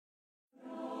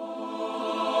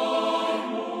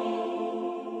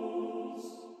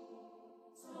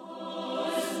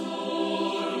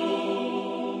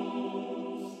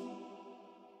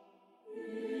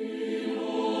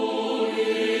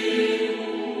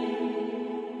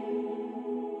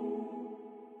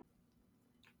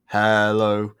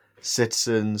Hello,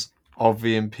 citizens of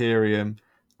the Imperium,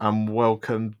 and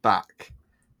welcome back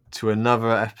to another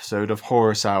episode of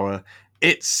Horus Hour.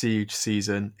 It's Siege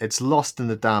season. It's Lost in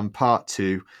the Dam Part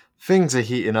 2. Things are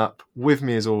heating up. With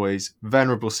me, as always,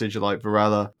 Venerable Sigilite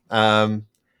Varela.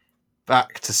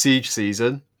 Back to Siege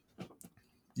season.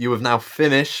 You have now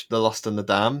finished The Lost and the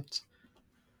Damned.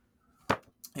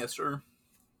 Yes, sir.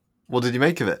 What did you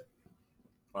make of it?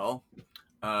 Well,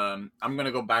 I'm going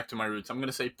to go back to my roots. I'm going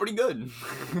to say pretty good.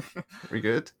 Pretty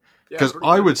good? Yeah, Because pretty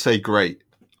I good. would say great.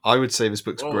 I would say this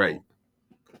book's Whoa. great.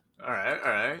 All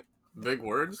right. Big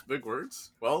words.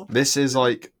 Well, This is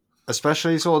like,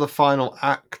 especially sort of the final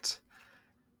act.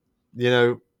 You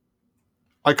know,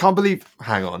 I can't believe.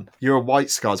 Hang on, you're a White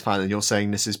Scars fan and you're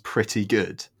saying this is pretty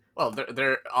good. well,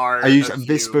 there are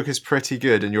This book is pretty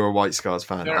good, and you're a White Scars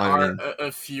fan. there I are mean,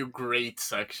 a few great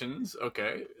sections.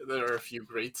 Okay, there are a few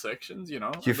great sections. You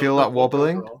know, do you feel that book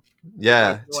wobbling? overall.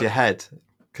 Yeah, it's Like, your head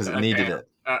because it needed okay. it.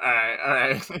 All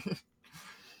right.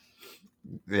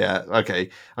 Yeah, okay.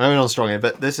 I'm going on strong here,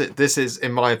 but this is,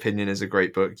 in my opinion, is a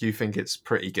great book. You think it's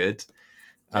pretty good.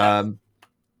 Yeah.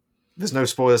 There's no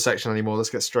spoiler section anymore. Let's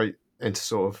get straight into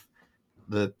sort of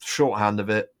the shorthand of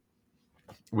it.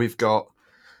 We've got,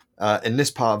 in this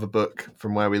part of the book,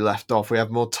 from where we left off, we have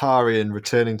Mortarion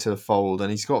returning to the fold, and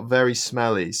he's got very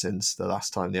smelly since the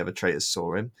last time the other traitors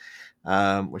saw him,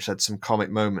 which had some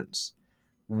comic moments.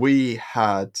 We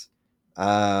had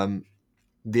the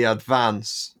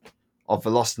advance of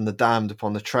the Lost and the Damned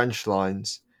upon the trench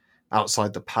lines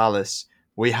outside the palace.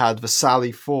 We had the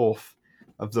sally forth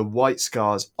of the White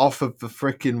Scars off of the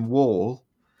frickin' wall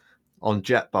on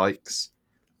jet bikes.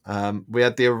 We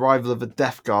had the arrival of the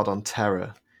Death Guard on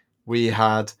Terror. We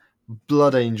had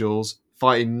Blood Angels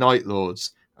fighting Night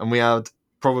Lords. And we had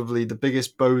probably the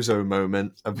biggest bozo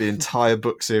moment of the entire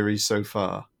book series so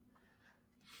far.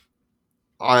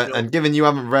 And given you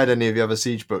haven't read any of the other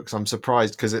Siege books, I'm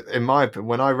surprised because, in my opinion,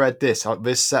 when I read this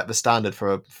set the standard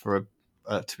for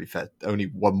a to be fair, only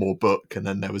one more book, and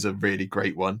then there was a really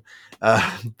great one.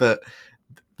 But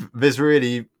this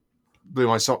really blew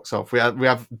my socks off. We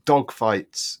have dog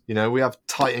fights, we have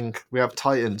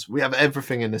titans, we have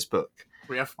everything in this book.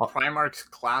 We have Primarchs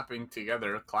clapping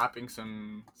together, clapping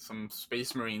some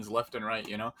Space Marines left and right.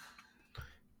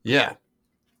 Yeah,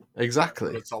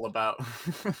 exactly. That's what it's all about.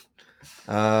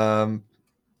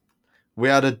 We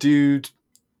had a dude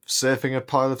surfing a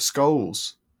pile of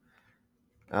skulls,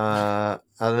 and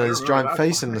his giant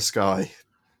face part. in the sky.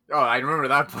 Oh, I remember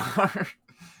that part.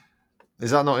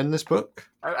 Is that not in this book?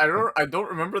 I don't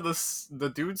remember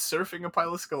the dude surfing a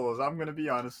pile of skulls. I'm gonna be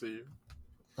honest with you.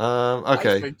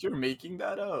 Okay. I think you're making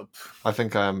that up. I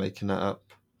think I am making that up.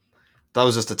 That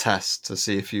was just a test to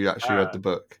see if you actually read the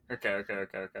book. Okay.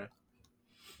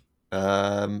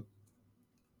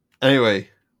 Anyway,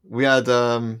 we had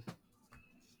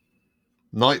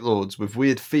Night Lords with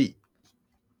weird feet.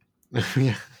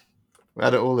 We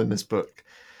had it all in this book.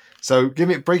 So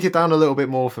break it down a little bit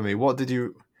more for me.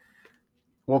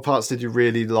 What parts did you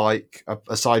really like,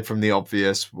 aside from the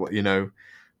obvious?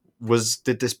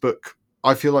 Did this book?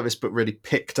 I feel like this book really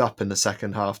picked up in the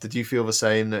second half. Did you feel the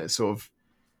same? That it sort of,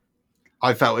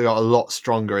 I felt it got a lot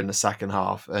stronger in the second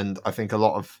half, and I think a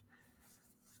lot of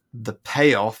the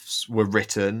payoffs were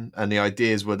written and the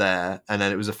ideas were there, and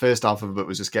then it was the first half of the book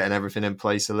was just getting everything in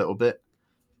place a little bit.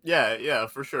 Yeah,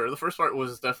 for sure. The first part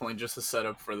was definitely just a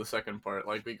setup for the second part.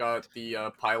 Like, we got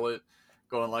the pilot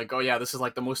going like, oh yeah, this is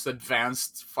like the most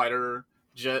advanced fighter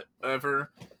jet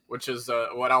ever, which is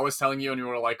what I was telling you, and you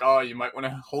were like, oh, you might want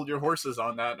to hold your horses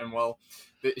on that. And well,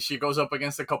 she goes up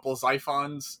against a couple of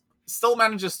Xiphons, still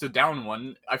manages to down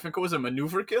one. I think it was a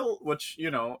maneuver kill, which,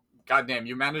 goddamn,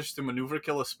 you managed to maneuver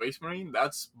kill a Space Marine?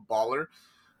 That's baller.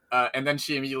 And then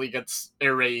she immediately gets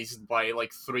erased by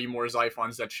like 3 more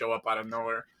Xiphons that show up out of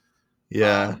nowhere.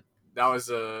 Yeah. That was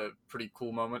a pretty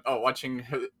cool moment. Oh, watching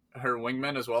her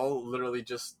wingman as well, literally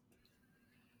just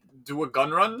do a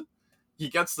gun run. He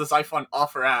gets the Xiphon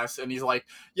off her ass, and he's like,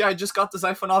 yeah, I just got the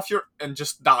Xiphon off your... and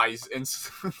just dies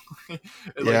instantly.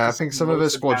 Yeah, I think some of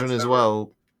his squadron as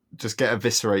well just get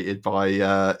eviscerated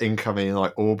by incoming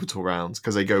like orbital rounds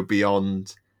because they go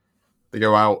beyond, they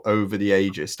go out over the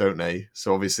Aegis, don't they?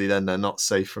 So obviously then they're not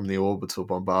safe from the orbital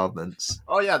bombardments.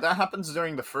 Oh yeah, that happens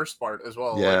during the first part as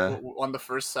well. Yeah. Like, on the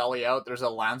first sally out, there's a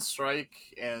land strike,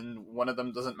 and one of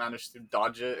them doesn't manage to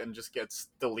dodge it and just gets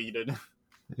deleted.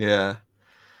 Yeah.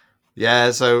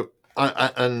 So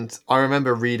I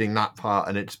remember reading that part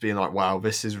and it just being like, wow,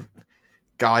 this is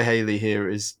Guy Haley here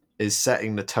is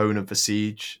setting the tone of the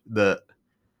siege that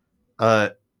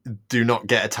do not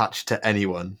get attached to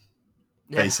anyone,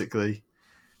 basically.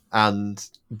 and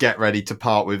get ready to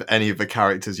part with any of the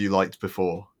characters you liked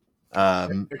before.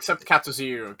 Except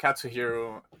Katsuhiro.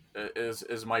 Katsuhiro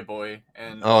is my boy,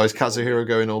 and Oh, is always will be. Katsuhiro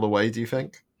going all the way, do you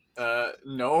think?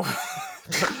 No,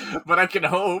 but I can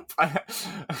hope.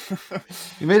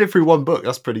 You made it through one book.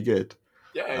 That's pretty good.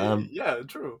 Yeah, Um, yeah,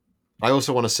 true. I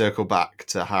also want to circle back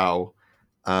to how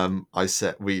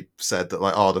we said that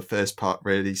like, oh, the first part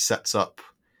really sets up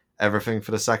everything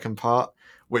for the second part,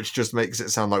 which just makes it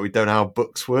sound like we don't know how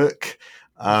books work.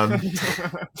 What's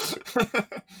this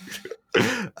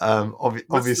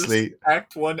Obviously,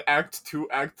 Act 1, Act 2,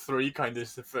 Act 3 kind of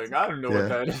thing? I don't know what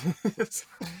yeah, that is.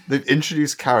 they've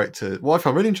introduced characters. What I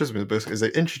found really interesting with the book is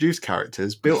they introduced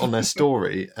characters, built on their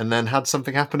story, and then had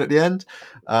something happen at the end.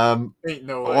 Ain't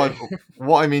no way.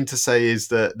 What I mean to say is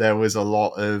that there was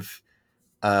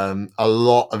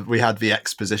we had the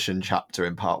exposition chapter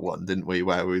in part one, didn't we,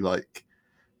 where we like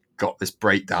got this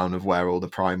breakdown of where all the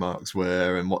Primarchs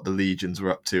were and what the legions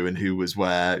were up to and who was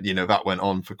where. That went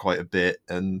on for quite a bit,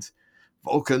 and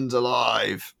Vulcan's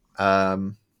alive,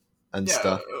 and Yeah,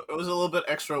 stuff. it was a little bit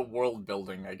extra world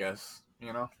building, I guess.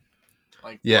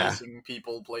 Like Yeah, placing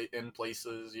people in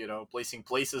places. Placing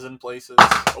places in places.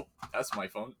 Oh, that's my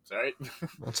phone. Sorry.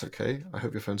 that's okay. I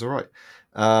hope your phone's all right.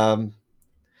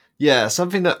 Yeah,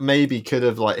 something that maybe could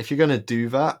have, like, if you're going to do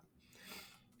that,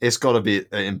 it's got to be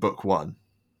in book one.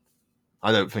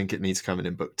 I don't think it needs to come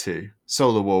in book two.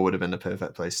 Solar War would have been the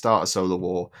perfect place. Start a Solar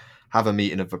War, have a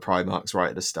meeting of the Primarchs right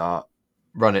at the start,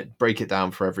 run it, break it down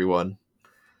for everyone.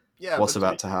 Yeah, What's but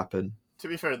about to happen? to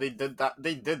be fair, they did that.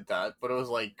 They did that, but it was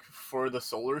like for the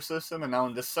solar system, and now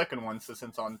in the second one, since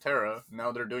it's on Terra,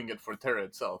 now they're doing it for Terra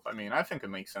itself. I mean, I think it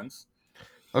makes sense.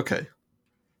 Okay.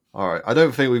 All right. I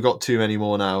don't think we've got too many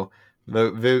more now.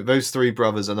 Those three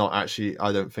brothers are not actually,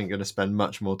 I don't think, going to spend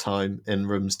much more time in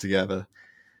rooms together,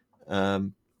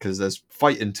 because there's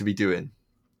fighting to be doing.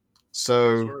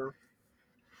 So, Sure.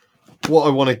 what I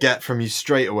want to get from you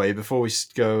straight away before we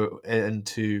go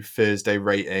into Thursday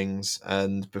ratings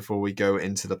and before we go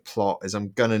into the plot is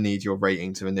I'm going to need your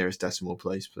rating to the nearest decimal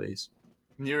place, please.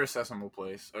 Nearest decimal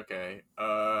place. Okay.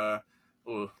 This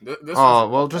was Oh,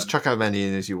 well, just chuck how many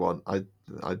in as you want.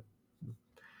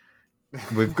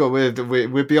 We're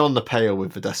beyond the pale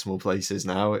with the decimal places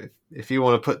now. If you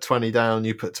want to put 20 down,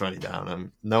 you put 20 down,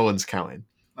 and no one's counting.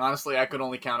 honestly, I could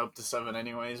only count up to 7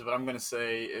 anyways, but I'm gonna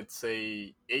say it's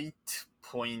a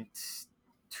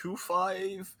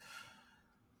 8.25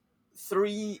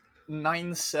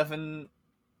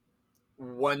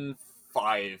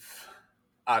 39715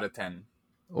 out of 10.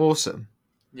 Awesome.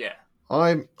 Yeah.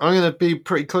 I'm going to be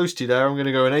pretty close to you there. I'm going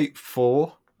to go an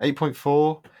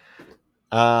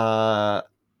 8.4,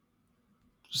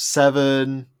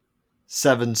 7,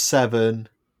 7, 7,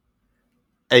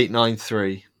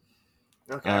 893.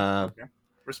 Okay.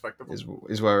 Respectable.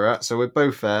 Is where we're at. So we're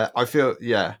both there. I feel,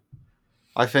 yeah.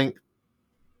 I think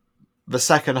the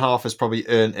second half has probably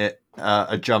earned it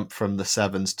a jump from the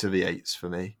 7s to the 8s for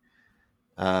me,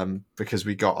 because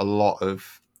we got a lot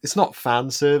of, it's not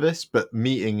fan service, but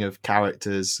meeting of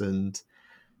characters and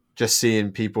just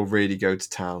seeing people really go to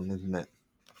town, isn't it?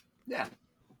 Yeah.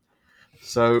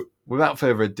 So without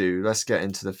further ado, let's get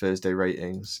into the Thursday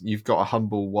ratings. You've got a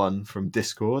humble one from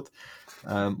Discord,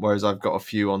 whereas I've got a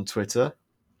few on Twitter.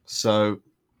 So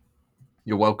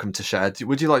you're welcome to share.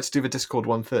 Would you like to do the Discord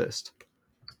one first?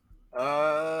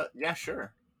 Yeah,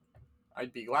 sure.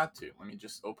 I'd be glad to. Let me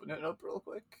just open it up real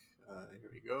quick. Here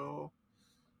we go.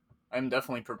 I'm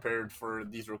definitely prepared for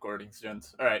these recordings,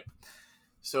 gents. All right.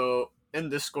 So in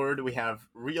Discord, we have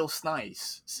Real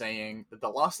Snice saying that The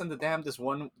Lost and the Damned is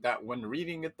one that when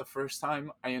reading it the first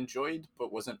time, I enjoyed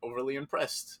but wasn't overly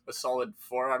impressed. A solid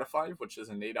 4 out of 5, which is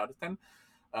an 8 out of 10.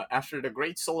 After the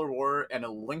Great Solar War and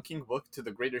a linking book to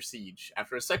the Greater Siege.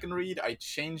 After a second read, I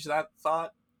changed that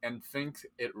thought and think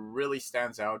it really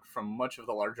stands out from much of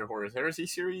the larger Horus Heresy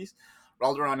series.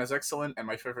 Raldoron is excellent, and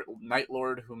my favorite Night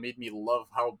Lord, who made me love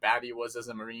how bad he was as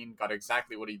a Marine, got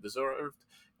exactly what he deserved.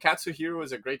 Katsuhiro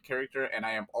is a great character, and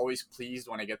I am always pleased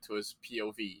when I get to his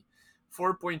POV.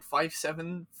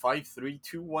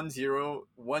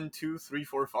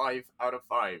 4.57532101235 out of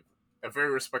 5. A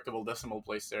very respectable decimal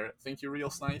place there. Thank you, Real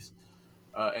Snice.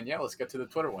 And yeah, let's get to the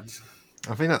Twitter ones.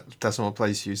 I think that decimal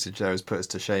place usage there has put us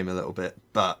to shame a little bit,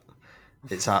 but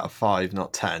it's out of 5,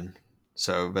 not 10.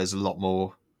 So there's a lot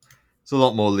more. There's a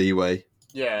lot more leeway.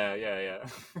 Yeah.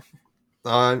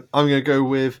 I'm going to go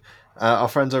with our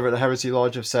friends over at the Heresy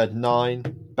Lodge have said 9,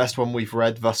 best one we've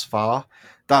read thus far.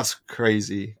 That's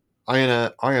crazy. I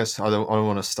don't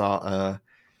want to start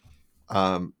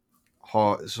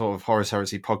sort of Horus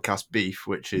Heresy podcast beef,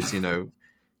 which is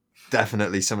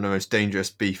definitely some of the most dangerous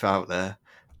beef out there.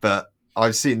 But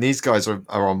I've seen these guys are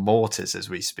on Mortis as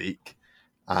we speak,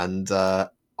 and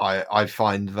I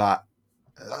find that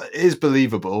it is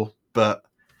believable, but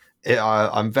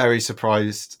I'm very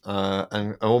surprised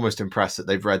and almost impressed that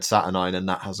they've read Saturnine and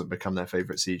that hasn't become their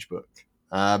favorite Siege book.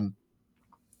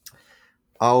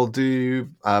 I'll do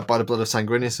By the Blood of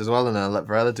Sanguinius as well, and then I'll let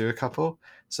Varela do a couple.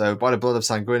 So, By the Blood of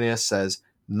Sanguinius says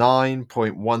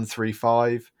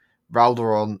 9.135.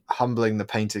 Raldoron humbling the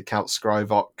painted Count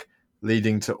Scrivok,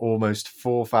 leading to almost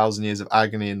 4,000 years of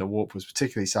agony in the warp was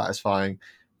particularly satisfying.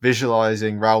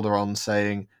 Visualizing Raldoron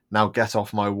saying, "Now get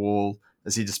off my wall,"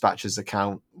 as he dispatches the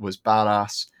Count was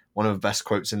badass. One of the best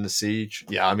quotes in the Siege.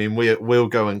 Yeah, I mean, we'll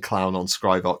go and clown on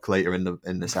Scrivok later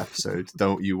in this episode.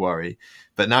 Don't you worry.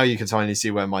 But now you can finally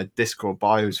see where my Discord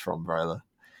bio's from, Varela.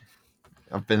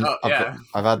 Oh yeah,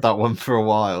 I've had that one for a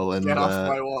while, and get off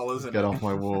my wall, isn't get it? off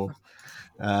my wall.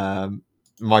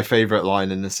 My favorite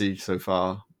line in the Siege so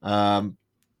far.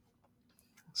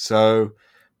 So,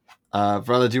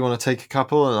 Varela, do you want to take a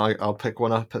couple, and I'll pick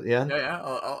one up at the end? Yeah,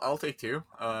 I'll take two.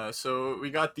 So we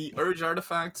got the Urge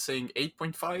artifact saying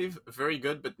 8.5, very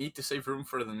good, but need to save room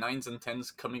for the 9s and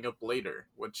 10s coming up later,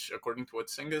 which, according to what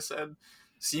Singa said,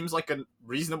 seems like a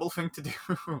reasonable thing to do.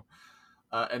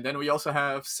 And then we also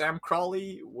have Sam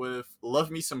Crawley with Love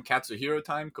Me Some Katsuhiro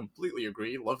Time. Completely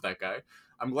agree. Love that guy.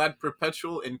 I'm glad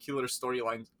Perpetual and Killer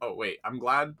storylines. Oh, wait. I'm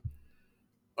glad,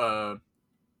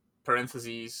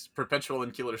 parentheses, Perpetual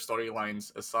and Killer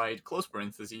storylines aside, close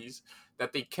parentheses,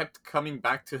 that they kept coming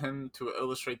back to him to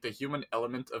illustrate the human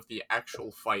element of the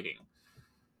actual fighting.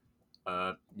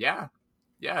 Yeah.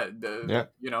 Yeah. Yeah.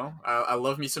 I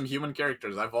love me some human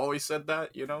characters. I've always said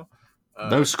that,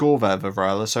 No score there,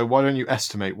 Varela, so why don't you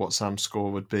estimate what Sam's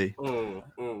score would be? Well,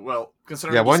 Yeah,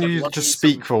 considering he why don't said you love just me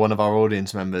speak some, for one of our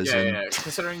audience members? yeah.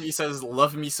 Considering he says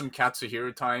love me some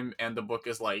Katsuhiro Time, and the book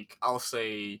is like, I'll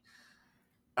say,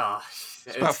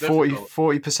 It's about difficult.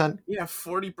 40%. Yeah,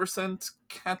 40%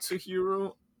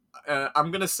 Katsuhiro.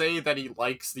 I'm gonna say that he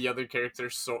likes the other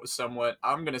characters somewhat.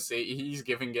 I'm gonna say he's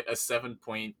giving it a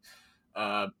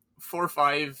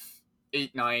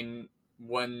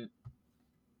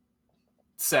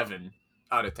 7.458917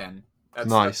 out of 10. That's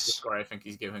the Nice. score I think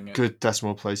he's giving it. Good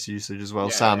decimal place usage as well.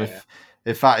 Sam, Yeah.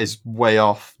 if that is way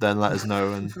off, then let us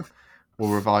know and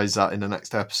we'll revise that in the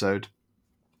next episode.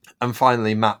 And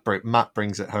finally, Matt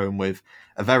brings it home with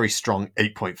a very strong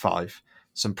 8.5.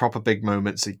 Some proper big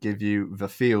moments that give you the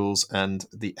feels and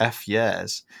the F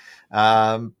yeahs.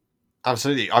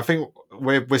 Absolutely. I think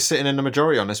we're sitting in the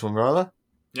majority on this one, Varela.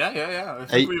 Yeah. I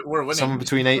think we're winning. Somewhere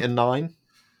between 8 and 9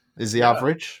 is the Yeah.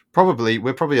 average.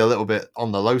 We're probably a little bit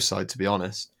on the low side, to be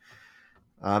honest.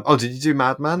 Did you do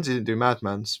Madman's? You didn't do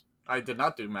Madman's. I did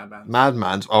not do Madman's.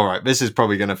 Madman's. All right, this is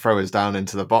probably going to throw us down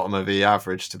into the bottom of the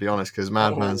average, to be honest, because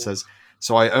Madman says,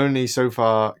 so I only so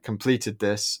far completed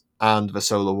this and the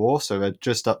Solar War, so they're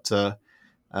just up to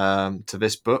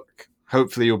this book.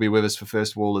 Hopefully you'll be with us for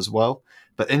First Wall as well.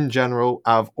 But in general,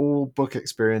 out of all book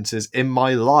experiences in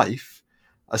my life,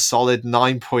 a solid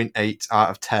 9.8 out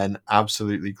of 10.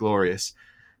 Absolutely glorious.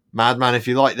 Madman, if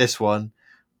you like this one,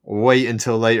 wait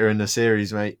until later in the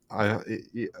series, mate. I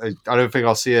don't think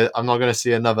I'll see it. I'm not going to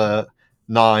see another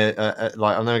 9. I'm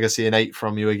not going to see an 8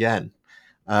 from you again.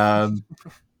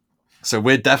 So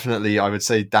we're definitely, I would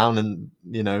say, down in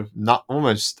not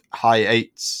almost high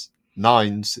 8s,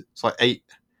 9s. It's like 8,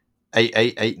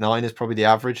 9 is probably the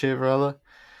average here, Varela.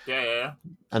 Yeah.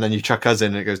 And then you chuck us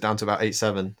in, and it goes down to about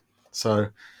 8-7. So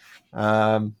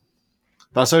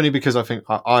that's only because I think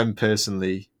I'm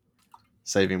personally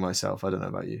saving myself. I don't know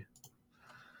about you.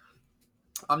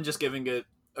 I'm just giving it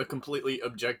a completely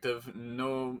objective,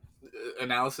 no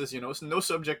analysis, no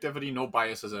subjectivity, no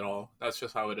biases at all. That's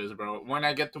just how it is, bro. When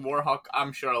I get to Warhawk,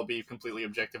 I'm sure I'll be completely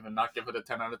objective and not give it a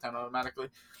 10 out of 10 automatically.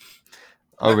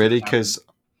 Oh, really? Because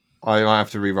I might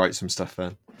have to rewrite some stuff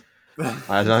then.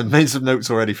 I made some notes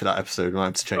already for that episode. I might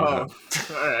have to change that.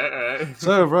 All right.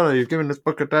 So, brother, you've given this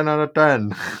book a 10 out of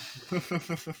 10.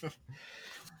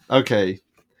 Okay.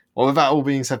 Well, with that all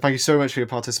being said, thank you so much for your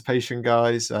participation,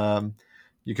 guys. We're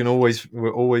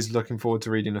always looking forward to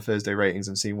reading the Thursday ratings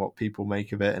and seeing what people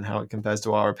make of it and how it compares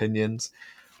to our opinions.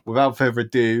 Without further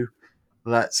ado,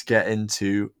 let's get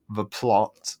into the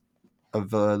plot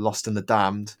of The Lost and the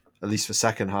Damned, at least for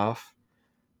second half.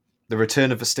 The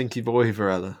return of the Stinky Boy,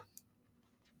 Varela.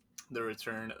 The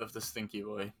return of the Stinky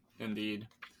Boy, indeed.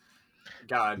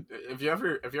 God, have you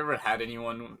ever had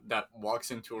anyone that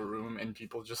walks into a room and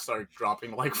people just start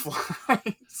dropping like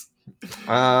flies?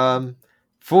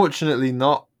 Fortunately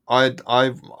not. I'd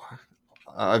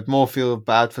more feel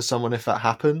bad for someone if that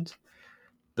happened.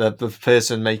 The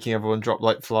person making everyone drop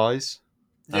like flies.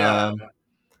 Yeah.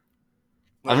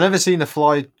 I've Like, never seen a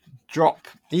fly drop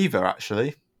either.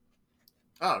 Actually,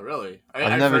 oh, really? I've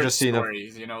I've never heard just seen a.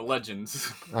 stories,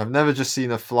 legends. I've never just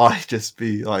seen a fly just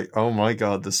be like, "Oh my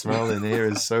god, the smell in here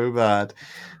is so bad,"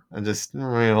 and just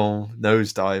real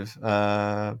nosedive.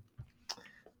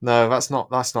 No, that's not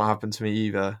happened to me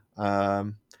either.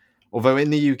 Although in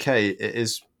the UK, it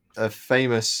is a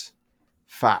famous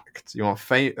fact. You want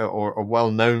or a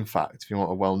well-known fact. If you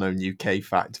want a well-known UK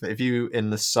fact, that if you in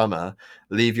the summer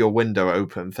leave your window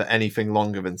open for anything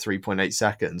longer than 3.8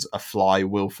 seconds, a fly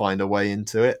will find a way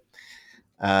into it.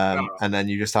 Oh, And then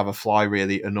you just have a fly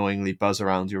really annoyingly buzz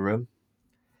around your room.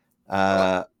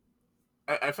 well, Uh,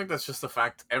 I think that's just a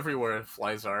fact everywhere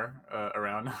flies are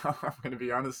around. I'm gonna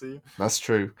be honest with you. that's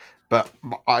true. But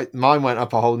mine went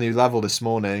up a whole new level this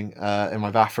morning in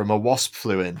my bathroom. A wasp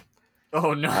flew in.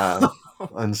 Oh no.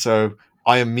 And so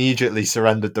I immediately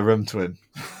surrendered the room to him.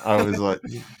 I was like,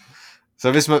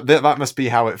 so that must be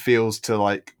how it feels to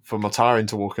like for Motarian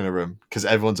to walk in a room because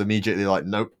everyone's immediately like,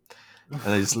 nope,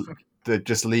 and they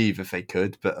just leave if they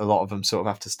could, but a lot of them sort of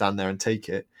have to stand there and take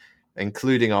it,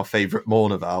 including our favourite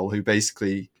Mournival, who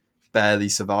basically barely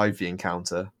survived the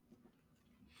encounter.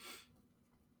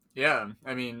 Yeah,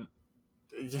 I mean,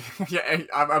 yeah,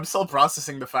 I'm still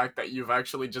processing the fact that you've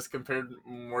actually just compared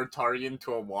Mortarion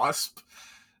to a wasp,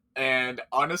 and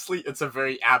honestly, it's a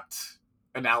very apt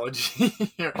analogy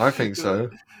here. I think so.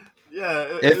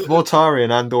 Yeah, If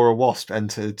Mortarion and or a wasp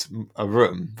entered a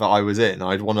room that I was in,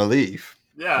 I'd want to leave,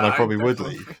 yeah, and I probably would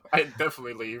leave. I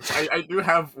definitely leave. I do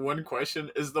have one question: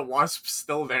 is the wasp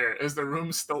still there? Is the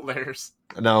room still theirs?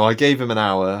 No, I gave him an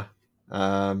hour.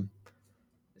 Um,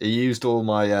 he used all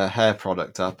my hair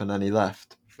product up, and then he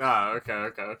left. Ah, okay,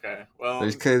 okay, okay. So Well,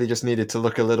 he's clearly just needed to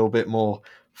look a little bit more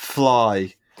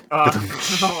fly. oh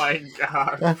my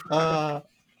god.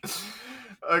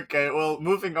 Okay, well,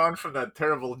 moving on from that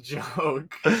terrible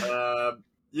joke,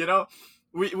 you know,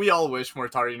 we all wish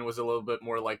Mortarion was a little bit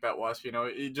more like that wasp.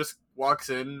 He just walks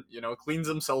in, cleans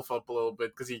himself up a little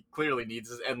bit because he clearly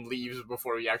needs it, and leaves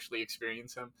before we actually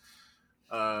experience him.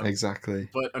 Um, Exactly.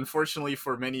 but unfortunately,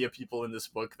 for many of people in this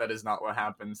book, that is not what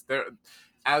happens.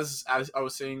 As I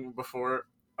was saying before,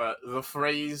 the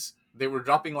phrase "they were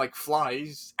dropping like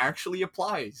flies" actually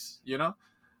applies.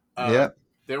 Yeah.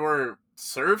 There were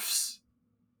serfs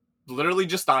literally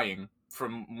just dying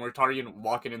from Mortarion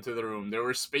walking into the room. There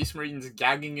were space marines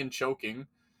gagging and choking.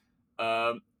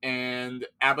 And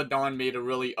Abaddon made a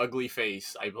really ugly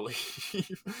face, I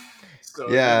believe. So,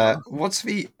 Yeah. What's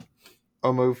the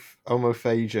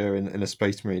homophagia in a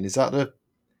space marine? Is that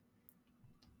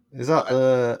I,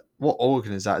 the what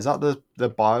organ is that? Is that the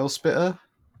bile spitter?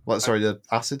 What? I, Sorry, the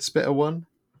acid spitter one?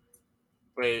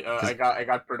 wait, Because I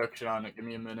got production on it. Give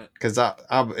me a minute. that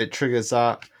it triggers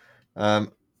that.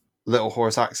 Little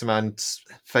Horus Axeman's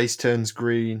face turns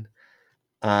green,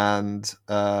 and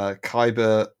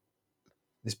Kyber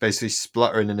is basically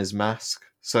spluttering in his mask.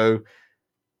 So,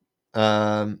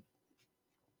 um,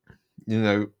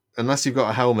 unless you've got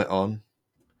a helmet on,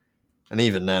 and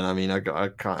even then, I mean, I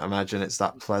can't imagine it's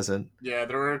that pleasant. Yeah,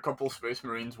 there were a couple space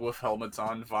marines with helmets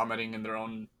on, vomiting in their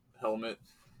own helmet.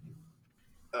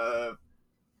 Uh,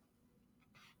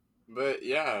 but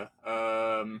yeah,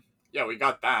 we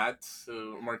got that.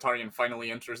 So Mortarion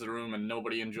finally enters the room, and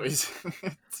nobody enjoys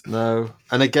it. No,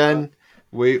 and Uh, again,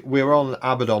 we're on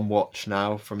Abaddon watch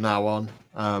now. From now on,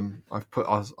 I've put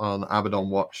us on Abaddon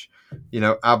watch.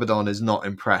 Abaddon is not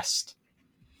impressed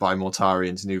by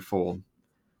Mortarion's new form.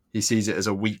 He sees it as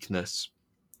a weakness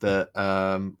that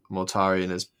Mortarion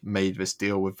has made this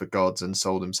deal with the gods and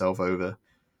sold himself over.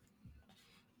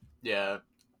 yeah.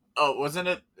 Oh, wasn't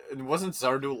it? Wasn't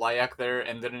Zardu Layak there,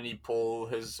 and didn't he pull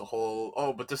his whole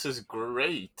 "oh, but this is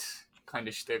great" kind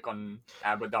of shtick on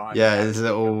Abaddon Yeah, as his he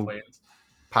little complains?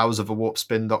 powers of a warp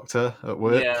spin doctor at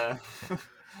work. Yeah,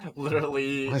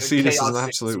 literally I a see this as an chaos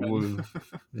absolute salesman. woo.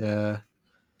 Yeah,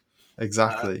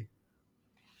 uh, exactly.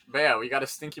 but yeah, we got a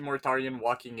stinky Mortarion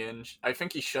walking in. I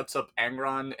think he shuts up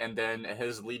Angron, and then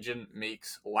his legion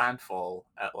makes landfall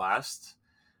at last.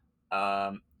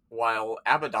 Um, while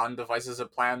Abaddon devises a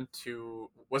plan to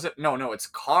was it no it's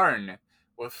Karn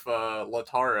with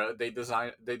Latara. They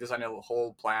design a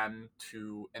whole plan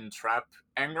to entrap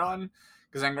Angron,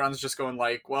 because Angron's just going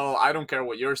like, well, I don't care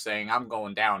what you're saying, I'm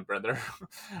going down, brother.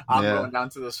 I'm Yeah. going down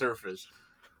to the surface.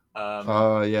 Um,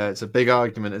 Oh, yeah. It's a big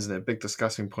argument, isn't it? A big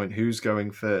discussing point. Who's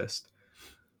going first?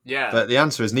 yeah, But the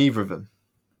answer is neither of them.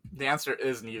 the answer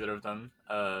is neither of them.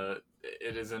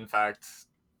 It is in fact,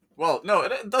 well, no,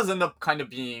 it does end up kind of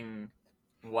being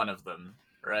one of them,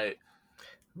 right?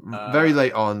 Very Uh,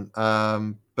 late on.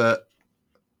 But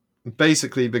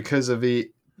basically, because of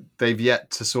they've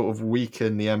yet to sort of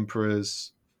weaken the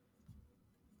Emperor's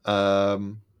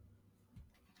um,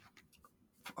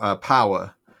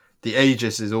 power. The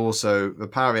Aegis is also the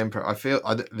power of the Emperor.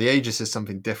 The Aegis is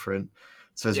something different.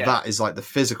 So Yeah, that is like the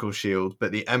physical shield,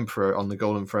 but the Emperor on the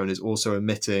Golden Throne is also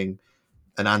emitting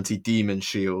an anti-demon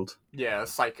shield, yeah,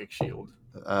 psychic shield.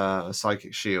 a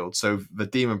psychic shield. So the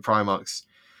demon Primarchs,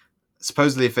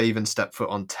 supposedly, if they even step foot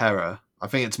on Terra, I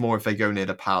think it's more if they go near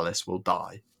the palace, will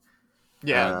die.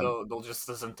 Yeah, Um, they'll just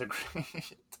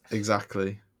disintegrate.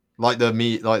 exactly, like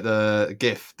the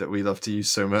GIF that we love to use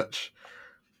so much.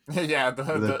 Yeah, the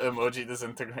The emoji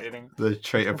disintegrating. the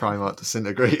traitor Primarch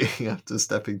disintegrating after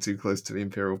stepping too close to the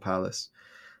Imperial Palace.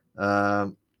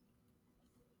 Um,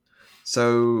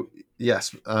 so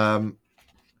yes,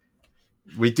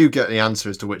 we do get the answer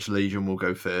as to which legion will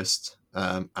go first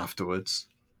afterwards,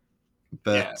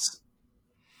 Yeah,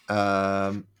 but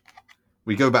um,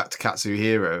 we go back to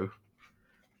Katsuhiro.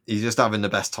 He's just having the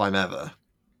best time ever.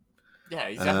 yeah,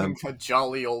 he's having Um, a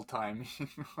jolly old time.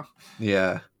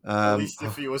 yeah, At least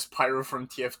if he was Pyro from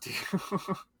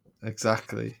TF2.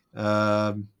 exactly.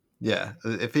 Yeah,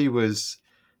 if he was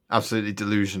absolutely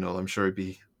delusional, I'm sure he'd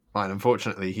be fine.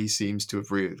 Unfortunately, he seems to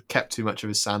have kept too much of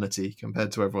his sanity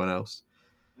compared to everyone else.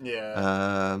 Yeah.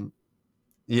 Um,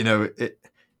 you know,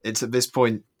 it's at this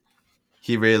point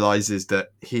he realizes that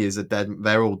he is a dead.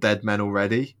 They're all dead men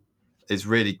already. It's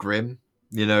really grim.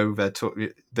 You know,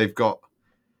 they've got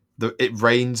it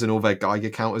rains and all their Geiger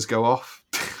counters go off.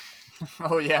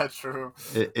 Oh yeah, true.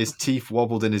 His teeth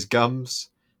wobbled in his gums.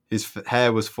 His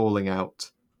hair was falling out.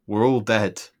 We're all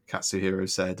dead, Katsuhiro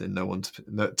said, and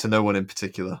to no one in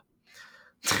particular.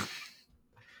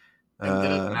 And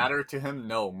did it Um, matter to him?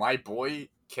 No, my boy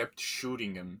kept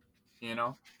shooting him. You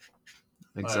know,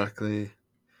 like exactly.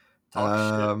 talk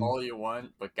shit Um, all you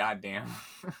want, but goddamn.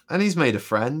 and he's made a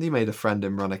friend. He made a friend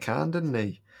in Ranakan, didn't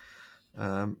he?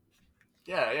 Um,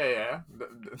 Yeah, yeah,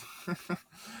 yeah.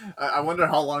 I wonder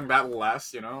how long that will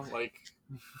last. You know,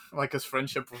 like his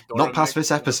friendship with not past Doromek.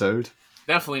 this episode.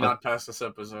 Definitely I, not past this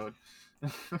episode.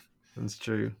 that's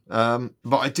true.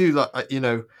 But I do like,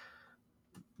 the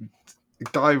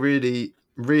guy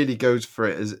really goes for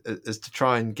it as to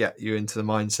try and get you into the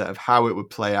mindset of how it would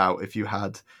play out if you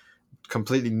had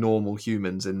completely normal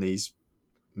humans in these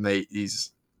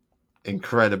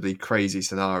incredibly crazy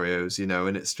scenarios,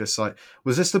 and it's just like,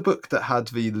 was this the book that had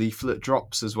the leaflet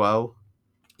drops as well?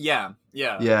 Yeah,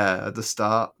 yeah, Yeah, at the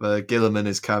start, the Gilliman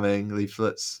is coming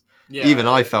leaflets. Even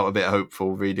yeah. I felt a bit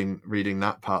hopeful reading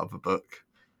that part of the book,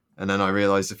 and then I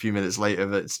realized a few minutes later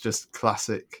that it's just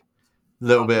classic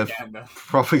little bit of Propaganda.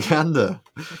 propaganda,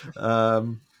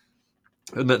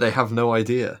 and that they have no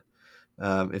idea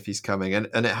if he's coming, and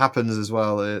it happens as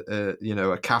well.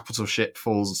 A capital ship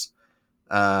falls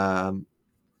um,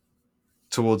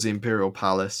 towards the Imperial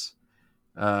Palace,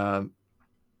 um,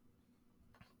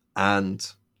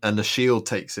 and the shield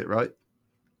takes it, right.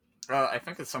 I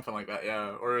think it's something like that.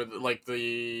 Yeah, or like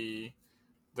the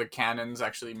cannons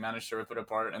actually manage to rip it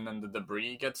apart, and then the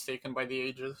debris gets taken by the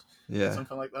Aegis. Yeah.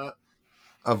 Something like that.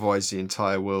 Otherwise, the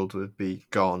entire world would be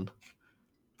gone,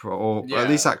 or at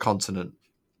least Yeah. that continent.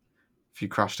 If you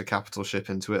crashed a capital ship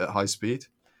into it at high speed.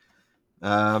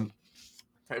 Um,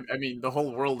 I mean, the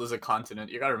whole world is a continent.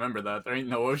 You gotta remember that. There ain't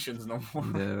no oceans no more.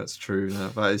 yeah, that's true. No,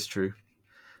 that is true.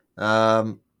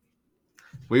 Um,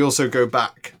 we also going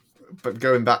back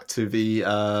to the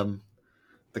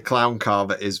clown car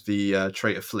that is the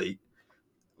traitor fleet.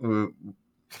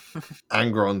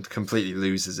 Angron completely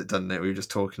loses it, doesn't it? We were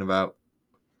just talking about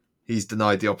he's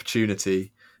denied the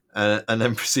opportunity, and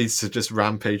then proceeds to just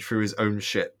rampage through his own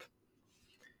ship.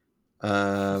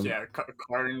 Yeah,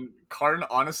 Karn,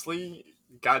 honestly,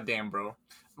 goddamn, bro.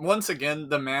 Once again,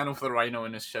 the man with the rhino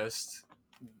in his chest,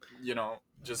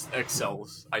 just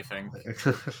excels, I think.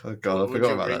 Oh god, I Would forgot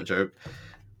you about that agree? joke.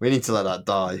 We need to let that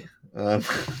die.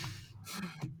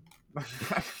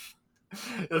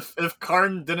 If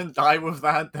Karn didn't die with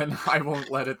that, then I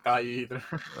won't let it die either.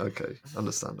 Okay,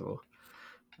 understandable.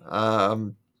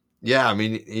 Yeah, I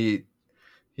mean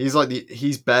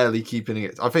he's barely keeping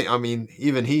it. I mean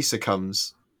even he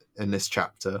succumbs in this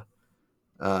chapter,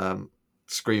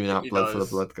 screaming out He "Blood for the does.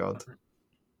 Blood God."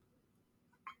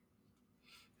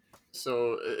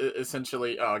 So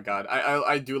essentially, oh god,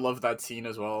 I do love that scene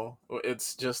as well.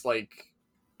 It's just like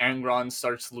Angron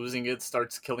starts losing it,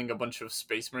 starts killing a bunch of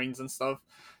space marines and stuff.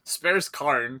 Spares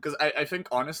Karn because I think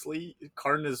honestly,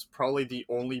 Karn is probably the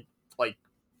only like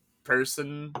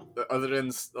person other than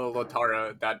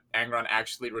Latara that Angron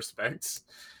actually respects.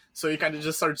 So he kind of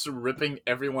just starts ripping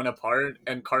everyone apart,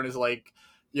 and Karn is like,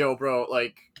 "Yo, bro,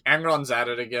 like Angron's at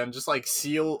it again. Just like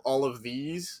seal all of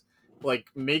these, like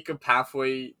make a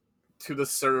pathway to the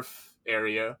surf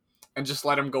area, and just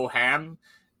let him go ham."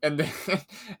 And then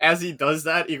as he does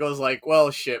that, he goes like,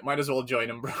 "Well, shit, might as well join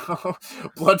him, bro."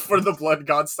 Blood for the blood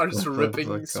god starts Oh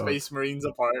ripping god. space marines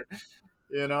apart.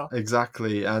 You know.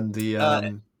 Exactly. And the Uh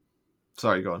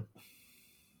sorry, go on.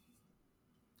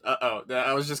 oh,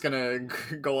 I was just gonna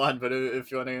go on, but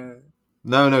if you wanna,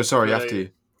 No, no, sorry, but I, after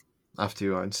you. After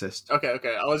you, I insist.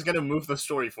 okay, I was gonna move the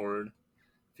story forward.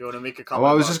 If you wanna make a Oh,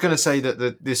 I comment was about just going to say this.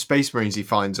 that the Space Marines he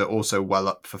finds are also well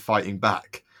up for fighting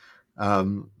back.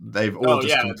 They've all Oh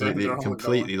just yeah, they're all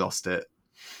going. completely lost it.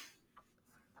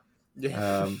 Yeah.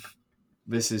 Um,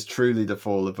 this is truly the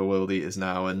fall of the World Eaters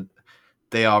now, and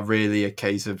they are really a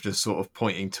case of just sort of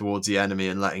pointing towards the enemy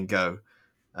and letting go.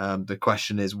 The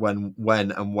question is when,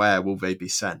 and where will they be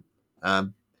sent?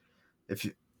 If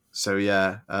you, so,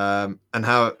 yeah, and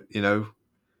how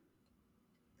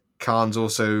Khan's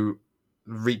also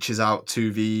reaches out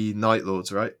to the Night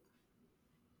Lords, right?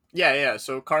 Yeah.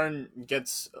 So Karn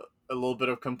gets a little bit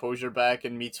of composure back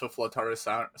and meets with Latara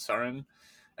Saren,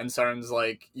 and Saren's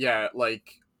like, yeah,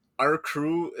 like our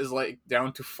crew is like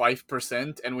down to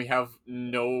 5%, and we have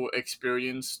no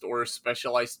experienced or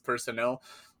specialized personnel.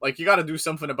 Like, you got to do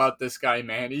something about this guy,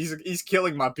 man. He's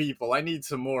killing my people. I need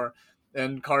some more.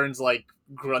 And Karn's like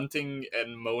grunting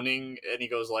and moaning, and he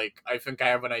goes like, I think I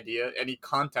have an idea, and he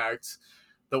contacts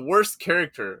the worst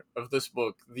character of this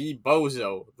book, the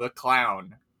bozo, the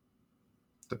clown,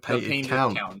 The the Painted painted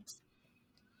Count. count.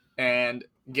 And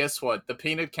guess what? The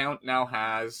painted count now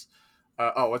has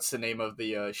what's the name of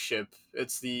the ship?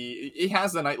 He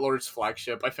has the Night Lord's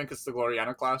flagship. I think it's the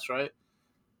Gloriana class, right?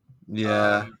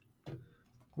 Yeah, Um,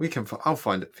 we can. I'll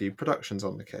find it for you. Production's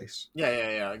on the case.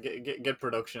 yeah. Get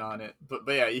production on it. But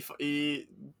yeah,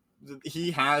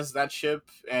 he has that ship,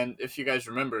 and if you guys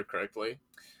remember correctly,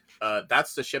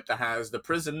 that's the ship that has the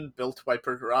prison built by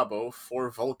Perturabo for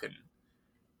Vulcan,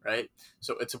 right?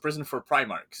 So it's a prison for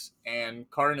Primarchs, and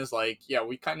Karn is like, yeah,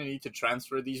 we kind of need to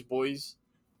transfer these boys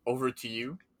over to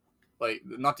you, like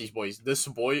not these boys, this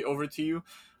boy over to you.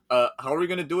 How are we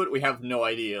gonna do it? We have no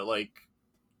idea. Like,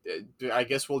 I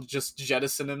guess we'll just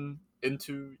jettison him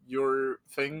into your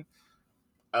thing.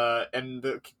 And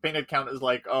the painted count is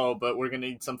like, oh, but we're gonna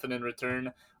need something in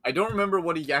return. I don't remember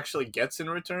what he actually gets in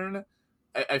return.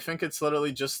 I think it's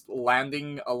literally just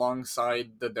landing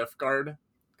alongside the Death Guard,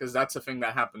 because that's a thing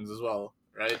that happens as well,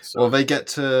 right? Well, So, they get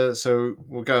to. So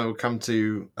we'll come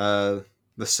to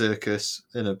the circus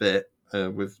in a bit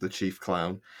with the chief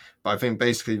clown, but I think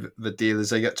basically the deal is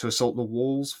they get to assault the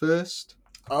walls first.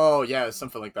 oh yeah,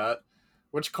 something like that.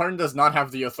 Which Karn does not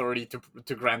have the authority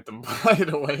to grant them, by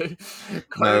the way.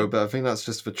 No, Karn, but I think that's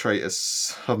just the traitors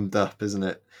summed up, isn't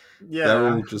it? They're yeah,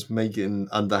 all just making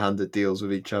underhanded deals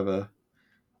with each other.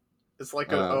 it's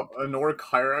like Um, an orc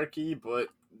hierarchy, but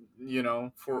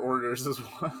for orders as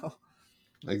well.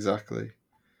 exactly.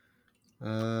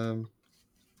 Um,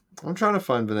 I'm trying to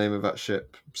find the name of that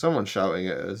ship. Someone's shouting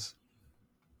at us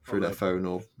Oh, through their phone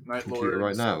or Night computer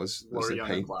right Lord's now as they Gloriana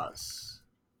paint class.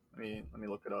 Let me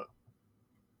look it up.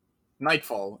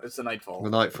 Nightfall. It's the the Nightfall.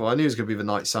 Nightfall. I knew it was gonna be the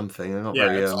Night something. They're not Yeah,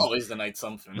 very it's always the Night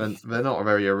something. they're not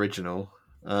very original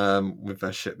with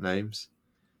their ship names.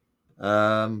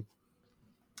 Um,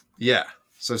 yeah.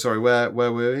 So sorry, where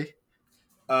were we?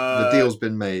 The Uh, deal's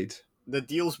been made. the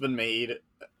deal's been made.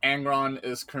 Angron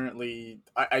is currently.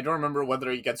 I don't remember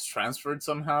whether he gets transferred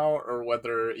somehow or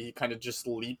whether he kind of just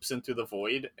leaps into the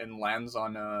void and lands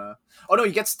on a. Oh no,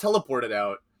 he gets teleported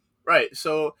out. Right.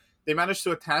 So they managed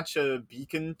to attach a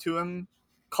beacon to him.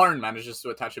 Karn manages to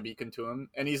attach a beacon to him,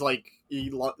 and he's like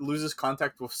loses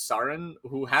contact with Saren,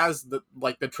 who has the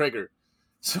trigger.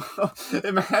 So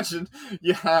imagine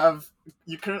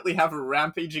you currently have a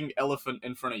rampaging elephant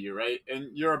in front of you, right?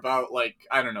 And you're about like,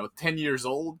 I don't know, 10 years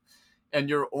old, and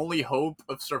your only hope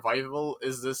of survival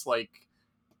is this like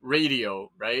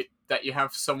radio, right? That you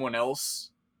have someone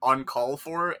else on call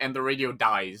for, and the radio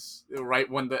dies right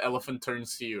when the elephant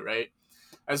turns to you, right?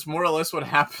 That's more or less what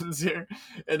happens here.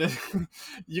 And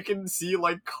you can see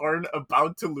like Karn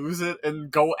about to lose it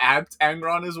and go at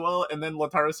Angron as well. And then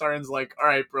Latara Saren's like, all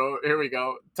right, bro, here we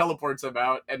go. Teleports him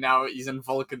out. And now he's in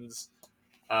Vulcan's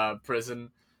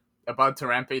prison, about to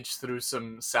rampage through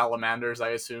some salamanders, I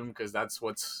assume, because that's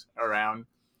what's around.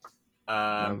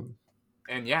 Um, Um,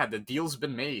 and yeah, the deal's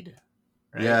been made,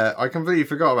 right? yeah, I completely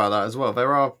forgot about that as well.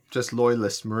 There are just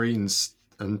loyalist Marines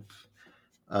and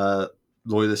uh,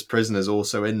 loyalist prisoners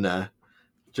also in there,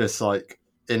 just like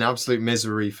in absolute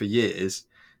misery for years,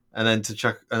 and then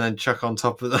chuck on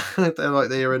top of that,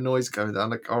 they hear a noise going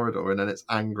down the corridor, and then it's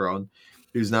Angron,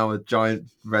 who's now a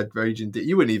giant red raging.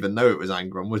 You wouldn't even know it was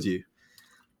Angron, would you?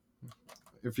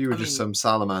 If you were I just mean, some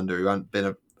salamander who hadn't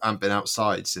been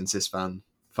outside since Isfan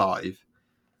 5.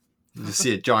 You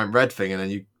see a giant red thing and then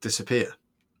you disappear.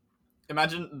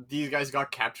 Imagine these guys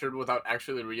got captured without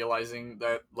actually realizing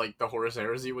that like the Horus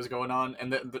Heresy was going on,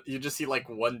 and you just see like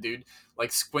one dude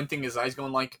like squinting his eyes,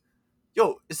 going like,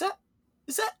 "Yo, is that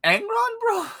Angron,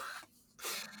 bro?"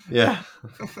 Yeah.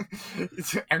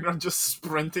 Angron just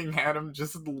sprinting at him,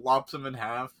 just lops him in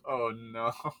half. Oh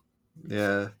no.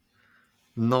 Yeah.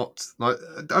 Not like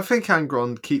I think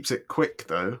Angron keeps it quick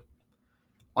though.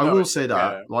 I No, will say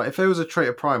that. yeah, Like if there was a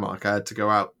traitor Primarch I had to go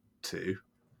out to,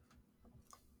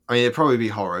 I mean it'd probably be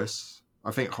Horus.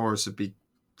 I think Horus would be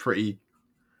pretty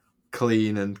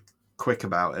clean and quick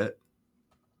about it.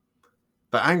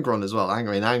 But Angron as well.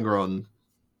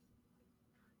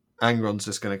 Angron's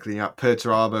just going to clean up.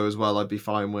 Perturabo as well. I'd be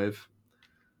fine with.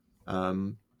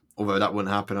 Although that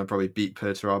wouldn't happen, I'd probably beat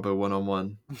Perturabo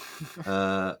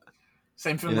 1-on-1.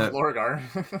 Same thing with Lorgar.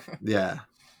 Yeah.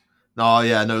 No,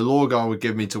 Lorgar would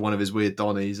give me to one of his weird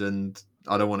Donnies, and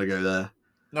I don't want to go there.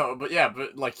 No, but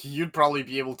like you'd probably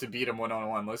be able to beat him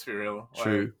 1-on-1. Let's be real.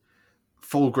 True. Like,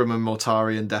 Fulgrim and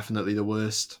Mortarion definitely the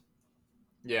worst.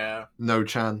 Yeah. No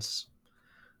chance.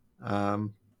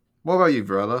 What about you,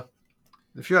 Varela?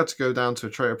 If you had to go down to a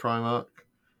traitor Primarch,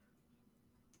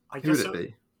 who would it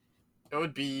be? It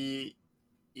would be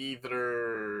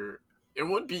either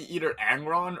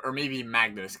Angron or maybe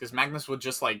Magnus, because Magnus would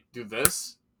just like do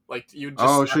this, like you.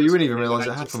 Oh, sure, you wouldn't even realize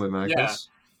it happened with Magnus.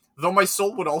 Yeah. Though my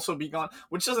soul would also be gone,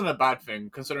 which isn't a bad thing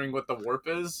considering what the warp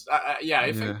is.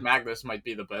 I think Magnus might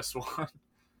be the best one.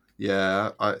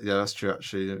 Yeah, that's true.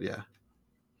 Actually, yeah,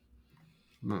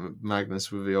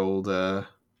 Magnus with the old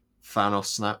Thanos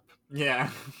snap. Yeah,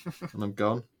 and I'm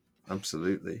gone.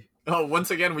 Absolutely. Oh, once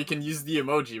again, we can use the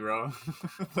emoji, bro.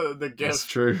 the gift. That's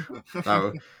true.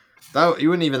 That you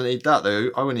wouldn't even need that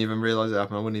though. I wouldn't even realize it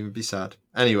happened. I wouldn't even be sad.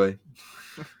 Anyway,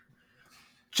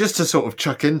 just to sort of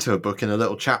chuck into a book in a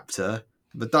little chapter,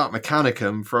 the Dark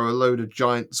Mechanicum throw a load of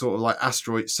giant sort of like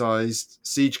asteroid-sized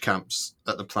siege camps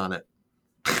at the planet.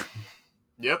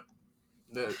 Yep.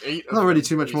 Not really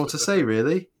too much more to say,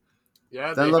 really.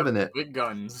 Yeah, they're loving it. Big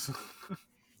guns.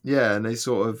 Yeah, and they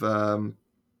sort of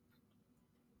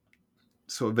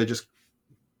they just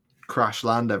crash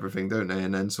land everything, don't they?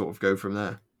 And then sort of go from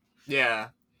there. Yeah.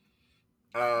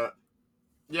 Yeah.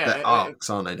 They're arcs,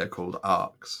 aren't they? They're called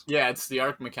arcs. Yeah, it's the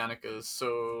Arc Mechanicas.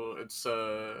 So it's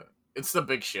the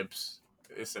big ships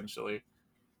essentially.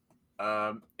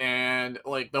 And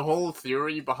like the whole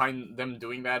theory behind them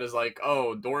doing that is like,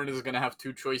 oh, Dorn is gonna have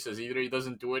two choices: either he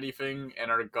doesn't do anything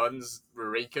and our guns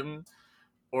rake him,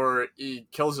 or he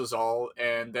kills us all,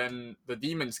 and then the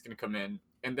demons can come in.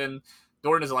 And then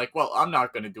Dorn is like, well, I'm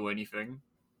not gonna do anything,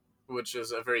 which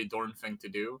is a very Dorn thing to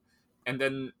do. And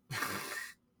then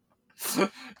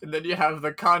and then you have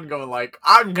the Khan going like,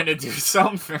 I'm gonna do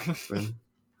something.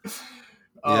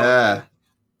 Yeah.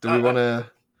 Do we want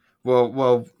to?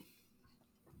 Well.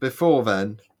 Before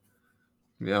then,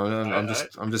 I'm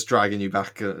just dragging you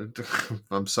back.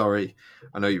 I'm sorry.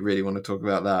 I know you really want to talk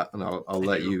about that, and I'll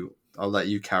let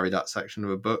you carry that section of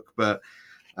a book. But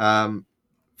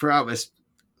throughout this,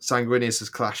 Sanguinius has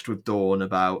clashed with Dawn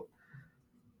about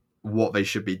what they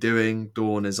should be doing.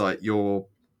 Dawn is like,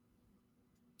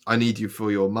 I need you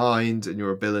for your mind and your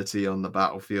ability on the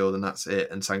battlefield, and that's it.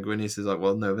 And Sanguinius is like,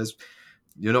 well, no,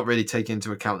 you're not really taking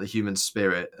into account the human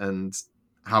spirit and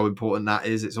how important that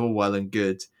is. It's all well and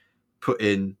good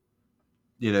putting,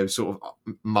 sort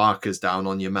of markers down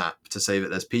on your map to say that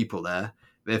there's people there.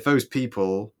 But if those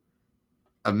people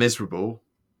are miserable,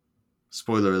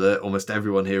 spoiler alert, almost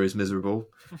everyone here is miserable,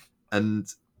 and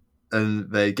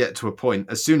they get to a point,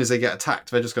 as soon as they get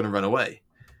attacked, they're just going to run away.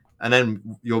 And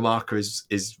then your marker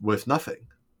is worth nothing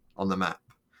on the map.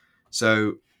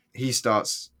 So he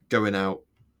starts going out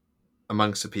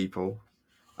amongst the people,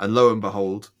 and lo and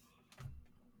behold,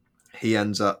 he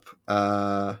ends up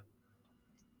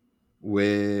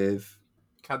with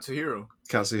Katsuhiro.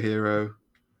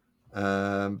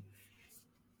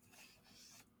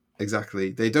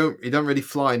 Exactly. He don't really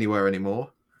fly anywhere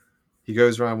anymore. He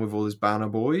goes around with all his banner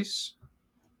boys.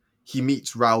 He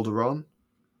meets Raldoron,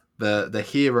 the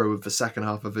hero of the second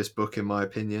half of this book, in my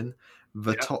opinion.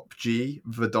 The top G,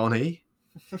 Vidoni,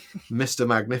 Mr.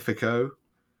 Magnifico.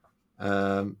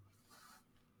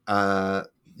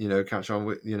 Catch on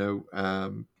with,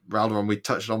 Raldoron we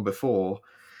touched on before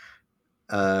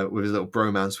with his little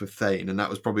bromance with Thane, and that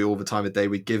was probably all the time of day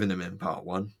we'd given him in part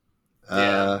one.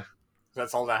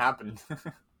 That's all that happened.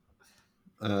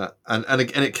 And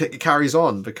it carries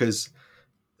on because,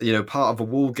 part of a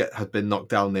wall had been knocked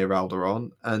down near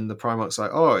Raldoron, and the Primarch's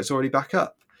like, oh, it's already back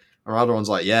up. And Raldoron's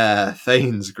like, yeah,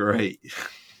 Thane's great.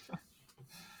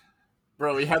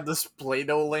 Bro, he had this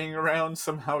Play-Doh laying around.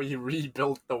 Somehow he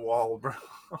rebuilt the wall, bro.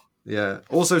 Yeah.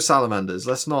 Also salamanders.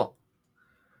 Let's not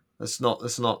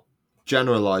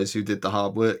generalize who did the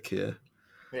hard work here.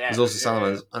 Yeah, There's also yeah.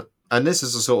 salamanders, and this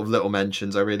is the sort of little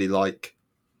mentions I really like.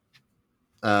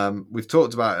 We've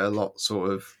talked about it a lot, sort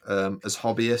of as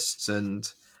hobbyists,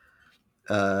 and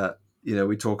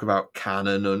we talk about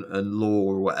canon and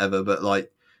lore or whatever. But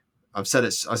like I've said,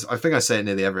 I think I say it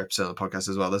nearly every episode of the podcast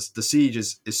as well. The siege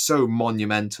is so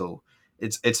monumental.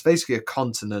 It's basically a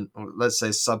continent, or let's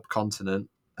say subcontinent,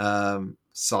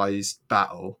 sized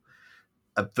battle,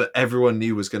 but everyone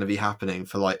knew was going to be happening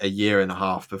for like a year and a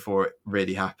half before it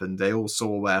really happened. They all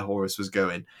saw where Horus was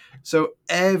going. So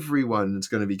everyone's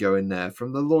going to be going there,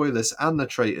 from the loyalists and the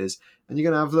traitors. And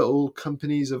you're going to have little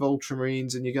companies of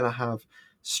ultramarines, and you're going to have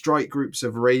strike groups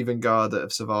of Raven Guard that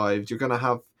have survived. You're going to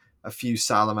have a few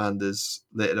salamanders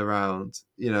littered around,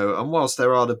 and whilst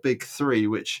there are the big three,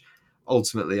 which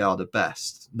ultimately are the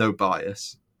best, no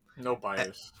bias, No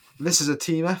bias. this is a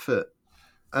team effort.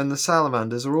 And the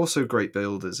salamanders are also great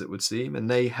builders, it would seem, and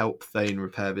they help Thane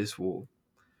repair this wall.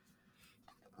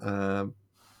 And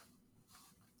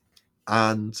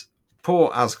poor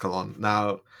Ascalon.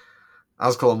 Now,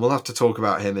 Ascalon, we'll have to talk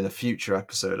about him in a future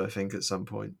episode, I think, at some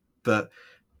point. But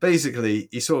basically,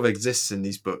 he sort of exists in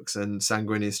these books, and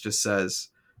Sanguinius just says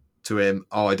to him,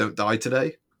 "Oh, I don't die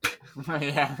today."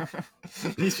 Yeah.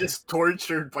 He's just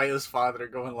tortured by his father,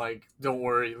 going like, "Don't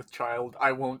worry, child,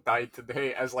 I won't die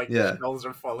today," as like the Yeah, shells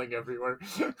are falling everywhere.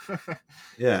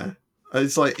 yeah.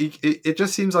 It's like it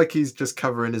just seems like he's just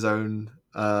covering his own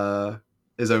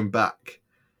back.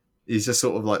 He's just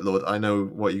sort of like, "Lord, I know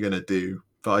what you're gonna do,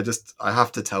 but I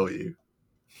have to tell you,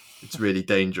 it's really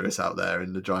dangerous out there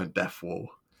in the giant death wall."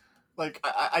 Like,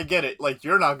 I get it. Like,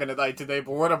 you're not gonna die today,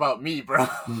 but what about me, bro?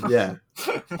 Yeah,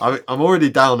 I'm already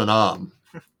down an arm.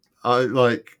 I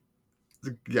like,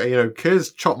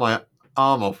 Kurz chopped my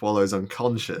arm off while I was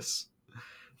unconscious,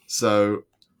 so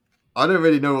I don't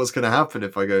really know what's gonna happen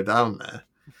if I go down there.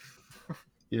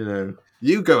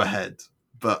 You go ahead,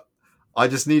 but I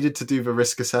just needed to do the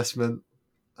risk assessment.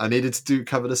 I needed to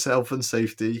cover the health and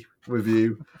safety with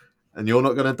you, and you're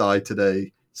not gonna die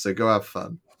today, so go have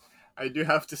fun. I do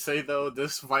have to say, though,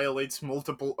 this violates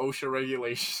multiple OSHA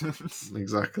regulations.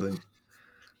 Exactly.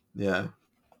 Yeah.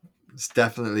 This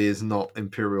definitely is not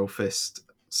Imperial Fist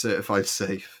certified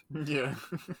safe. Yeah.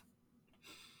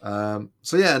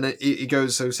 So yeah, and he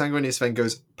goes. So Sanguinius then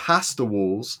goes past the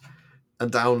walls and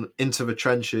down into the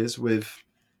trenches with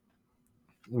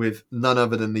none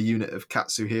other than the unit of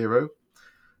Katsuhiro.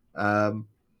 And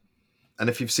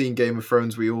if you've seen Game of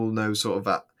Thrones, we all know sort of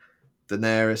that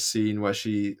Daenerys scene where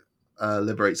she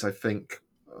liberates, I think,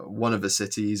 one of the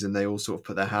cities, and they all sort of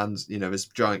put their hands. This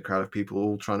giant crowd of people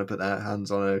all trying to put their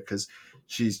hands on her because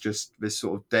she's just this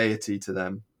sort of deity to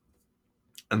them.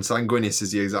 And Sanguinius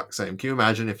is the exact same. Can you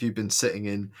imagine if you've been sitting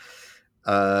in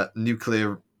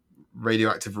nuclear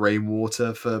radioactive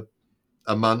rainwater for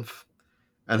a month,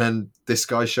 and then this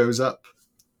guy shows up?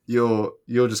 You're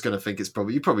just going to think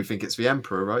you probably think it's the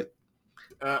Emperor, right?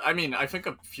 I mean, I think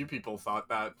a few people thought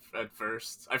that at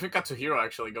first. I think Katsuhiro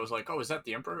actually goes like, "Oh, is that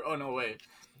the Emperor? Oh, no way."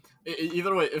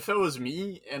 Either way, if it was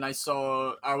me and I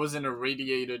was in a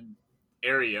radiated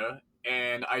area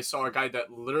and I saw a guy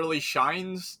that literally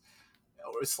shines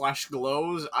slash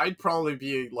glows, I'd probably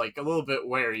be like a little bit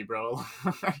wary, bro.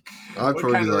 I'd What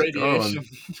probably kind be of like, radiation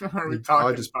are we I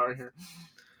talking just about here?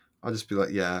 I'd just be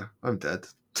like, yeah, I'm dead.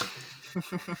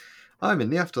 I'm in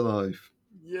the afterlife.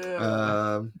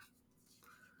 Yeah.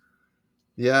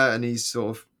 Yeah, and he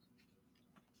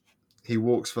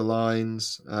walks the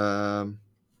lines, and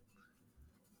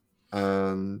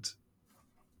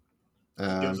He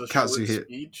gives a short Katsuhiro.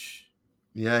 speech.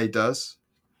 Yeah, he does.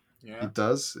 He Yeah.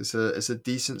 does. It's a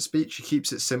decent speech. He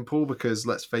keeps it simple because,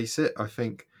 let's face it, I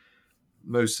think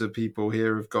most of the people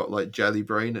here have got like jelly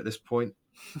brain at this point.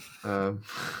 Um,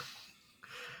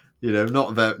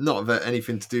 not that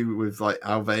anything to do with like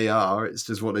how they are. It's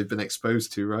just what they've been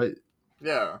exposed to, right?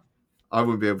 Yeah. I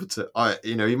wouldn't be able to.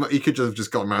 He could have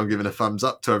just gone around giving a thumbs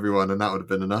up to everyone, and that would have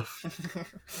been enough.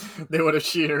 They would have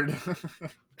cheered.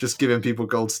 Just giving people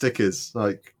gold stickers,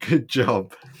 like, good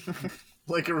job.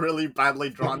 Like a really badly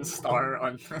drawn star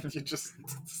on, and you just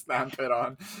stamp it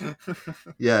on.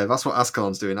 Yeah, that's what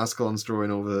Ascalon's doing. Ascalon's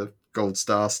drawing all the gold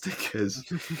star stickers.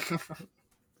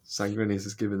 Sanguinius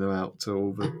is giving them out to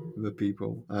all the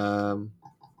people.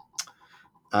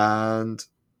 And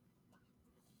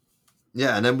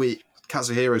yeah, and then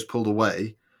Katsuhiro's pulled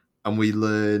away, and we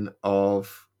learn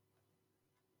of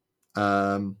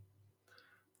the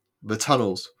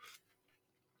tunnels,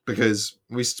 because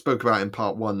we spoke about in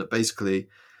part one that basically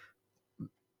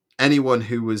anyone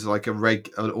who was like an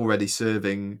already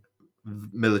serving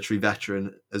military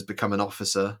veteran has become an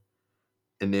officer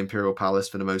in the Imperial Palace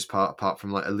for the most part, apart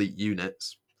from like elite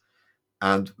units.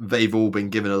 And they've all been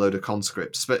given a load of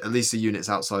conscripts, but at least the units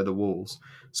outside the walls.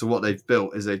 So what they've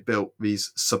built is they've built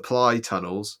these supply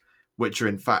tunnels, which are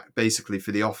in fact basically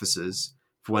for the officers.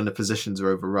 For when the positions are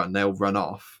overrun, they'll run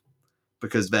off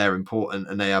because they're important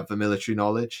and they have the military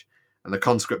knowledge. And the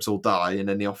conscripts all die, and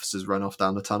then the officers run off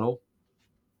down the tunnel.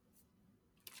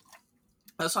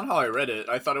 That's not how I read it.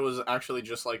 I thought it was actually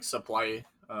just like supply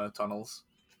tunnels.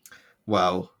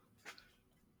 Well,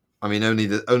 I mean, only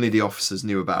the officers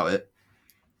knew about it.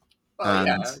 Well, And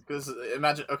yeah, because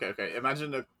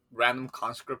imagine a random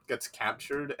conscript gets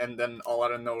captured, and then all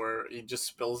out of nowhere, he just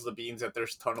spills the beans that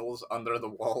there's tunnels under the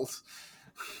walls.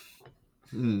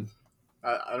 I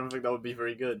don't think that would be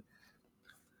very good.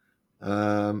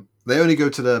 They only go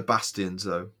to the bastions,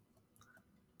 though.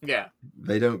 Yeah.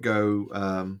 They don't go.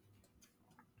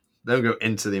 They don't go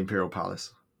into the Imperial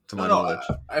Palace, to my knowledge.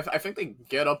 I think they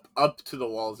get up to the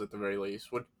walls at the very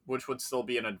least, which would still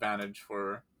be an advantage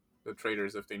for the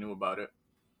traders if they knew about it.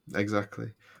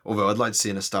 Exactly. Although I'd like to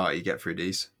see an Astarte get through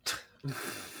these,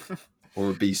 or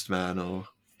a Beastman, or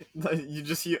you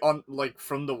just see on like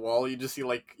from the wall, you just see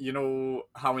like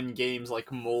how in games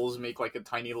like moles make like a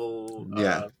tiny little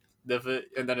divot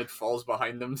and then it falls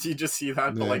behind them. So you just see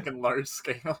that, but like in large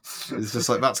scale. It's just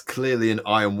like that's clearly an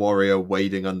Iron Warrior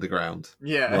wading underground.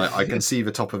 Yeah, like, I can see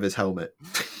the top of his helmet.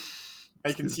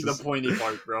 I can see the pointy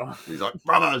part, bro. He's like,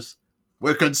 brothers,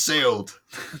 we're concealed.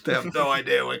 They have no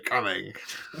idea we're coming.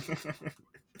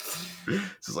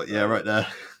 It's just like, yeah, right there.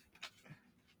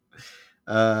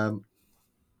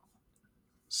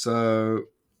 So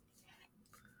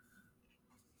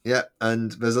yeah,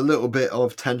 and there's a little bit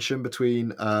of tension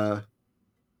between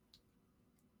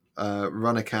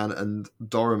Ranakan and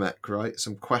Doromek, right?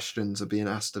 Some questions are being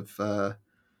asked of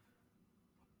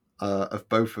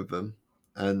both of them,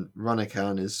 and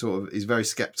Ranakan is he's very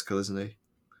skeptical, isn't he?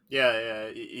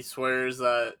 Yeah. He swears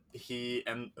that he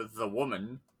and the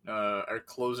woman are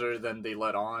closer than they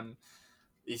let on.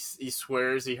 He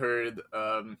swears he heard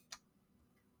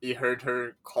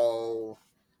her call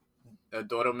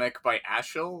Doromek by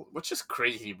Ashel, which is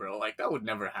crazy, bro. Like that would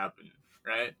never happen,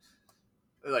 right?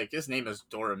 Like his name is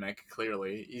Doromek.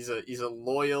 Clearly, he's a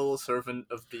loyal servant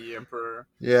of the Emperor.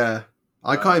 Yeah,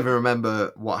 I can't even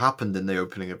remember what happened in the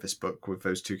opening of this book with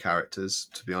those two characters,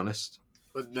 to be honest.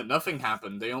 But nothing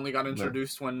happened. They only got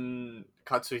introduced when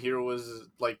Katsuhiro was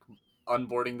like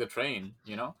onboarding the train.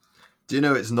 Do you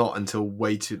know it's not until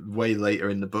way later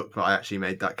in the book that I actually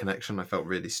made that connection? I felt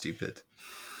really stupid.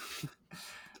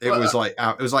 It was like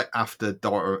after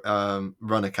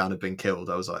Ranakan had been killed.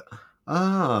 I was like,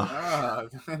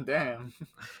 damn.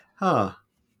 Huh.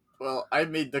 Well, I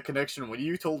made the connection when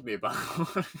you told me about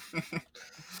it.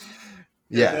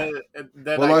 Yeah.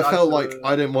 Then I felt like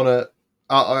I didn't want to.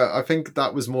 I think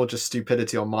that was more just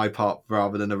stupidity on my part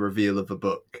rather than a reveal of the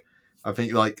book. I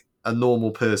think like a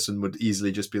normal person would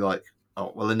easily just be like,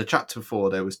 oh, well, in the chapter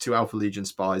before there was 2 Alpha Legion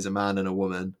spies, a man and a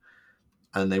woman,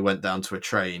 and they went down to a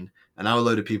train, and now a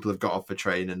load of people have got off the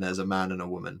train, and there's a man and a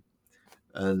woman.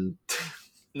 And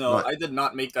no, I did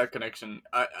not make that connection.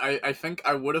 I think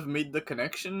I would have made the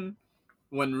connection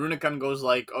when Runikan goes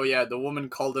like, oh yeah, the woman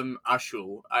called him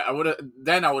Ashul. I would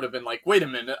have been like, wait a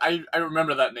minute, I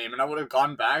remember that name, and I would have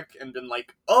gone back and been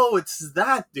like, oh, it's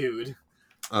that dude.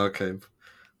 Okay.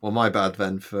 Well, my bad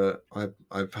then for I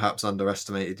perhaps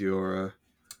underestimated your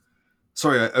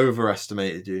sorry, I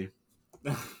overestimated you.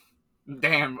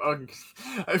 Damn,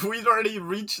 we'd already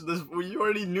reached this. We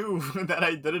already knew that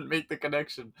I didn't make the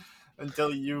connection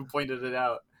until you pointed it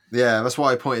out. Yeah, that's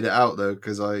why I pointed it out though,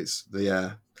 because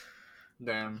yeah.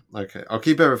 Damn. Okay, I'll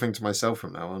keep everything to myself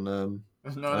from now on. No,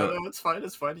 it's fine.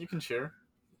 It's fine. You can share.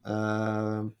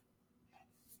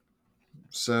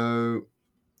 So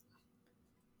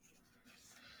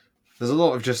there's a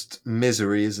lot of just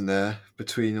misery, isn't there,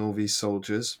 between all these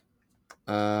soldiers?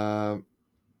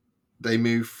 They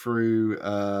move through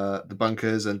the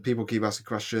bunkers, and people keep asking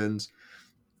questions.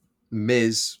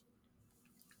 Miz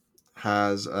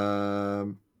has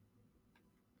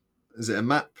is it a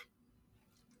map?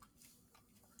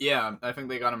 Yeah, I think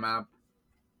they got a map.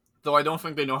 Though I don't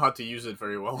think they know how to use it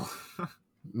very well.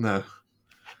 No.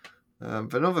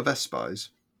 They're not the best spies,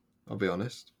 I'll be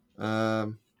honest.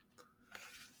 And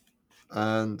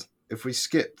if we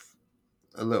skip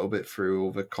a little bit through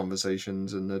all the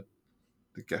conversations and the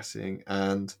guessing,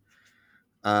 and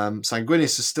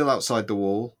Sanguinius is still outside the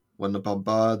wall when the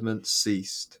bombardment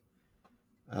ceased.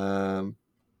 So,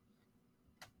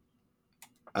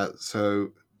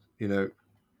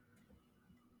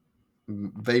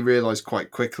 they realize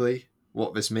quite quickly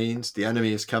what this means. The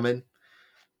enemy is coming.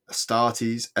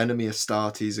 Enemy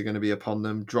Astartes are going to be upon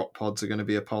them. Drop pods are going to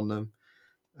be upon them.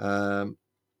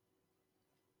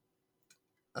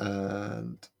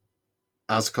 And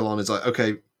Ascalon is like,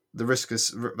 okay,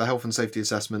 the health and safety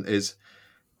assessment is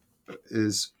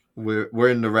we're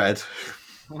in the red.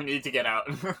 We need to get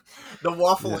out. The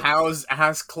Waffle House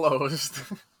has closed.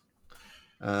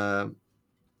 And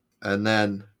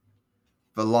then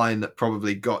the line that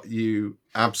probably got you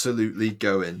absolutely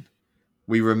going.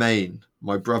 We remain.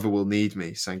 My brother will need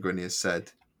me, Sanguinius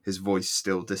said, his voice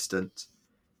still distant.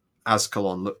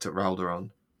 Ascalon looked at Ralderon.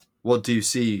 What do you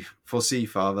foresee,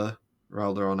 father?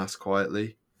 Ralderon asked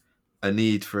quietly. A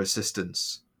need for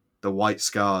assistance. The white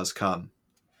scars come.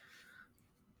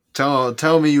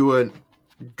 Tell me you weren't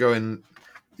going.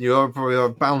 You are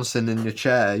probably bouncing in your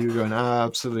chair. You were going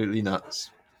absolutely nuts.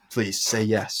 Please say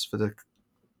yes for the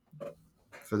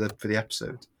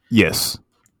episode. Yes.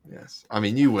 Yes. I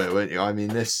mean, you were, weren't you? I mean,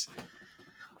 this.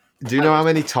 Do you know how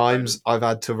many times I've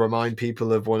had to remind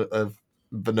people of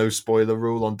the no spoiler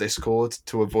rule on Discord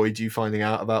to avoid you finding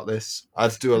out about this? I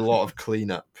had to do a lot of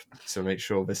cleanup to make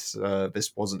sure this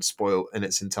wasn't spoiled in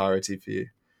its entirety for you.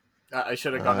 I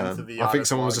should have gone into the. I think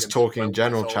someone was just talking in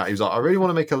general chat. He was like, "I really want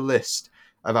to make a list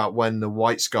about when the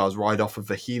White Scars ride off of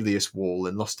the Helios Wall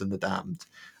in Lost in the Damned,"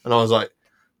 and I was like,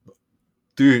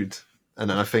 "Dude." And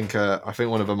then I think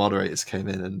one of the moderators came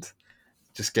in and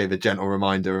just gave a gentle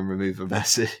reminder and removed the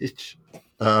message.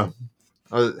 I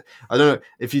don't know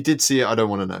if you did see it. I don't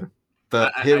want to know,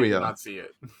 but here we are. I did not see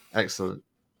it. Excellent.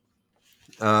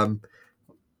 I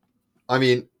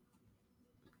mean,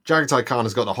 Jagatai Khan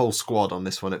has got the whole squad on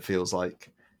this one. It feels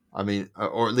like, I mean,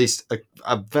 or at least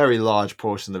a very large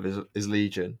portion of his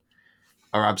legion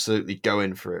are absolutely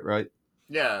going for it, right?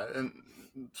 Yeah, and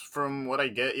from what I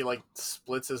get, he like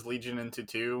splits his legion into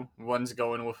two. One's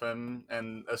going with him,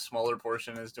 and a smaller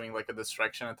portion is doing like a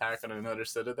distraction attack on another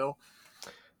citadel.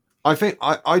 I think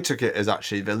I took it as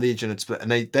actually the legion had split,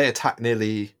 and they attack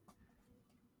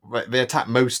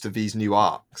most of these new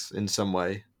arcs in some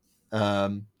way,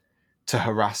 to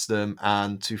harass them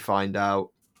and to find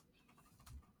out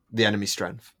the enemy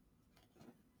strength.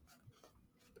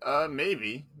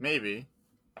 Maybe.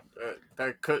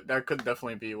 That could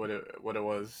definitely be what it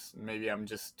was. Maybe I'm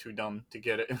just too dumb to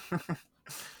get it.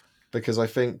 Because I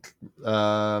think,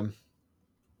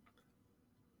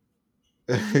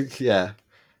 yeah.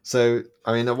 So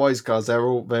I mean, the Wise Guards they're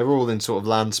all in sort of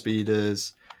land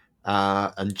speeders,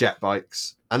 and jet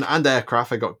bikes and aircraft.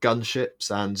 They got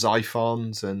gunships and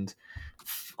Xiphons, and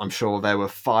I'm sure there were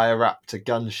Fire Raptor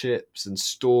gunships and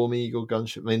Storm Eagle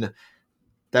gunships. I mean,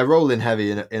 they're rolling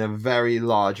heavy in a very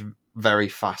large, very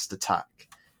fast attack,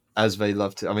 as they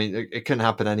love to. I mean, it couldn't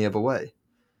happen any other way.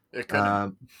 It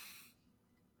couldn't.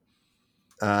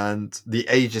 And the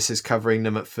Aegis is covering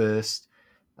them at first,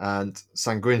 and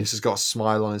Sanguinius has got a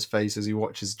smile on his face as he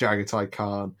watches Jagatai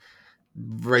Khan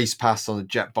race past on a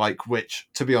jet bike, which,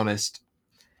 to be honest,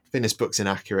 I think this book's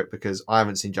inaccurate because I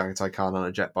haven't seen Jagatai Khan on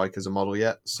a jet bike as a model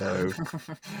yet, so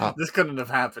this couldn't have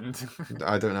happened.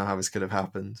 I don't know how this could have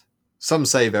happened. Some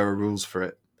say there are rules for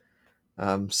it.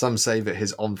 Some say that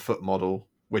his on-foot model,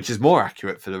 which is more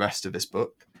accurate for the rest of this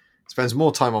book, spends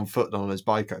more time on foot than on his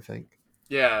bike, I think.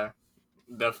 Yeah,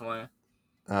 definitely.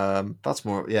 That's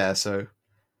more, yeah, so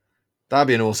that'd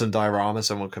be an awesome diorama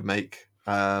someone could make.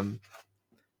 But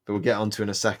we'll get onto in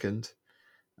a second.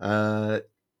 They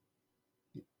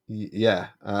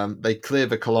clear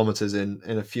the kilometers in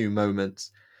a few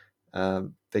moments.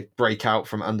 They break out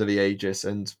from under the Aegis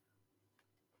and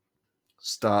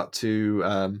start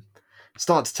to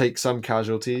take some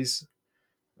casualties,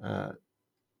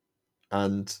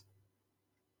 and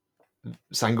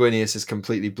Sanguinius is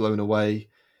completely blown away.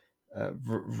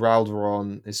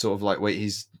 Ralderon is sort of like, wait,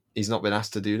 he's not been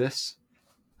asked to do this,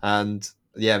 and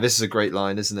yeah, this is a great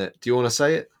line, isn't it? Do you want to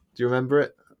say it? Do you remember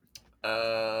it?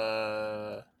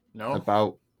 No.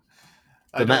 About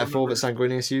the metaphor that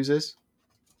Sanguinius uses?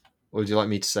 Or would you like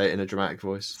me to say it in a dramatic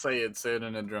voice? Say it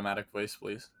in a dramatic voice,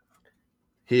 please.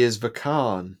 He is the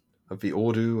Khan of the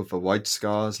Ordu of the White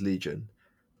Scars Legion,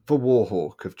 the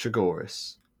Warhawk of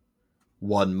Chagoris.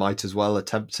 One might as well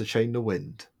attempt to chain the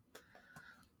wind.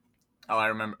 Oh, I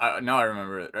remember. Now I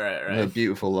remember it. Right. A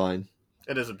beautiful line.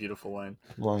 It is a beautiful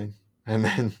line. And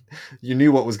then you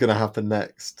knew what was going to happen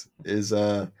next. Is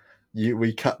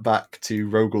we cut back to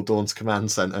Rogel Dawn's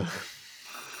command center,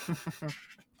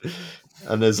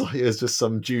 and there's just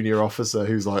some junior officer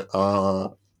who's like,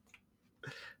 sort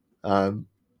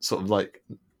of like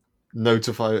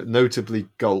notably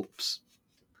gulps,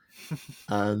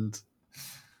 and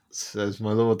Says,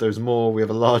 my lord, there's more. We have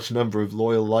a large number of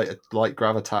loyal light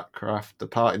gravitat craft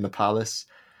departing the palace.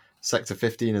 Sector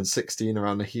 15 and 16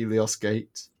 around the Helios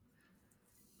Gate.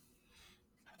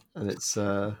 And it's,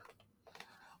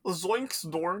 Zoinks,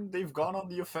 Dorn, they've gone on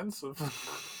the offensive.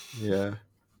 yeah.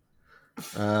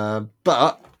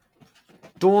 But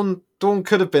Dawn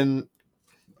could have been,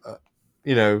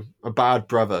 a bad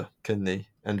brother, couldn't he?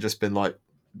 And just been like,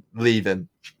 leave him.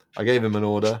 I gave him an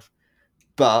order.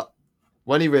 But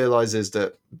when he realizes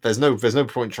that there's no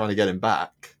point trying to get him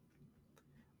back,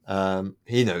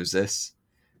 he knows this.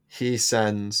 He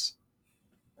sends.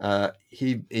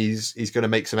 He's going to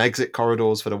make some exit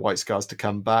corridors for the White Scars to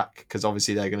come back, because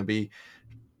obviously they're going to be,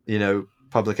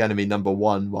 public enemy number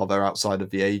one while they're outside of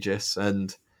the Aegis,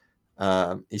 and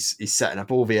he's setting up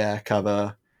all the air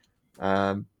cover,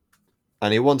 and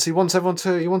he wants everyone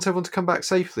to come back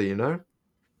safely.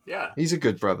 Yeah, He's a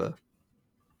good brother.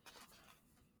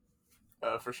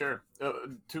 for sure.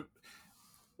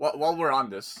 While we're on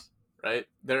this, right?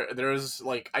 There's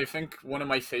like, I think one of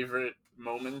my favorite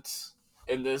moments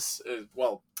in this is,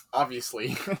 well,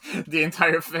 obviously the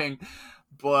entire thing,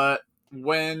 but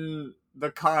when the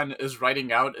Khan is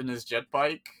riding out in his jet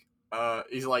bike,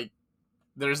 he's like,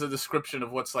 there's a description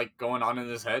of what's like going on in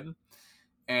his head,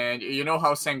 and you know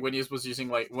how Sanguinius was using,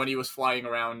 like, when he was flying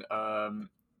around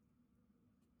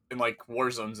in like war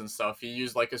zones and stuff, he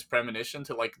used like his premonition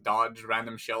to like dodge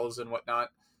random shells and whatnot.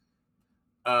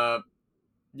 Uh,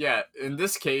 yeah, in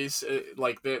this case,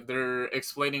 like they're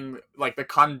explaining like the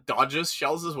Khan dodges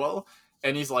shells as well,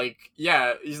 and he's like,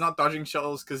 yeah, he's not dodging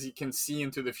shells because he can see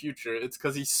into the future. It's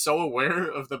because he's so aware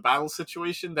of the battle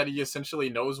situation that he essentially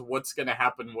knows what's gonna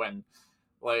happen when.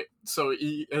 Like, so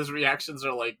his reactions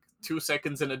are like 2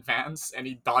 seconds in advance, and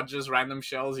he dodges random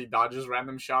shells, he dodges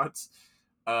random shots,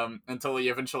 until he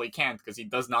eventually can't because he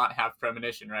does not have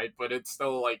premonition, right? But it's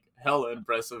still like hella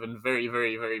impressive and very,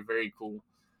 very, very, very cool.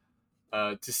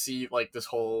 To see like this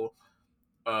whole,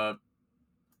 uh,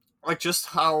 like just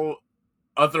how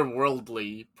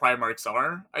otherworldly Primarchs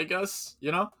are, I guess,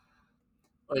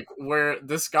 like where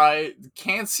this guy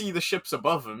can't see the ships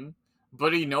above him,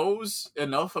 but he knows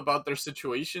enough about their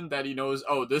situation that he knows,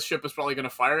 oh, this ship is probably gonna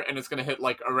fire and it's gonna hit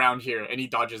like around here, and he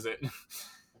dodges it.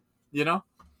 you know?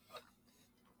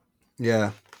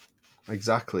 Yeah,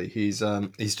 exactly. He's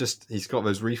got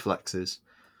those reflexes.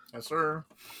 Yes, sir.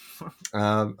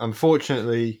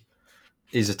 Unfortunately,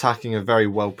 he's attacking a very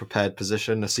well prepared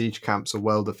position. The siege camps are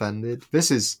well defended.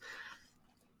 It's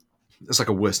like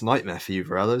a worst nightmare for you,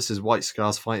 Varela. This is White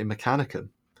Scars fighting Mechanicum.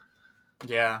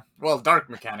 Yeah. Well, Dark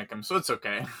Mechanicum, so it's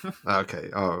okay. Okay.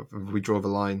 Oh, we draw the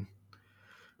line.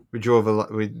 We draw the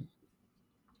line.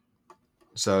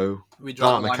 So We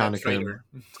draw Dark the line at Mechanicum, traitor.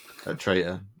 a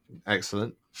traitor.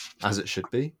 Excellent, as it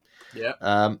should be.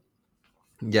 Yeah.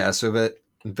 Yeah. So that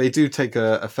they do take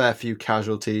a fair few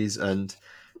casualties, and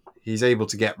he's able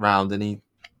to get round, and he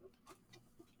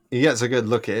gets a good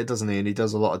look at it, doesn't he? And he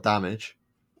does a lot of damage.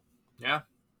 Yeah.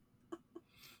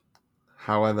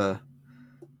 However,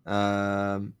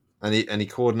 and he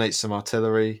coordinates some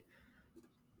artillery,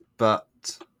 but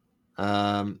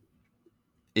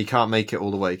he can't make it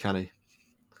all the way, can he?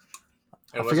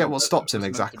 I forget what stops him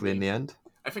exactly in the end.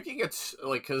 I think he gets,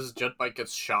 like, his jet bike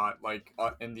gets shot, like,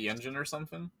 in the engine or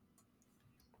something.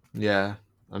 Yeah,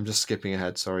 I'm just skipping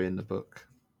ahead. Sorry, in the book,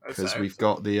 because we've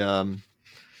got the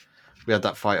we had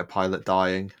that fighter pilot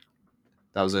dying.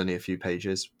 That was only a few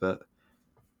pages, but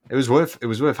it was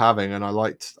worth having, and I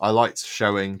liked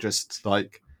showing just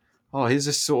like, oh, here's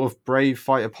this sort of brave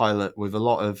fighter pilot with a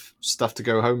lot of stuff to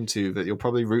go home to that you'll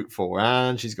probably root for,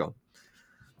 and she's gone.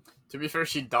 To be fair,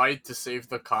 she died to save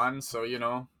the Khan, so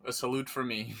a salute for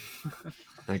me.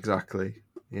 Exactly.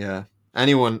 Yeah.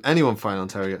 Anyone fighting on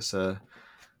Terra gets a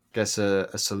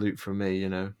salute from me.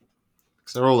 Because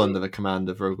they're all under the command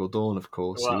of Rogel Dawn, of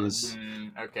course, Well, who is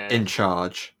okay. in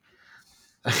charge.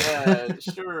 Yeah,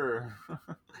 sure.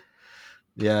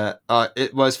 Yeah,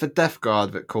 it's for Death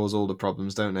Guard that cause all the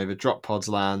problems, don't they? The drop pods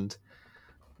land.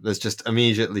 There's just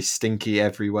immediately stinky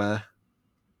everywhere.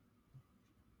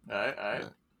 Alright.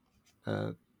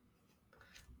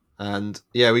 And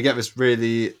yeah, we get this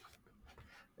really.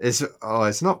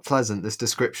 It's not pleasant. This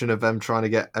description of everyone trying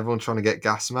to get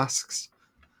gas masks.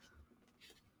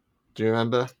 Do you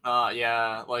remember?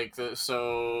 Yeah, like yeah,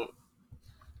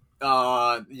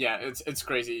 it's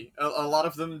crazy. A lot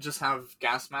of them just have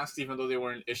gas masks, even though they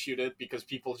weren't issued it because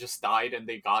people just died and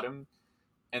they got them.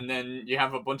 And then you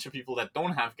have a bunch of people that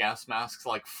don't have gas masks,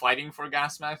 like fighting for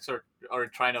gas masks or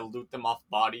trying to loot them off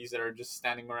bodies that are just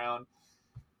standing around.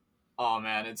 Oh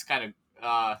man, it's kind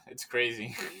of it's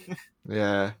crazy.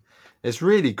 Yeah, It's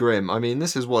really grim. I mean,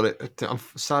 this is what it. I'm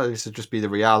sadly this would just be the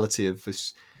reality of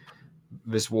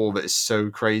this war that is so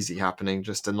crazy happening,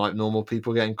 just in like normal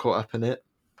people getting caught up in it.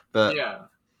 But Yeah,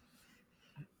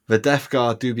 the Death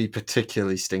Guard do be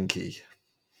particularly stinky.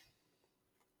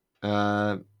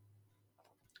 Uh,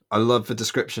 I love the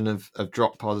description of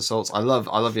drop pod assaults. I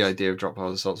love the idea of drop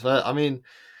pod assaults. I mean,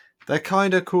 they're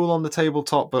kind of cool on the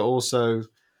tabletop, but also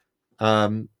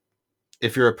um,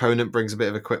 if your opponent brings a bit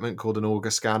of equipment called an auger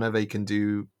scanner, they can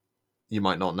do. You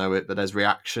might not know it, but there's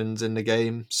reactions in the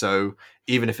game. So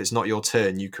even if it's not your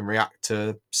turn, you can react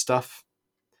to stuff.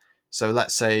 So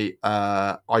let's say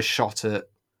I shot at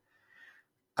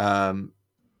um,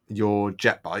 your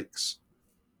jet bikes.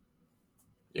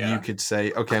 You yeah. could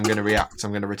say, okay, I'm going to react.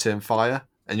 I'm going to return fire.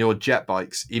 And your jet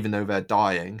bikes, even though they're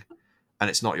dying and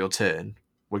it's not your turn,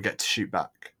 will get to shoot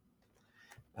back.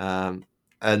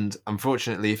 And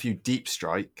unfortunately, if you deep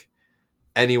strike,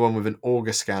 anyone with an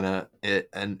auger scanner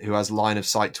and who has line of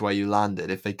sight to where you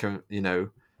landed, if they can,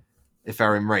 if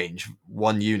they're in range,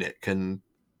 one unit can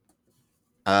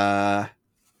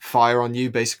fire on you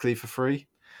basically for free.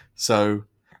 So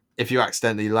if you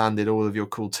accidentally landed all of your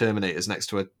cool Terminators next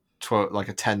to like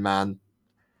a 10-man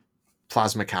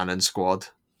plasma cannon squad,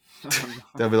 Oh, no.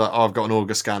 they'll be like, "Oh, I've got an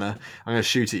auger scanner. I'm going to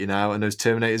shoot at you now," and those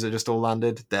Terminators are just all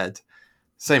landed dead.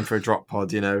 Same for a drop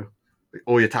pod,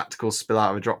 all your tacticals spill out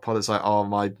of a drop pod. It's like, oh,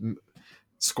 my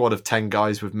squad of 10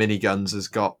 guys with miniguns has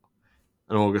got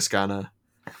an auger scanner,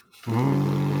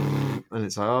 and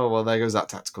it's like, oh well, there goes that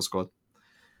tactical squad.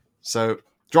 So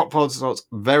drop pods are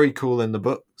very cool in the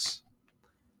books,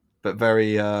 but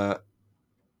very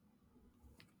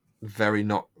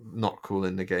not cool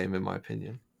in the game, in my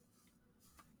opinion.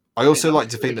 I I mean, also I'm like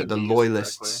to sure they think that can the be used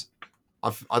correctly. loyalists.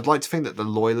 I'd like to think that the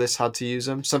loyalists had to use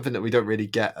them. Something that we don't really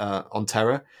get on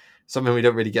Terra. Something we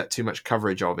don't really get too much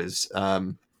coverage of is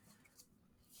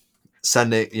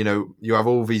sending. You have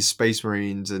all these Space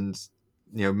Marines and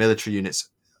military units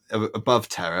above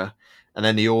Terra, and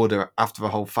then the Order after the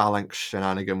whole phalanx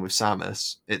shenanigan with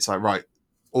Samus. It's like, right,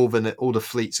 all the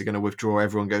fleets are going to withdraw.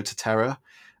 Everyone go to Terra,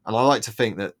 and I like to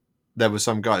think that there were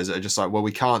some guys that are just like, well,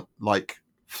 we can't like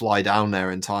fly down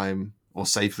there in time or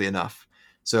safely enough.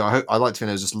 So I like to think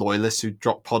there was just loyalists who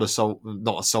drop pod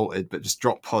not assaulted, but just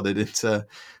drop podded into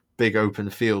big open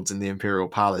fields in the Imperial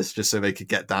Palace just so they could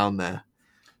get down there.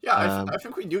 Yeah, I Um,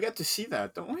 think we do get to see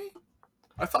that, don't we?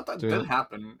 I thought that doing did it,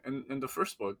 happen in the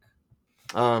first book.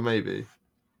 maybe,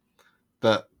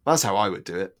 but that's how I would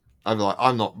do it. I'd be like,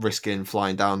 I'm not risking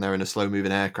flying down there in a slow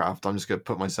moving aircraft. I'm just going to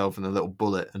put myself in a little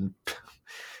bullet and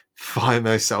fire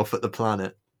myself at the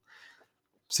planet.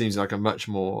 Seems like a much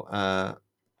more.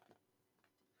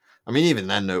 I mean, even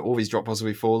then, though, all these drop pods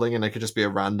will be falling, and they could just be a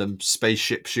random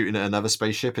spaceship shooting at another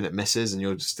spaceship, and it misses, and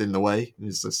you're just in the way.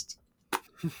 It's just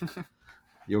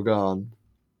you're gone.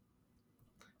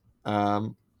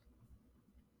 Um,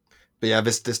 but yeah,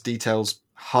 this details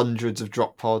hundreds of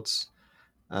drop pods,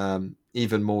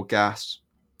 even more gas,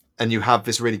 and you have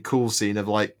this really cool scene of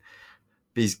like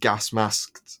these gas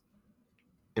masked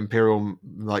Imperial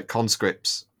like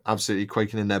conscripts absolutely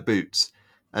quaking in their boots,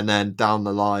 and then down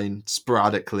the line,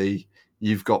 sporadically,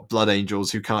 you've got Blood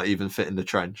Angels who can't even fit in the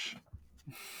trench.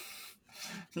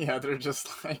 Yeah, they're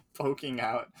just like poking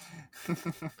out.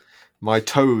 My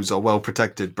toes are well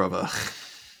protected, brother.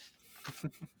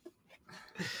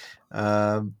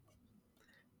 um,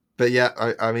 but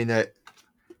yeah, I mean, they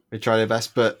try their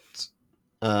best, but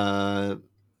uh,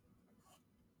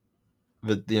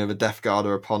 the Death Guard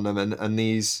are upon them, and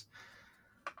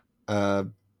uh,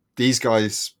 these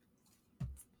guys,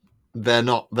 they're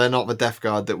not the Death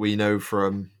Guard that we know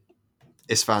from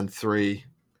Isfan 3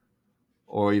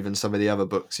 or even some of the other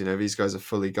books. These guys are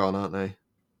fully gone, aren't they?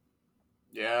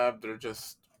 Yeah, they're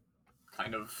just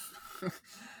kind of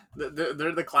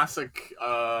they're the classic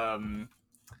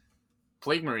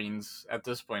plague marines at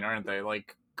this point, aren't they?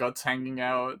 Like guts hanging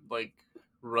out, like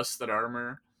rusted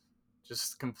armor,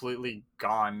 just completely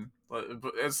gone. But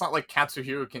it's not like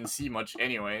Katsuhiro can see much,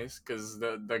 anyways, because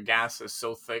the gas is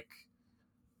so thick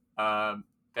uh,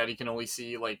 that he can only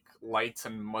see like lights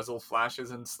and muzzle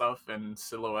flashes and stuff and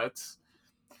silhouettes.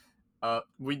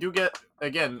 We do get,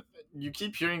 again. You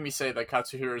keep hearing me say that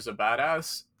Katsuhiro is a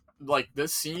badass. Like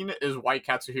this scene is why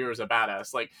Katsuhiro is a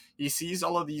badass. Like he sees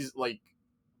all of these like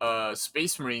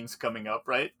space marines coming up,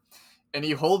 right? And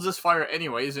he holds his fire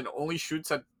anyways and only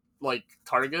shoots at like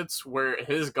targets where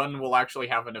his gun will actually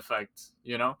have an effect.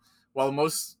 While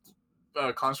most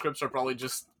conscripts are probably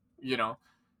just you know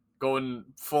going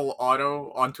full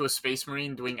auto onto a space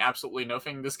marine doing absolutely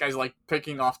nothing. This guy's like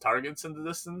picking off targets in the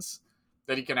distance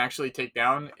that he can actually take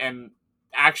down and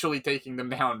actually taking them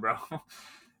down, bro.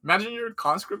 Imagine you're a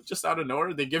conscript just out of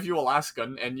nowhere. They give you a last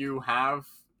gun, and you have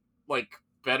like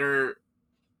better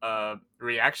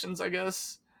reactions, I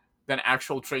guess, than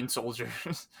actual trained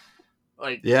soldiers.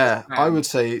 Like, Yeah, I man, would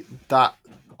say that.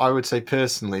 I would say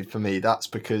personally, for me, that's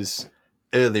because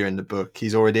earlier in the book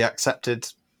he's already accepted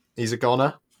he's a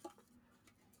goner,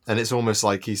 and it's almost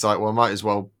like he's like, well, I might as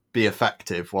well be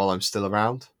effective while I'm still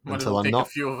around might as until well I'm take a not.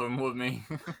 few of them with me.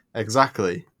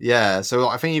 Exactly. Yeah. So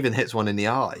I think he even hits one in the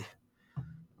eye.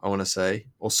 I want to say,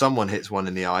 or someone hits one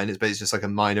in the eye, and it's basically just like a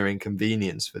minor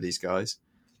inconvenience for these guys.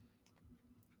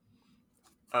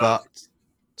 uh, But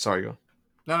sorry, go on.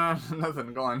 no,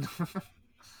 nothing. Go on.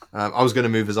 I was going to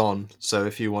move us on. So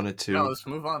if you wanted No, to, let's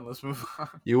move on. Let's move on.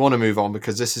 you want to move on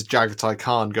because this is Jagatai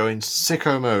Khan going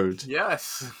sicko mode.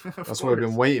 Yes, of That's what we've been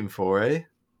course, waiting for, eh?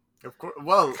 of course.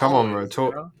 Well, Come on, bro. always, you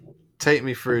Talk. know. Take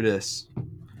me through this.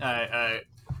 Alright.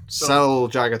 So Sell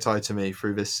Jagatai to me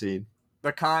through this scene.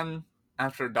 the Khan,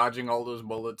 after dodging all those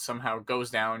bullets, somehow goes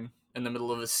down in the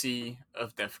middle of a sea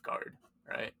of Death Guard.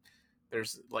 Right.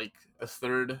 There's like a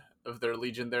third of their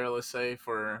legion there, let's say,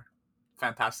 for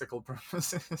fantastical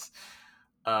purposes.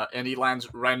 And he lands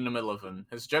right in the middle of them.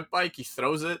 His jet bike, he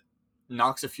throws it,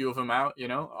 knocks a few of them out,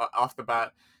 off the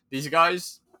bat. These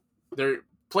guys, they're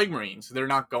Plague Marines. They're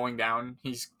not going down.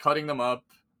 He's cutting them up.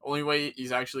 Only way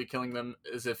he's actually killing them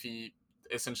is if he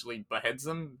essentially beheads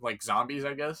them, like zombies,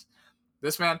 I guess.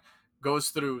 This man goes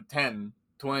through 10,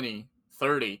 20,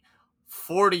 30,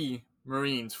 40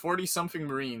 Marines, 40 something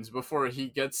Marines before he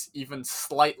gets even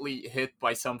slightly hit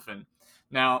by something.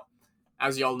 Now,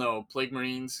 as y'all know, Plague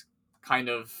Marines kind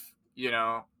of,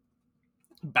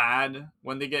 bad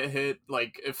when they get hit.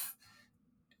 Like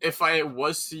if I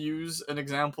was to use an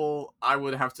example, I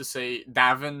would have to say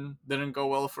Davin didn't go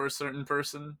well for a certain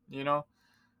person.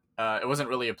 It wasn't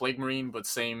really a Plague Marine, but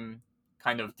same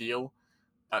kind of deal.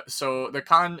 So the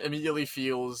Khan immediately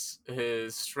feels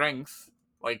his strength,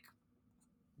 like,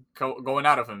 going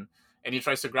out of him. And he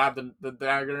tries to grab the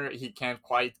dagger. He can't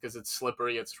quite because it's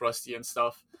slippery, it's rusty and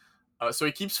stuff. So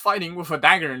he keeps fighting with a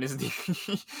dagger in his knee.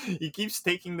 He keeps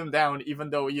taking them down,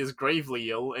 even though he is gravely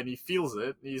ill and he feels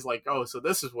it. He's like, "Oh, so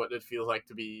this is what it feels like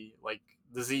to be like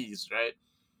diseased,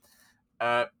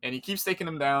 right?" And he keeps taking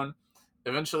them down.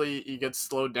 Eventually, he gets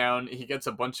slowed down. He gets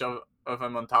a bunch of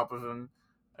them on top of him.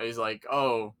 He's like,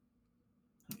 "Oh,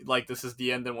 like this is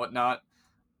the end and whatnot."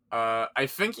 I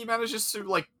think he manages to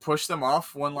like push them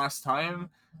off one last time,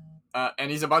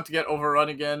 and he's about to get overrun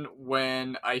again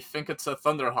when I think it's a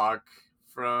Thunderhawk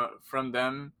from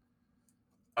them.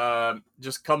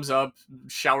 Just comes up,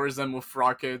 showers them with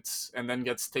rockets, and then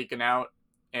gets taken out.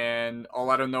 And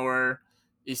all out of nowhere,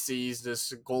 he sees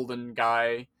this golden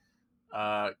guy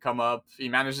come up. He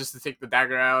manages to take the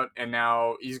dagger out, and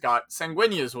now he's got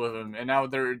Sanguinius with him. And now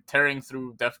they're tearing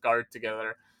through Death Guard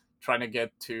together, trying to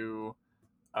get to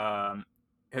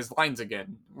his lines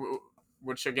again,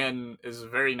 which again is a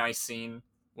very nice scene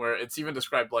where it's even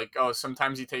described like, oh,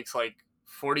 sometimes he takes like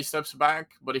 40 steps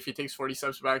back, but if he takes 40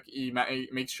 steps back, he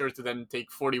makes sure to then take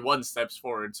 41 steps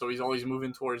forward. So he's always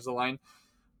moving towards the line,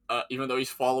 even though he's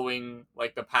following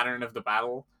like the pattern of the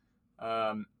battle,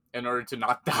 in order to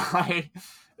not die,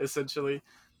 essentially.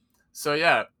 So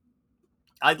yeah,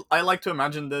 I like to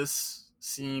imagine this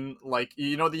scene like,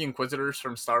 the Inquisitors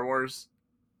from Star Wars.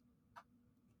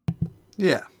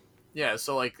 Yeah. Yeah,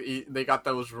 so like they got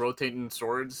those rotating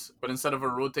swords, but instead of a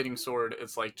rotating sword,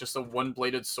 it's like just a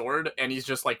one-bladed sword, and he's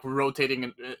just like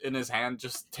rotating in his hand,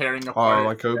 just tearing Oh, apart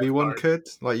like Death Obi-Wan Guard. could?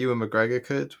 Like Ewan McGregor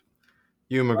could?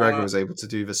 Ewan McGregor Uh, was able to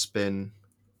do the spin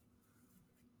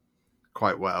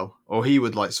quite well. Or he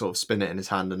would like sort of spin it in his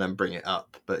hand and then bring it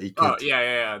up, but he oh could.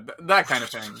 yeah, that kind of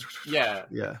thing. Yeah,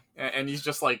 Yeah. and he's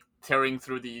just like tearing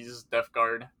through these Death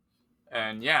Guard,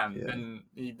 and yeah, Yeah. then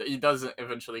he does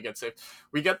eventually get saved.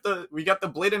 We got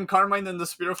the Blade and Carmine and the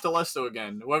Spear of Telesto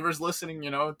again. Whoever's listening,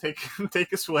 take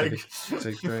take a swig. Take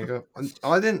a drink up.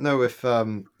 I didn't know if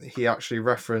he actually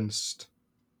referenced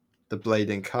the blade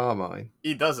in Carmine.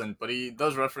 He doesn't, but he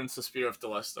does reference the Spear of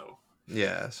Telesto.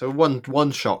 Yeah, so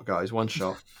one shot, guys. One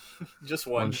shot. Just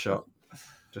One one. shot.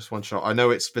 Just one shot. I know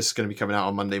this is going to be coming out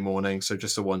on Monday morning, so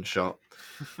just a one shot.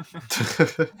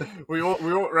 we won't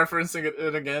referencing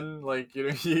it again. Like,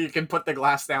 you can put the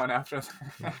glass down after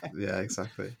that. Yeah,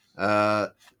 exactly.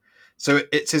 So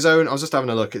it's his own. I was just having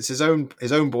a look. It's his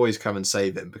own boys come and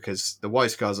save him because the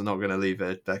White Scars are not going to leave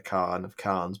their Khan of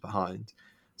Khans behind.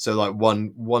 So like one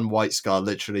White Scar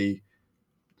literally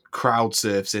crowd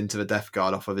surfs into the Death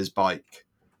Guard off of his bike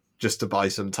just to buy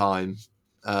some time.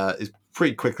 Is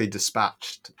pretty quickly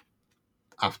dispatched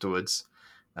afterwards,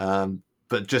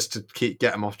 but just to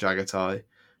get him off Jagatai,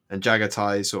 and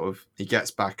Jagatai he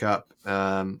gets back up.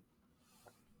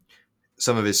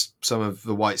 some of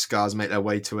the White Scars make their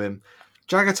way to him.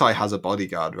 Jagatai has a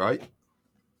bodyguard, right?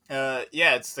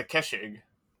 Yeah, it's the Keshig.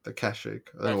 The Keshig.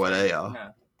 I don't I know what think. they are.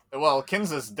 Yeah. Well,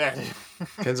 Kinza's dead.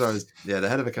 Kenzar is, the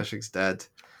head of the Keshig's dead.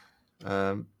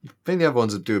 I think the other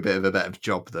ones would do a bit of a better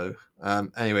job though.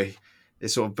 Anyway,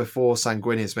 it's sort of before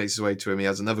Sanguinius makes his way to him. He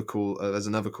has another cool. There's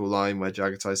another cool line where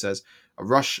Jagatai says, "A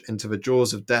rush into the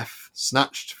jaws of death,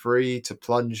 snatched free to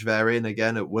plunge therein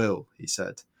again at will." He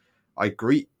said, "I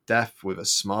greet death with a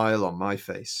smile on my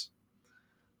face."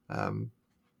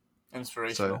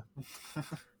 Inspirational. So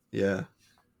yeah,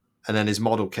 and then his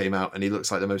model came out, and he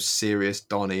looks like the most serious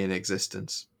Donnie in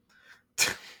existence.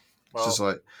 Well, Just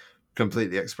like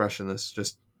completely expressionless.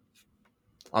 Just,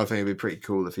 I think it'd be pretty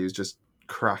cool if he was just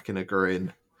cracking a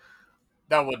grin.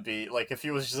 that would be like if he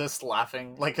was just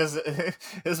laughing, like his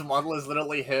model is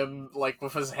literally him, like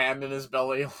with his hand in his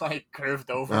belly, like curved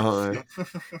over.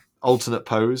 Alternate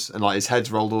pose, and like his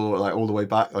head's rolled all the way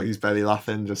back, like he's barely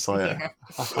laughing, just like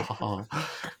Yeah.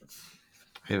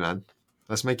 hey man,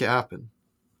 let's make it happen.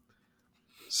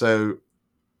 So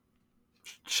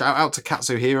shout out to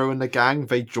Katsuhiro and the gang.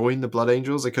 They joined the Blood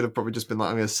Angels. They could have probably just been like,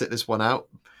 I'm gonna sit this one out.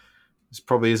 This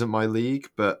probably isn't my league,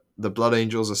 but the Blood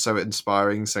Angels are so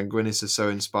inspiring. Sanguinis is so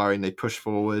inspiring. They push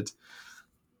forward.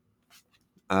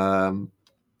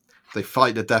 They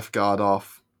fight the Death Guard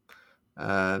off.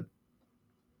 But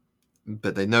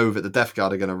they know that the Death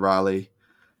Guard are going to rally.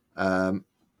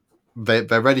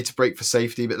 They're ready to break for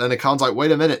safety, but then the Khan's like,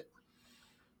 wait a minute.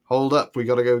 Hold up, we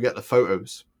got to go get the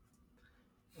photos.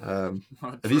 Have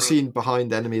you seen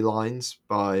Behind Enemy Lines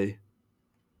by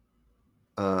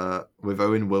with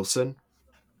Owen Wilson?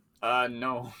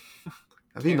 No.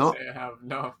 Have you not? I have,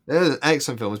 no. It's an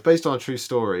excellent film. It's based on a true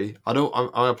story.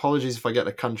 I apologies if I get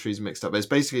the countries mixed up, but it's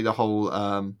basically the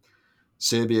whole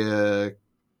Serbia,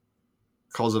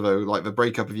 Kosovo, like the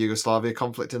breakup of Yugoslavia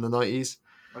conflict in the 90s.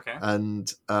 Okay.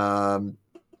 And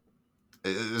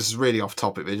this is really off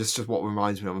topic, but it's just what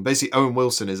reminds me of. And basically, Owen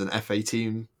Wilson is an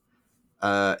F-18.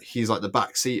 He's like the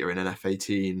backseater in an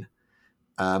F-18.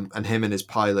 And him and his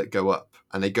pilot go up,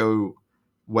 and they go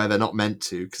where they're not meant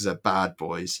to because they're bad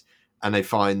boys. And they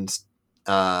find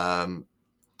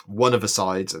one of the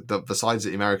sides, the sides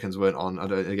that the Americans weren't on. I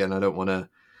don't want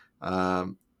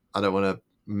to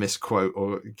misquote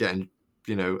or get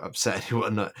upset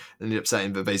anyone, not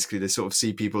upsetting, but basically they sort of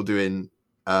see people doing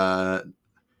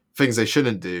things they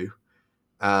shouldn't do,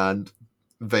 and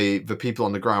the people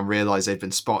on the ground realize they've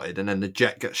been spotted, and then the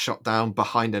jet gets shot down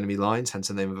behind enemy lines, hence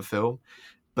the name of the film.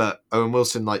 But Owen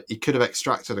Wilson, like, he could have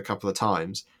extracted a couple of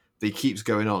times, but he keeps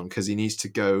going on because he needs to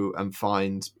go and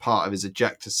find part of his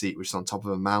ejector seat, which is on top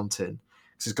of a mountain.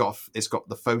 Because it's got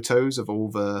the photos of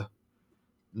all the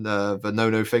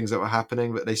no things that were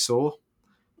happening that they saw.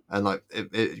 And like,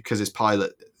 because his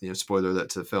pilot, spoiler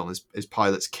alert to the film, his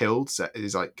pilot's killed. So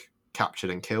he's like captured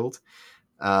and killed.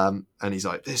 And he's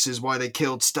like, "This is why they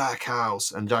killed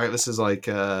Stackhouse." And this is like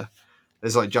Jagatai.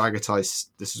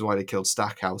 This is why they killed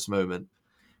Stackhouse moment.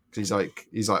 Because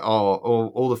he's like, "Oh,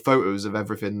 all the photos of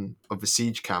everything of the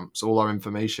siege camps, all our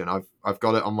information. I've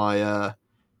got it on my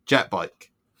jet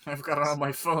bike. I've got it on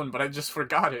my phone, but I just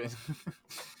forgot it."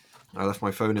 I left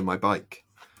my phone in my bike.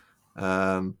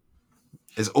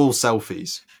 It's all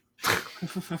selfies.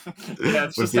 Yeah,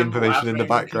 it's with just the him information laughing in the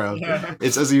background. Yeah.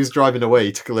 It's as he was driving away,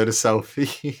 he took a load of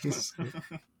selfies.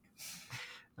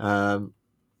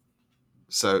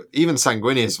 So even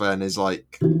Sanguinius then is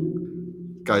like,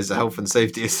 guys, the health and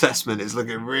safety assessment is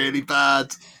looking really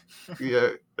bad.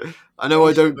 I know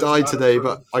I don't die today,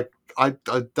 but I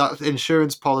that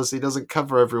insurance policy doesn't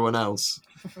cover everyone else.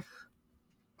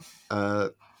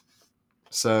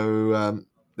 So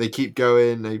they keep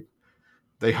going.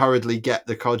 They hurriedly get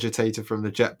the cogitator from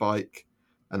the jet bike,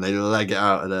 and they leg it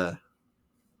out of there.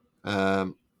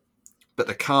 But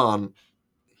the Khan,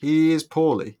 he is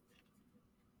poorly.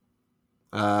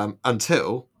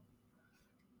 Until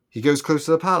he goes close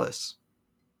to the palace.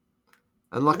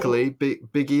 And luckily,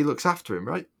 Big E looks after him,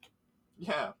 right?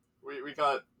 Yeah. We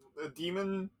got a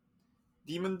demon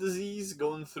disease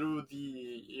going through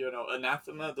the,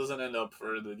 anathema. Doesn't end up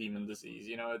for the demon disease.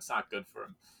 It's not good for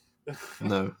him.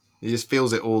 No. He just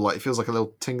feels it all, like, it feels like a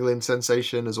little tingling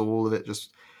sensation as all of it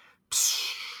just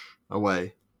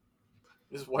away.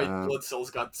 His white blood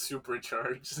cells got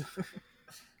supercharged.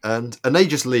 and they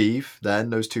just leave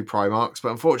then, those two Primarchs, but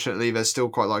unfortunately there's still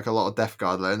quite like a lot of Death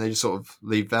Guard there, and they just sort of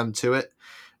leave them to it.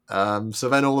 So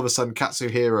then all of a sudden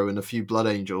Katsuhiro and a few Blood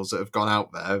Angels that have gone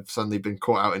out there have suddenly been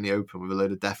caught out in the open with a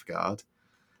load of Death Guard.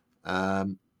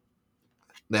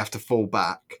 They have to fall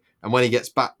back, and when he gets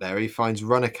back there he finds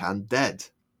Runakan dead.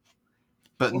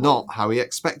 But not how he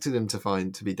expected him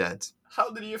to be dead. How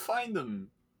did you find him?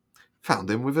 Found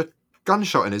him with a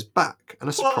gunshot in his back and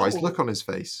a surprised Whoa! look on his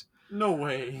face. No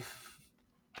way.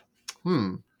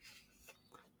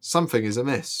 Something is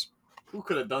amiss. Who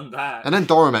could have done that? And then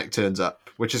Doromek turns up,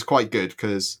 which is quite good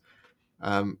because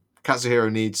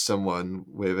Katsuhiro needs someone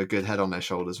with a good head on their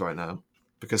shoulders right now.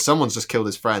 Because someone's just killed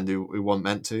his friend who wasn't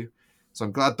meant to. So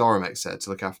I'm glad Doromek's there to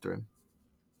look after him.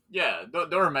 Yeah,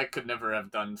 Doromek could never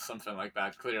have done something like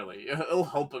that, clearly. It'll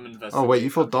help him investigate. Oh, wait, you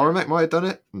thought Doromek might have done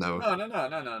it? No.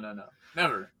 No.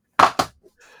 Never.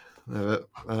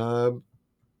 Never.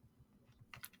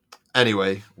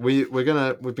 Anyway, we've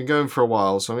been going for a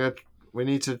while, so we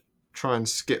need to try and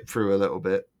skip through a little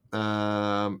bit.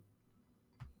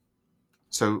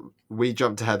 So we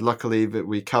jumped ahead. Luckily, that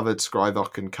we covered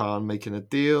Scrivok and Khan making a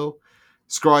deal.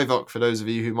 Scrivok, for those of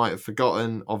you who might have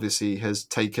forgotten, obviously has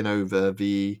taken over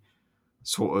the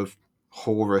sort of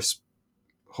Horus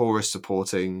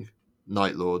supporting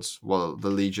Night Lords, while the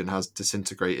Legion has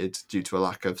disintegrated due to a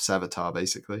lack of Sevatar,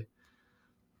 basically.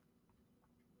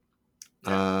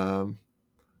 Yeah.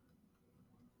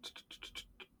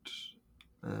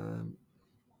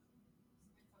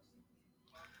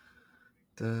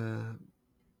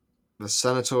 The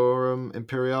Senatorum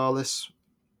Imperialis.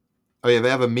 Oh yeah,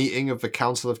 they have a meeting of the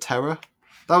Council of Terror.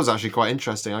 That was actually quite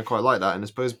interesting. I quite like that, and I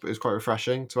suppose it was quite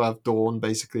refreshing to have Dawn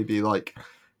basically be like,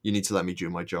 "You need to let me do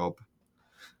my job,"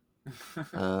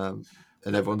 and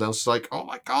everyone else is like, "Oh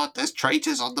my god, there's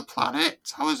traitors on the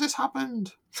planet! How has this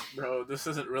happened?" Bro, this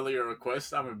isn't really a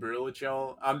request. I'm agreeing with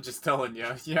y'all. I'm just telling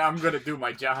you. Yeah, I'm gonna do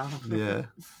my job. Yeah.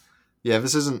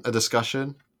 This isn't a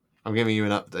discussion. I'm giving you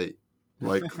an update.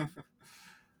 Like,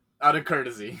 out of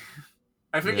courtesy.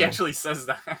 I think he actually says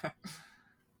that.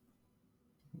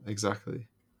 Exactly.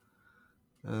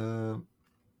 So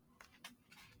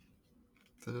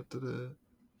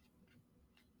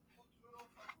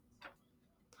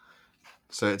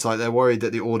it's like they're worried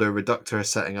that the Ordo Reductor is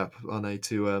setting up, aren't they,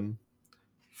 to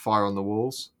fire on the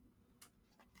walls.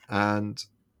 And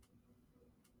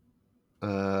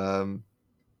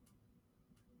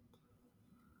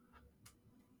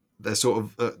they're sort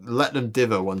of let them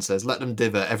dither. One says, "Let them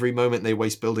dither. Every moment they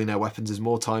waste building their weapons is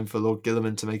more time for Lord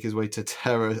Gilliman to make his way to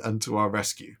Terra and to our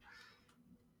rescue.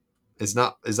 Is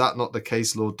that not the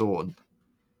case, Lord Dawn?"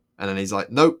 And then he's like,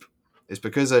 "Nope. It's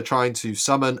because they're trying to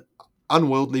summon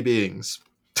unworldly beings."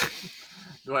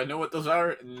 Do I know what those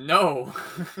are? No.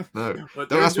 No.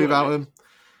 Don't ask me about them.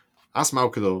 Ask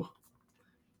Malkador.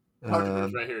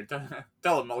 Malkador's right here.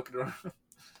 Tell him, Malkador.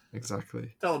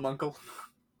 Exactly. Tell him, Uncle.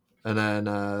 And then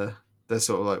they're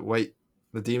sort of like, "Wait,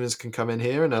 the demons can come in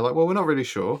here?" And they're like, "Well, we're not really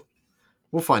sure.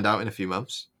 We'll find out in a few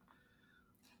months."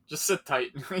 Just sit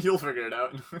tight. You'll figure it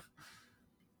out.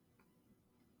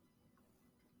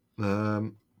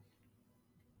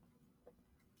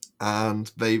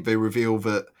 And they reveal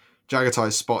that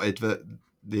Jagatai spotted that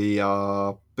they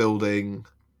are building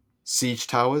siege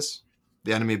towers.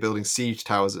 The enemy are building siege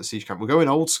towers at siege camp. We're going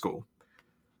old school.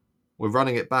 We're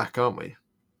running it back, aren't we?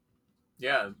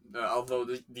 Yeah, although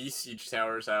these siege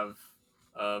towers have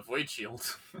void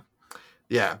shields.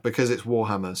 Yeah, because it's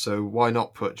Warhammer, so why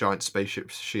not put giant spaceship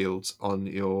shields on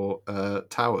your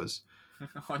towers?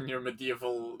 On your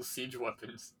medieval siege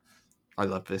weapons. I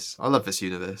love this. I love this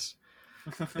universe.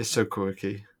 It's so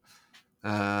quirky.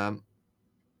 And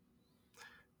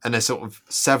there's sort of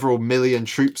several million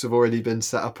troops have already been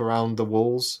set up around the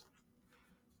walls.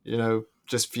 You know,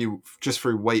 just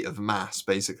through weight of mass,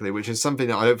 basically, which is something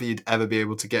that I don't think you'd ever be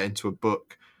able to get into a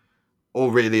book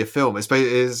or really a film. It's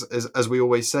as we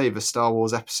always say, the Star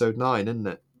Wars Episode 9, isn't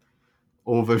it?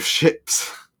 All those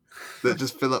ships that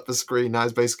just fill up the screen. That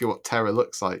is basically what Terra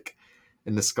looks like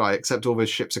in the sky, except all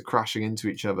those ships are crashing into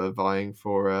each other, vying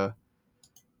for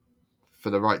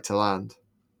the right to land.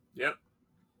 Yep.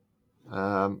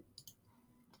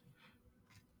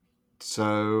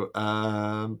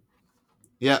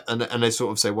 Yeah, and they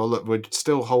sort of say, "Well, look, we're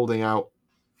still holding out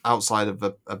outside of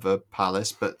the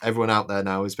palace, but everyone out there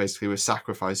now is basically we're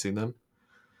sacrificing them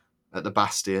at the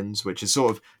bastions, which is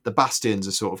sort of the bastions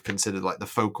are sort of considered like the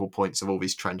focal points of all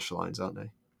these trench lines, aren't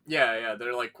they?" Yeah,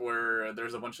 they're like where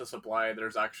there's a bunch of supply.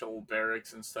 There's actual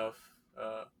barracks and stuff,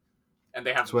 and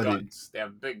they have guns. They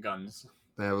have big guns.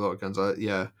 They have a lot of guns.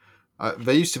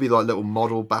 There used to be like little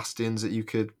model bastions that you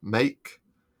could make.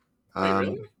 Wait,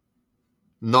 really?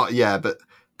 Not but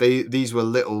these were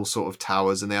little sort of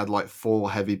towers, and they had like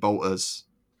 4 heavy bolters,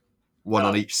 one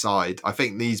on each side. I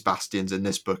think these bastions in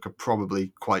this book are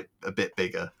probably quite a bit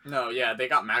bigger. No, yeah, they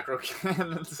got macro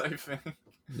cannons, I think.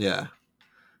 Yeah.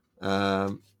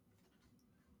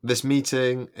 This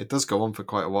meeting, it does go on for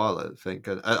quite a while, I think.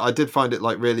 I did find it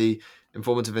like really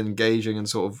informative and engaging, and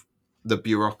sort of the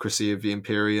bureaucracy of the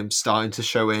Imperium starting to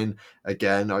show in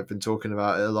again. I've been talking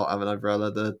about it a lot, haven't I,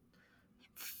 Varela? The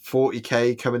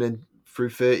 40k coming in through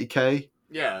 30k.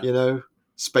 Yeah. You know,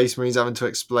 Space Marines having to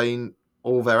explain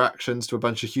all their actions to a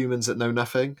bunch of humans that know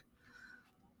nothing.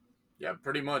 Yeah,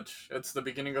 pretty much. It's the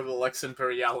beginning of the Lex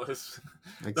Imperialis.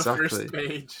 The first Exactly.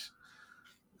 page.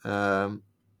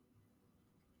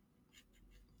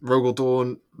 Rogel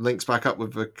Dawn links back up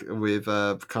with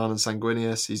Khan and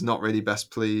Sanguinius. He's not really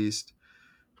best pleased.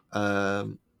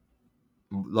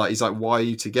 Like he's like, why are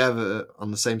you together on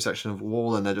the same section of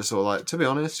wall? And they're just sort of like, to be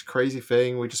honest, crazy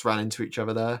thing. We just ran into each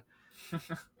other there.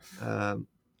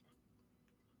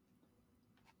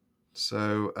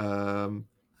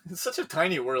 It's such a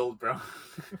tiny world, bro.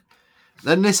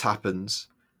 Then this happens.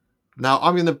 Now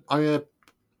I'm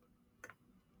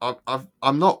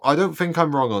not. I don't think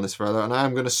I'm wrong on this, fella, and I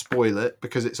am going to spoil it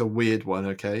because it's a weird one.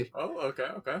 Okay. Oh,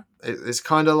 okay. It's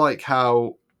kind of like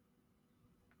how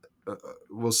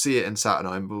we'll see it in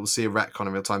Saturnine, but we'll see a retcon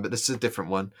in real time. But this is a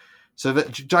different one. So that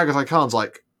Jagatai Khan's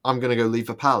like, I'm going to go leave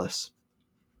the palace.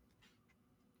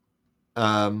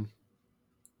 Do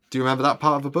you remember that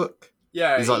part of the book?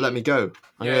 Yeah, he's like, let me go.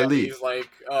 I'm going to leave. He's like,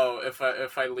 oh, if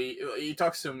I leave, he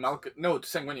talks to to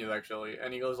Sanguinius actually,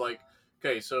 and he goes like,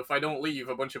 okay, so if I don't leave,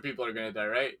 a bunch of people are gonna die,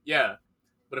 right? Yeah,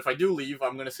 but if I do leave,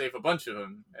 I'm gonna save a bunch of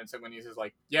them. And Sanguinius is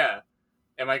like, yeah,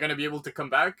 am I gonna be able to come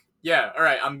back? Yeah, all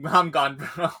right, I'm gone,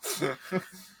 bro.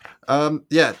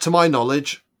 Yeah, to my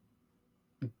knowledge,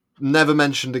 never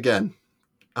mentioned again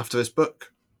after this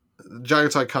book.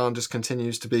 Jagatai Khan just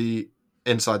continues to be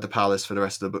inside the palace for the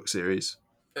rest of the book series.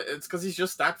 It's because he's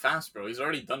just that fast, bro. He's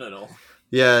already done it all.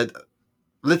 Yeah,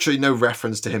 literally no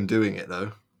reference to him doing it,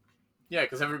 though. Yeah,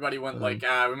 because everybody went like,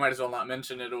 we might as well not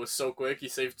mention it. It was so quick. He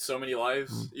saved so many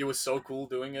lives. He was so cool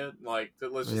doing it. Like,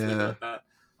 let's just leave it at that.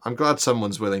 I'm glad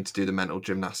someone's willing to do the mental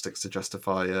gymnastics to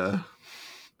justify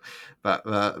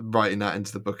writing that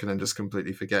into the book and then just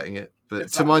completely forgetting it. But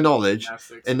to my knowledge,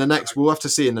 in the next, we'll have to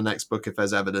see in the next book if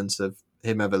there's evidence of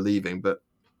him ever leaving. But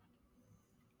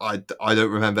I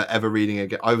don't remember ever reading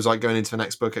again. I was like going into the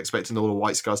next book expecting all the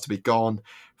White Scars to be gone,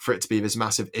 for it to be this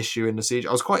massive issue in the siege.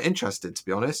 I was quite interested, to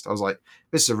be honest. I was like,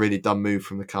 this is a really dumb move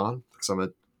from the Khan,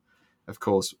 because of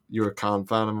course, you're a Khan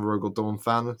fan, I'm a Rogel Dawn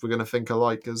fan. We're going to think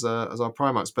alike as our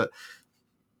Primarchs, but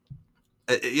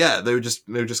yeah, they would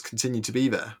just continue to be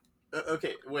there.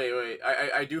 Okay, wait.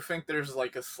 I do think there's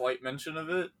like a slight mention of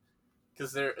it,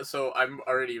 because so I'm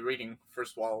already reading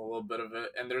First Wall a little bit of it,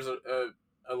 and there's a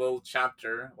little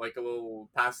chapter, like a little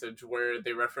passage where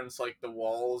they reference like the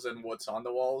walls and what's on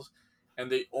the walls, and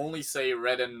they only say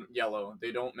red and yellow.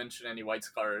 They don't mention any white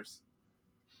scars.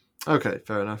 Okay,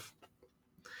 fair enough.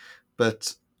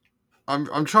 But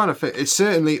I'm trying to think. I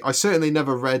certainly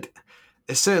never read.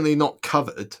 It's certainly not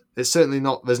covered. It's certainly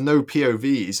not. There's no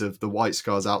POVs of the White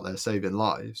Scars out there saving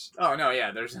lives. Oh no,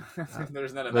 yeah. There's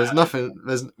there's none of that. There's nothing.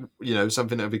 There's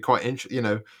something that would be quite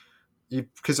interesting.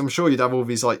 Because I'm sure you'd have all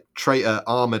these like traitor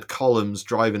armored columns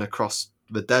driving across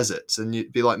the deserts, and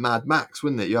you'd be like Mad Max,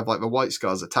 wouldn't it? You have like the White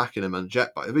Scars attacking him on a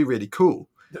jetbike. It'd be really cool.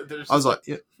 I was like,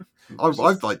 yeah, I'd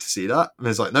like to see that. And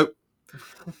it's like, nope,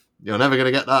 you're never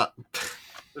gonna get that.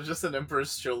 There's just an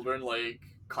Emperor's Children like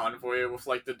convoy with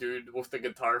like the dude with the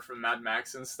guitar from Mad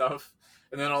Max and stuff.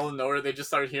 And then all of nowhere, they just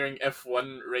start hearing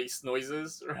F1 race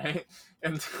noises, right?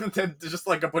 And then just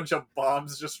like a bunch of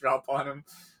bombs just drop on him.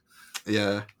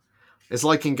 Yeah. It's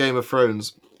like in Game of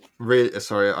Thrones. Really,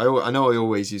 sorry, I know I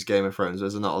always use Game of Thrones.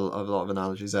 There's not a lot of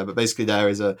analogies there, but basically there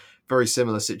is a very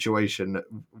similar situation.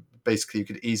 Basically, you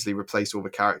could easily replace all the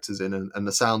characters in and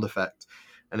the sound effect,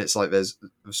 and it's like there's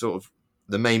sort of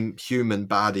the main human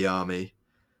baddie army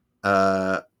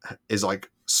is like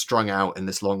strung out in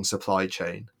this long supply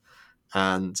chain,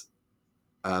 and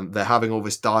they're having all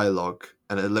this dialogue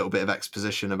and a little bit of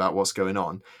exposition about what's going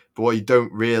on. But what you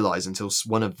don't realise until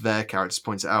one of their characters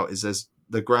points it out is there's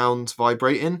the ground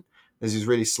vibrating. There's these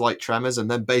really slight tremors, and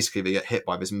then basically they get hit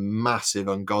by this massive,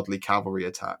 ungodly cavalry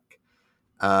attack.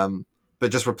 But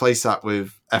just replace that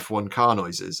with F1 car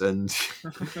noises, and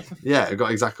yeah, it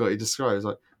got exactly what he described. It's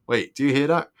like, wait, do you hear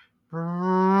that?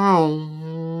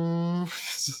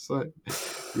 It's just like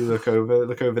you look over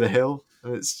the hill,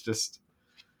 and it's just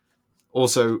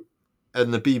also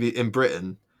in in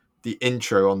Britain. The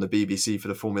intro on the BBC for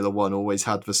the Formula One always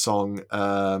had the song,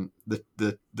 the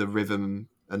rhythm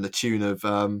and the tune of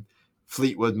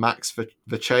Fleetwood Mac's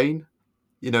the Chain.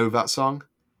 You know that song?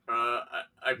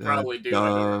 I probably do.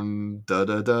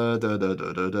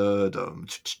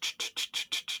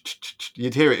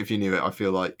 You'd hear it if you knew it, I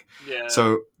feel like. Yeah.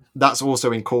 So that's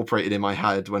also incorporated in my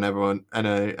head whenever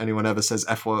anyone ever says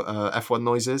F1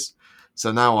 noises.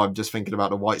 So now I'm just thinking about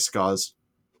the White Scars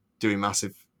doing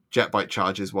massive jet bike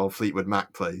charges while Fleetwood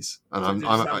Mac plays, and They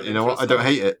just have I'm an you know what, intro I don't song.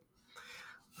 hate it.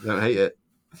 I don't hate it.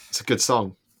 It's a good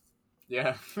song.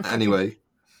 Yeah. Anyway,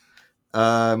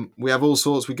 we have all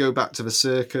sorts. We go back to the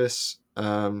circus.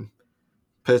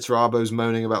 Perturabo's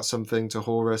moaning about something to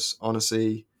Horus.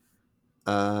 Honestly,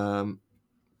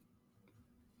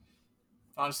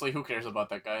 Honestly, who cares about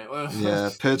that guy? yeah,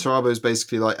 Perturabo's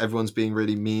basically like everyone's being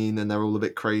really mean and they're all a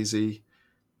bit crazy.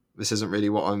 This isn't really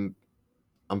what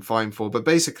I'm fine for. But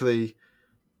basically,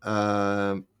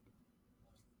 it's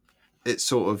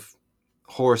sort of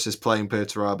Horus is playing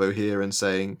Perturabo here and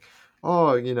saying,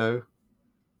 "Oh,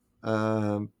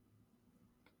 um,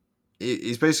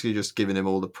 he's basically just giving him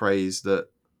all the praise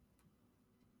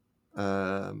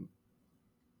um,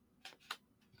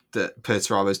 that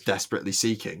Perturabo's desperately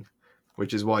seeking,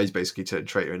 which is why he's basically turned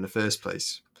traitor in the first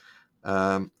place."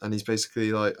 And he's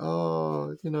basically like,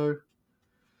 "Oh,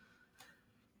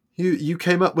 you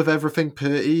came up with everything,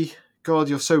 Perty. God,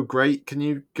 you're so great. Can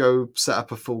you go set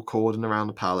up a full cordon around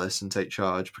the palace and take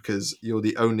charge because you're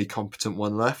the only competent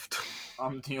one left?"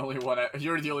 I'm the only one.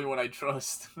 You're the only one I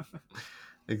trust.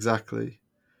 Exactly.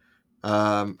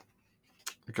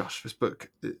 Gosh, this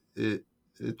book it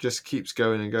just keeps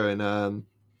going and going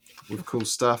with cool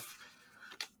stuff.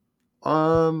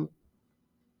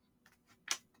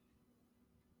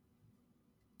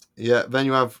 Yeah, then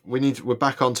we're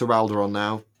back onto Ralderon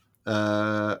now.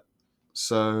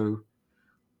 So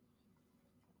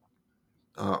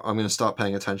I'm going to start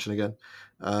paying attention again.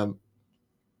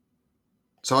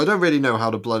 So I don't really know how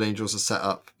the Blood Angels are set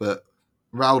up, but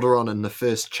Ralderon in the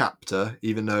first chapter,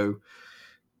 even though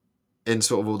in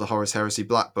sort of all the Horus Heresy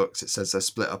Black books it says they're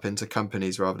split up into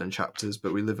companies rather than chapters,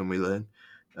 but we live and we learn.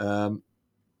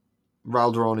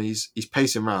 Ralderon, he's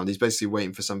pacing around. He's basically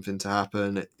waiting for something to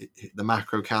happen. The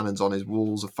macro cannons on his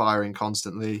walls are firing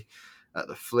constantly at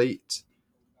the fleet.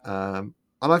 And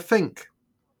I think,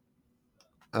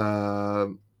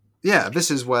 this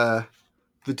is where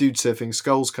the dude surfing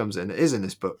skulls comes in. It is in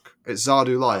this book. It's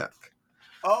Zardu Layak.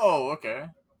 Oh, okay.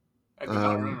 I do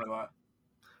not remember that.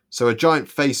 So a giant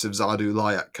face of Zardu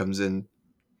Layak comes in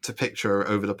to picture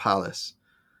over the palace.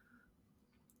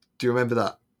 Do you remember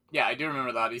that? Yeah, I do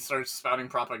remember that. He starts spouting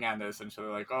propaganda essentially,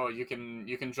 like, "Oh, you can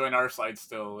join our side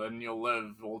still, and you'll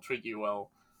live. We'll treat you well."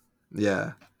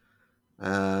 Yeah.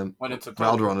 When it's a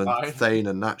total Ralderon and lie. Thane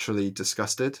are naturally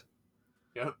disgusted.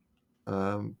 Yep.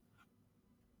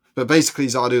 But basically,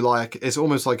 Zardu Layak, it's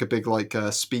almost like a big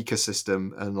speaker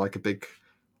system and like a big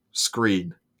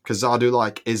screen because Zardu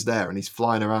Layak is there and he's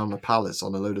flying around the palace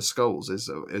on a load of skulls. Is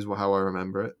how I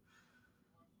remember it.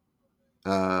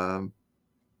 I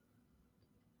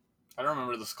don't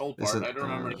remember the skull part. I don't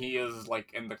remember he is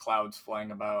like in the clouds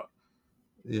flying about.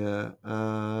 Yeah.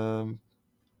 An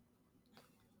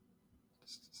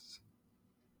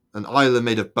island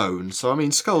made of bone. So I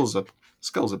mean, skulls are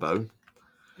bone.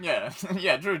 Yeah,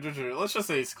 yeah, true. Let's just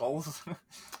say skulls.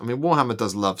 I mean, Warhammer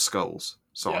does love skulls,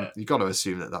 so Yeah. you got to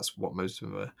assume that that's what most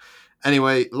of them are.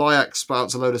 Anyway, Layak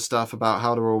spouts a load of stuff about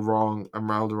how they're all wrong, and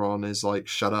Ralderon is like,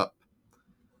 "Shut up."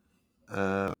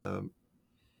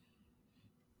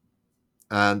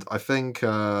 And I think,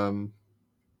 all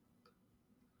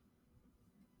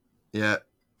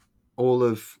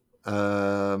of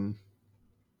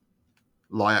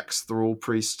Layak's Thrall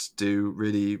priests do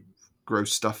really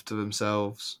gross stuff to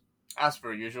themselves. As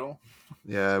per usual.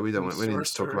 Yeah, we need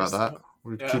to talk about that.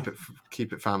 We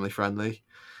keep it family friendly.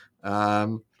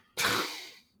 And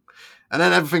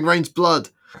then everything rains blood.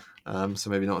 So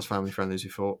maybe not as family friendly as you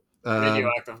thought.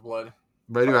 Radioactive blood.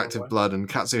 Radioactive blood, and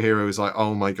Katsuhiro is like,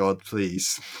 "Oh my god,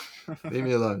 please leave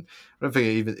me alone." I don't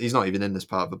think he's not even in this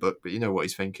part of the book, but you know what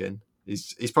he's thinking.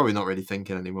 He's probably not really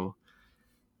thinking anymore.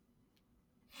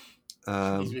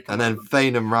 And then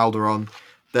Thane and Ralderon,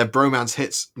 their bromance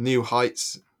hits new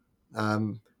heights.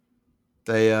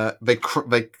 They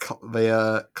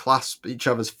clasp each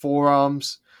other's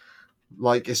forearms,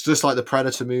 like it's just like the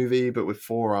Predator movie, but with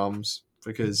forearms,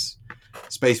 because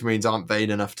Space Marines aren't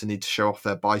vain enough to need to show off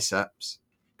their biceps.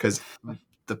 Because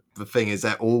the thing is,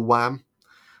 they're all wham.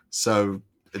 So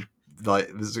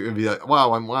there's gonna be like,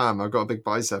 "Wow, I'm wham. I've got a big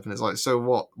bicep," and it's like, so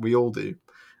what? We all do.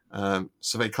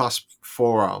 So they clasp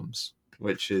forearms,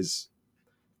 which is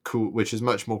cool, which is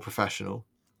much more professional.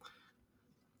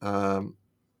 And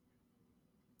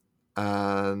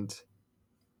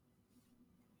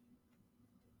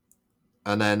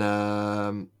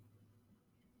then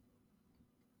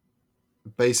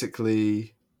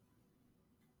basically,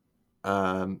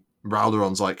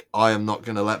 Ralderon's like, "I am not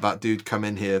going to let that dude come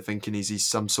in here thinking he's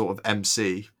some sort of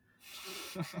MC."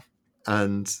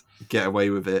 and get away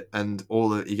with it. And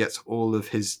he gets all of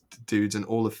his dudes and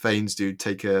all of Fane's dude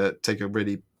take a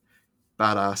really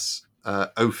badass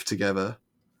oath together.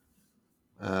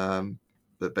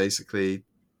 That basically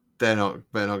they're not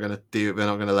going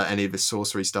to let any of his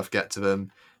sorcery stuff get to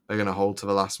them. They're going to hold to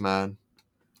the last man.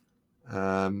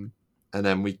 And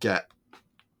then we get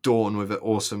Dawn with an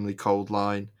awesomely cold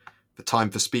line. The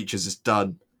time for speeches is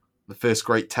done. The first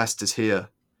great test is here.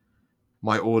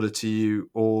 My order to you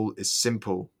all is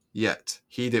simple, yet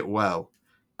heed it well,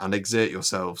 and exert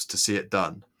yourselves to see it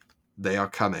done. They are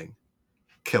coming.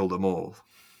 Kill them all.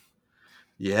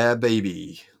 Yeah,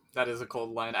 baby. That is a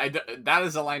cold line. That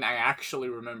is a line I actually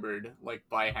remembered, like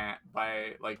by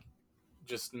like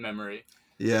just memory.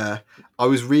 Yeah, I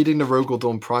was reading the Rogel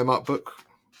Dawn Primarch book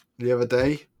the other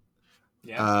day.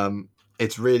 Yeah.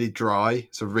 It's really dry.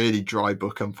 It's a really dry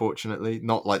book, unfortunately.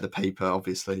 Not like the paper,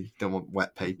 obviously. You don't want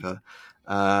wet paper.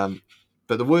 But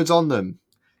the words on them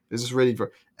is just really dry.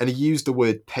 And he used the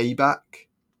word payback.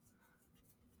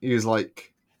 He was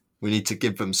like, we need to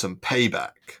give them some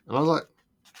payback. And I was like,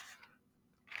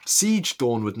 Siege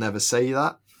Dawn would never say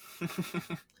that.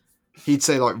 He'd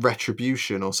say like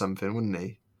retribution or something, wouldn't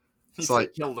he? He's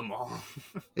like, kill them all.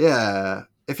 Yeah.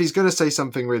 If he's going to say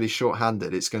something really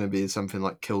short-handed, it's going to be something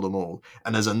like kill them all.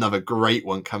 And there's another great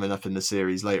one coming up in the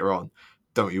series later on.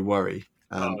 Don't you worry.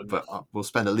 But we'll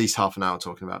spend at least half an hour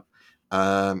talking about.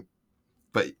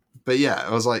 But yeah,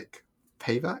 I was like,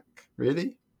 payback?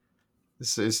 Really?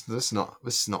 This is not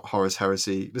Horus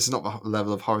Heresy. This is not the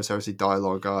level of Horus Heresy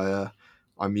dialogue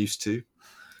I'm used to.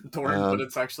 But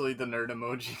it's actually the nerd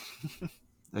emoji.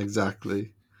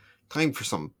 Exactly. Time for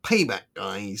some payback,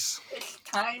 guys. It's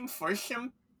time for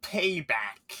some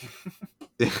payback.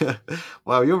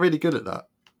 Wow, you're really good at that.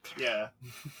 Yeah.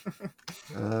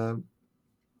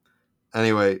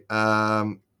 Anyway,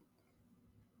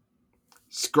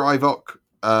 Scrivok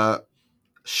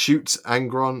shoots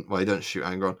Angron. Well, he doesn't shoot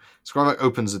Angron. Scrivok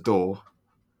opens the door,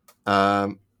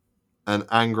 and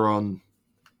Angron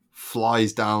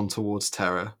flies down towards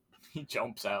Terra. He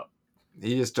jumps out.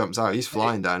 He just jumps out. He's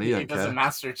flying down. He don't care. He does a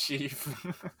Master Chief.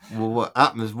 Well,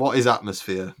 what is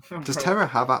atmosphere? Does Terra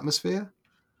have atmosphere?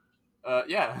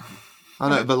 Yeah. I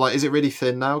know, but like, is it really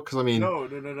thin now? Because I mean, no,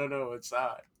 it's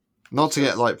not. Not to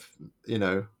get like, I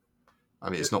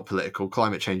mean, it's not political.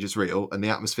 Climate change is real, and the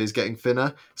atmosphere is getting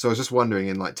thinner. So I was just wondering,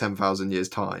 in like 10,000 years'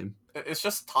 time, it's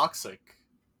just toxic.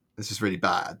 This is really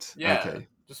bad. Yeah, okay.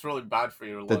 Just really bad for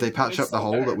your life. Did they patch up the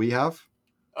hole that we have?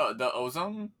 The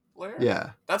ozone layer? Yeah.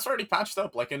 That's already patched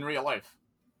up, like in real life.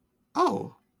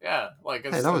 Oh. Yeah, like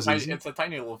it's, it's a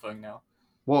tiny little thing now.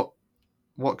 What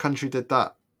country did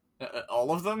that?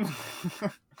 All of them?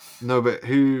 No, but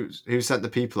who sent the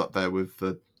people up there with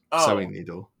the sewing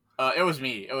needle? It was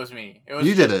me.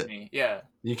 You did it? Me. Yeah.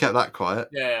 You kept that quiet?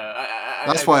 Yeah.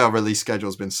 That's why our release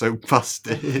schedule's been so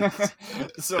busted.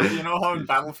 So, you know how in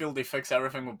Battlefield they fix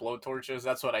everything with blowtorches?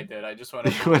 That's what I did. I just went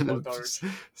up with a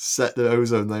blowtorch. Set the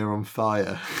ozone layer on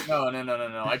fire. No.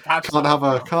 I patched can't have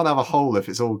a hole if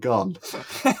it's all gone.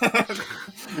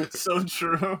 So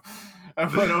true. I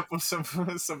went up with some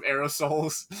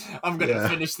aerosols. I'm gonna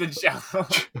finish the job.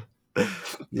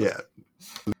 Yeah.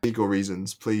 For legal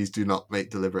reasons, please do not make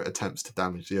deliberate attempts to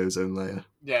damage the ozone layer.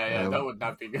 Yeah, that would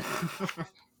not be good.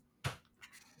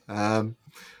 Then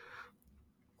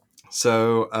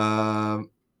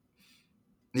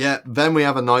we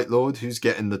have a Night Lord who's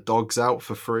getting the dogs out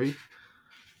for free.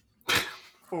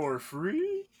 For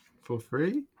free? For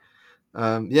free?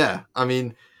 I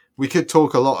mean, we could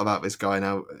talk a lot about this guy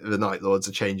now. The Night Lords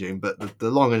are changing, but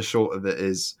the long and short of it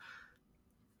is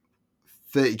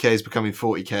 30k is becoming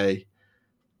 40k.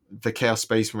 The Chaos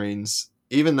Space Marines,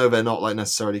 even though they're not like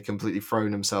necessarily completely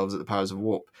throwing themselves at the powers of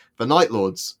warp, the Night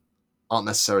Lords aren't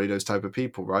necessarily those type of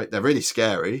people, right? They're really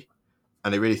scary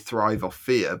and they really thrive off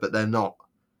fear, but they're not.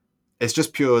 It's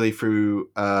just purely through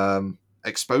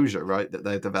exposure, right, that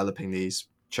they're developing these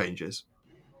changes.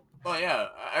 Well, yeah,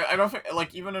 I don't think,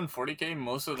 like, even in 40k,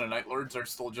 most of the Night Lords are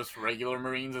still just regular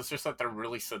Marines. It's just that they're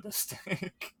really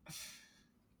sadistic.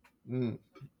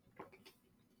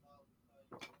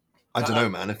 I don't know,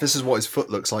 man. If this is what his foot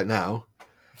looks like now,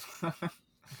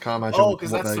 can't imagine. Oh,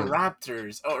 because that's the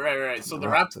Raptors. Oh, right. So the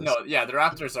Raptors. No, yeah, the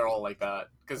Raptors are all like that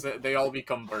because they all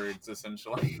become birds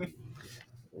essentially.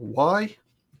 Why?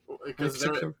 Because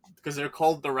they're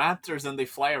called the Raptors and they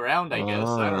fly around. I guess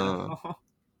I don't know.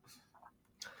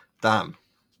 Damn.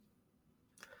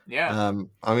 Yeah. I'm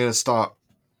gonna start.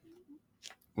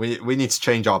 We need to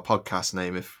change our podcast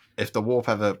name if the warp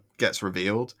ever gets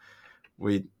revealed.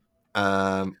 We'd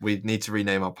need to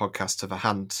rename our podcast to The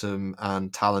Handsome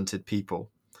and Talented People.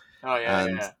 Oh,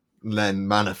 yeah. then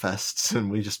manifests,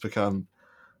 and we just become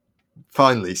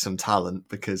finally some talent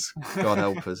because God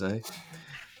help us, eh?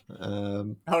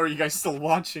 How are you guys still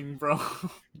watching, bro?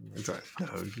 No,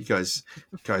 you guys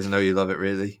know you love it,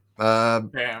 really.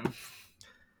 Damn.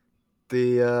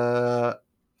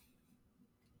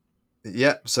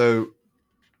 So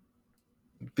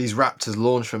these raptors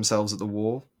launch themselves at the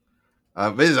wall.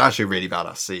 This is actually a really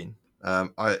badass scene.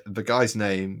 The guy's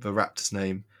name, the raptor's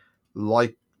name,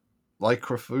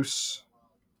 Lycrophus,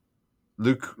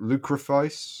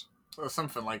 Lucrophis,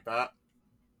 Something like that.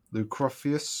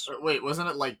 Lucrophius. Wait, wasn't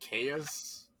it like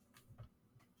Chaos?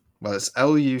 Well, it's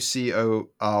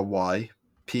Lucryphus.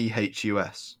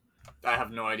 I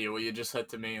have no idea what you just said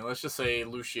to me. Let's just say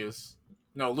Lucius.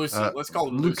 No, Lucy. Uh, Let's call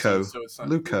him Lucy. Luco, So it's not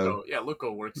Luco, Luco. Yeah,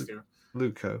 Luco works too.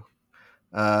 Luco.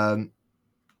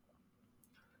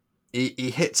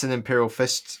 He hits an Imperial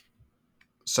Fist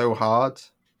so hard,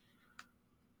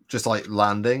 just like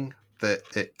landing, that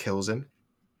it kills him.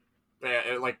 Yeah,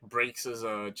 it like breaks his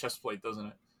chest plate, doesn't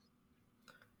it?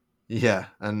 Yeah,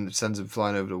 and sends him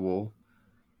flying over the wall.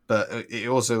 But it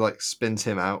also like spins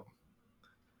him out.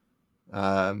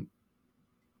 The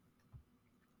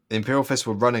Imperial Fists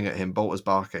were running at him. Bolt was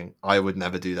barking. I would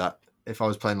never do that. If I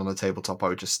was playing on a tabletop, I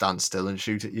would just stand still and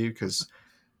shoot at you because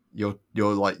your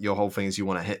whole thing is you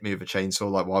want to hit me with a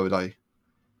chainsaw. Like, why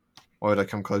would I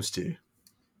come close to you?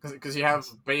 Because you have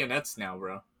bayonets now,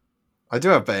 bro. I do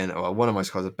have bayonet. Well, one of my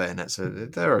squads have bayonets, so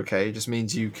they're okay. It just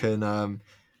means you can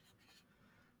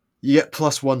you get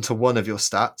 +1 to 1 of your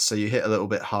stats, so you hit a little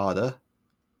bit harder.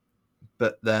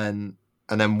 But then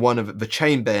one of the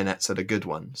chain bayonets are the good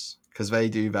ones because they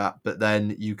do that. But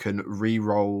then you can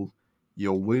re-roll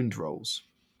your wound rolls.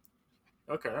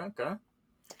 Okay.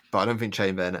 But I don't think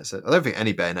chain bayonets. I don't think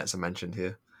any bayonets are mentioned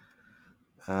here.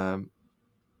 I'm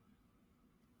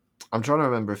trying to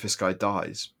remember if this guy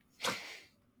dies.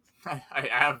 I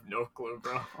have no clue,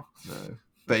 bro. No,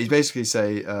 but he basically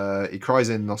he cries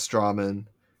in Nostraman,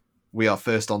 "We are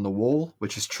first on the wall,"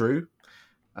 which is true.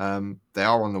 They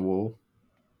are on the wall,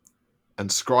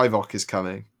 and Scrivok is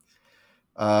coming.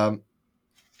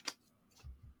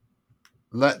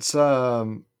 Let's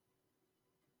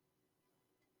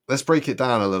break it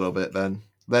down a little bit then.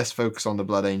 Let's focus on the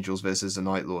Blood Angels versus the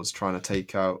Night Lords trying to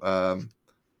take out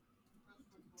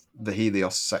the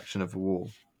Helios section of the wall.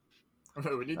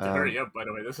 We need to hurry up, by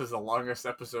the way. This is the longest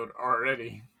episode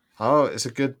already. Oh, it's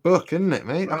a good book, isn't it,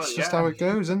 mate? That's just how it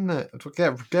goes, isn't it?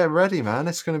 Get ready, man.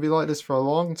 It's going to be like this for a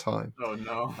long time. Oh,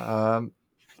 no.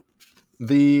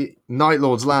 The Night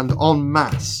Lords land en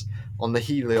masse on the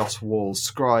Helios wall.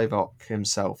 Scrivok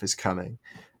himself is coming.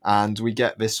 And we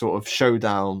get this sort of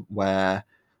showdown where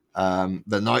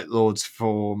the Night Lords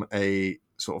form a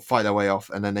sort of fight their way off,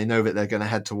 and then they know that they're going to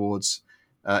head towards...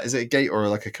 is it a gate or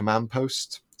like a command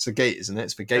post? It's a gate, isn't it?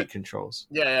 It's for gate controls.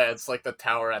 Yeah, it's like the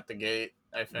tower at the gate,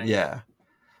 I think. Yeah.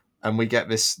 And we get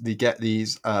these... we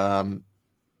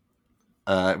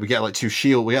get like two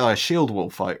shield... We get like a shield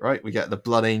wall fight, right? We get the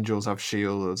Blood Angels have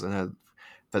shields,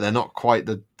 but they're not quite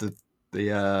the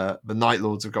Night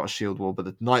Lords have got a shield wall, but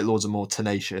the Night Lords are more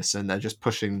tenacious, and they're just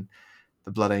pushing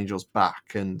the Blood Angels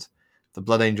back, and the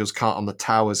Blood Angels on the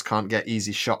towers can't get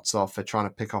easy shots off. They're trying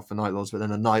to pick off the Night Lords, but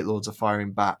then the Night Lords are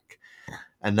firing back.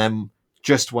 And then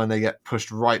just when they get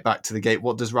pushed right back to the gate,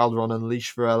 what does Raldoron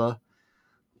unleash, Varela?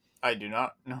 I do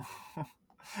not know.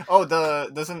 Oh,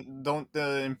 don't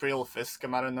the Imperial Fists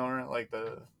come out of nowhere, like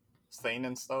the stain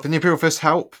and stuff? Can the Imperial Fist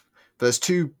help? There's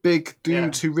two big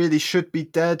dudes who really should be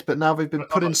dead, but now they've been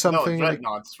put in something. No,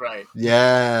 Dreadnoughts, right?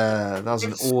 Yeah, that was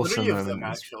an awesome three moment. Of them,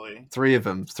 actually. Three of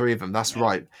them. That's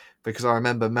right. Because I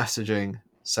remember messaging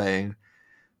saying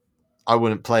I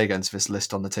wouldn't play against this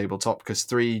list on the tabletop because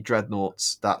 3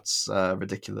 dreadnoughts, that's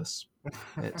ridiculous.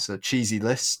 It's a cheesy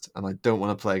list, and I don't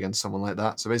want to play against someone like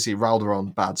that. So basically,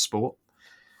 Raldoron, bad sport.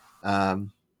 Those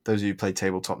of you who play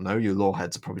tabletop know, your lore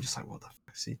heads are probably just like, what the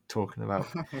fuck is he talking about?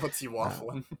 What's he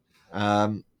waffling?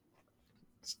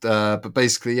 But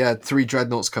basically, 3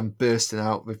 dreadnoughts come bursting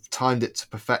out. We've timed it to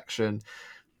perfection.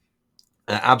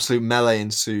 An absolute melee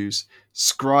ensues.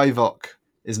 Scrivok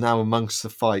is now amongst the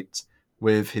fight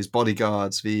with his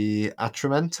bodyguards, the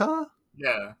Atramentar?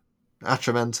 Yeah.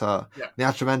 Atramentar. Yeah. The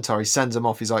Atramentar, he sends them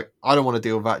off. He's like, I don't want to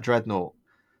deal with that dreadnought.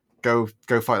 Go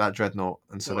fight that dreadnought.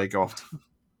 And so they go off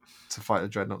to fight the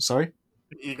dreadnought. Sorry?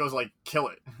 He goes like, kill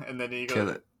it. And then he goes... Kill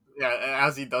it. Yeah, and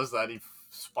as he does that, he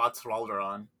spots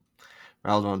Raldoron.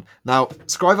 Now,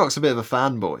 Scrivok's a bit of a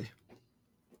fanboy.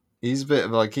 He's a bit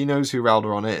of like, he knows who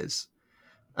Raldoron is.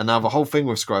 And now the whole thing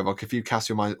with Scrivok, if you cast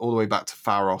your mind all the way back to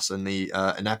Pharos and the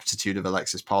ineptitude of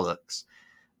Alexis Pollux,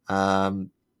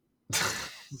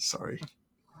 sorry,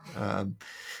 I'm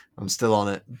I'm still on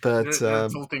it, but You're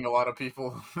tilting a lot of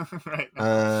people right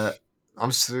now.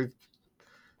 I'm so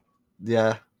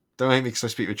yeah. Don't hate me because I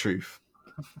speak the truth.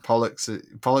 Pollux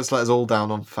let us all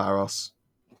down on Pharos.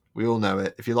 We all know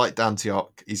it. If you like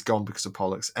Dantiok, he's gone because of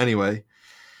Pollux. Anyway,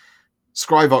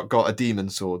 Scrivok got a demon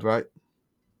sword, right?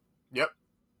 Yep.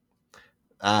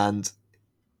 And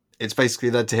it's basically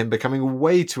led to him becoming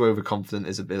way too overconfident in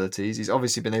his abilities. He's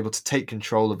obviously been able to take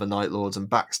control of the Night Lords and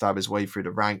backstab his way through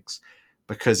the ranks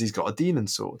because he's got a demon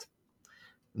sword.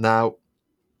 Now,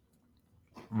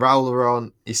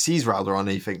 Raldoron, he sees Raldoron and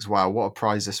he thinks, wow, what a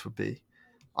prize this would be.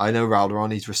 I know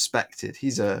Raldoron, he's respected.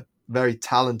 He's a very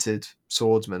talented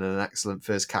swordsman and an excellent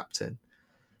first captain.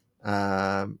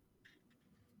 Now,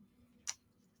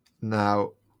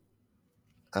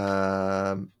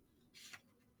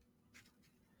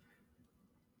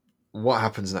 what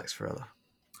happens next, Varela?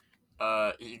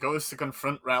 He goes to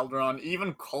confront Raldoron,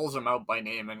 even calls him out by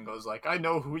name and goes like, "I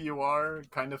know who you are,"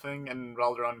 kind of thing. And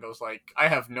Raldoron goes like, "I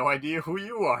have no idea who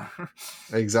you are."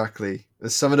 Exactly.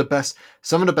 There's some of the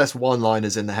best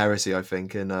one-liners in the Heresy, I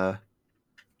think, in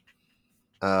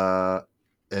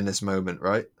this moment,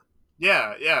 right?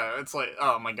 Yeah, it's like,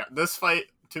 oh my god, this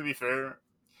fight. To be fair,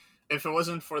 if it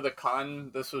wasn't for the con,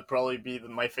 this would probably be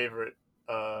my favorite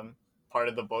part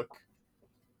of the book.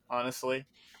 Honestly,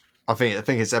 I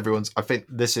think it's everyone's. I think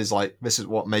this is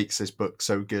what makes this book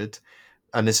so good,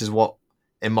 and this is what,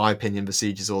 in my opinion, the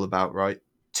Siege is all about. Right,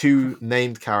 two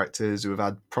named characters who have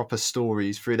had proper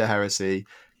stories through the Heresy,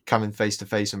 coming face to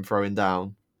face and throwing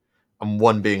down, and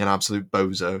one being an absolute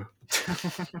bozo.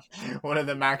 one of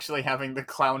them actually having the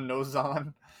clown nose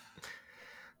on.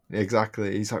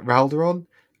 Exactly. He's like Raldoron,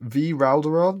 the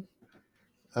Raldoron,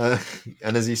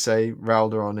 and as you say,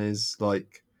 Raldoron is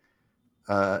like,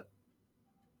 I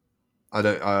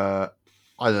don't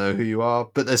know who you are,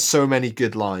 but there's so many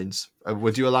good lines.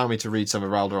 Would you allow me to read some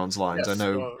of Raldoron's lines? I Yes,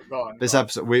 know go on. this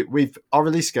episode we've our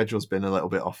release schedule's been a little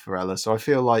bit off for Ella, so I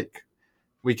feel like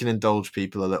we can indulge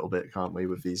people a little bit, can't we,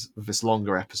 with this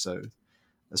longer episode,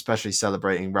 especially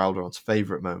celebrating Raldoron's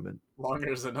favorite moment.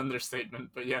 Longer is an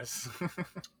understatement, but yes.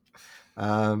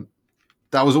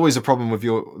 That was always a problem with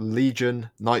your Legion,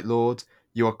 Night Lord.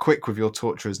 You are quick with your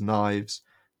torturer's knives,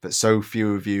 but so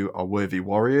few of you are worthy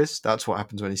warriors. That's what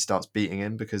happens when he starts beating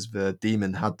him because the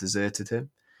demon had deserted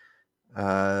him.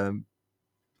 The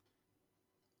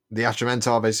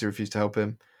Atramentar basically refused to help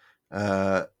him.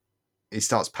 He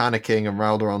starts panicking, and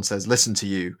Raldoron says, "Listen to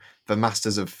you, the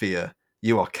masters of fear.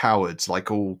 You are cowards,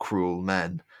 like all cruel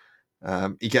men."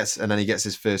 He gets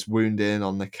his first wound in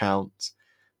on the Count.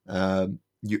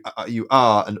 You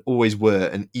are and always were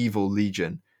an evil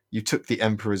legion. You took the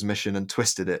Emperor's mission and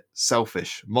twisted it.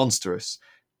 Selfish, monstrous,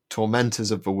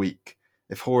 tormentors of the weak.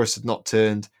 If Horus had not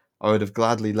turned, I would have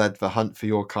gladly led the hunt for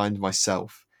your kind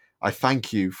myself. I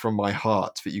thank you from my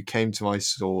heart that you came to my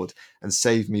sword and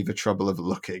saved me the trouble of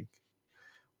looking.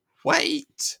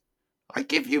 Wait! I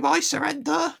give you my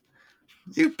surrender!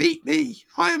 You beat me!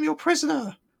 I am your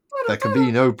prisoner! There can be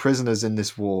no prisoners in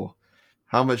this war.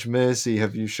 How much mercy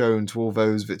have you shown to all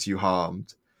those that you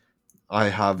harmed? I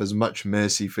have as much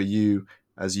mercy for you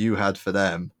as you had for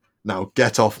them. Now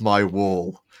get off my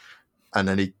wall. And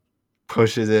then he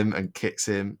pushes him and kicks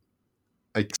him.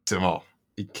 He kicks him off.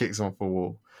 He kicks him off the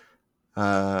wall.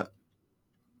 Yeah.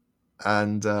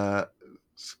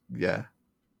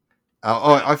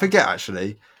 I forget,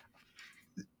 actually.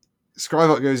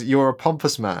 Scrivok goes, "You're a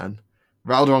pompous man."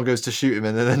 Raldoron goes to shoot him,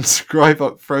 and then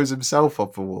Scrivok throws himself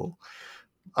off the wall.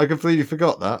 I completely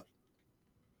forgot that.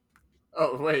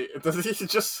 Oh wait, does he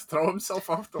just throw himself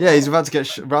off the Yeah, wall? he's about to get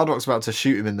Raldork's about to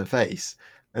shoot him in the face,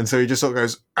 and so he just sort of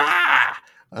goes ah,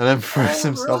 and then throws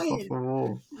himself off the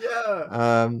wall.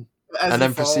 Yeah. As And he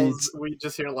then falls, proceeds. we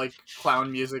just hear like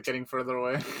clown music getting further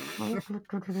away.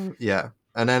 Yeah,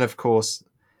 and then of course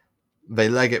they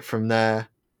leg it from there.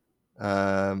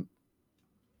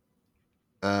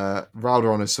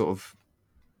 Raldoron is sort of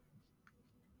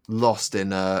lost in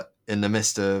the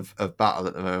midst of battle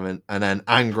at the moment, and then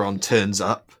Angron turns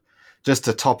up just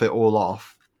to top it all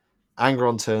off.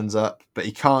 Angron turns up, but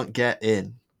he can't get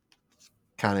in,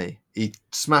 can he? He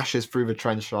smashes through the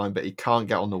trench line, but he can't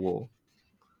get on the wall.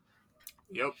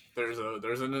 Yep,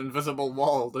 there's an invisible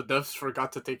wall. The devs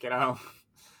forgot to take it out.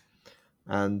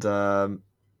 And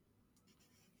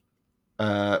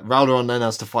Raldoron then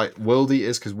has to fight World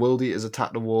Eaters because World Eaters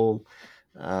attack the wall.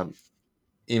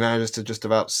 He manages to just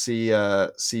about see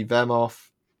them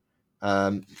off.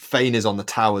 Thane is on the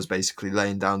towers, basically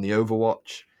laying down the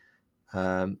Overwatch.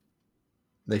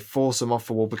 They force him off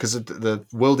the wall because the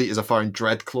World Eaters are firing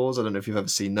Dread Claws. I don't know if you've ever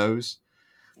seen those.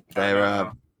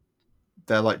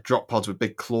 They're like drop pods with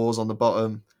big claws on the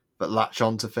bottom. but latch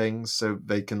onto things, so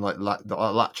they can like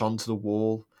latch onto the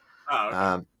wall, Oh,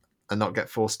 okay. and not get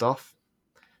forced off.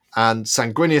 And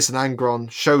Sanguinius and Angron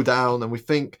show down, and we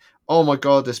think, oh my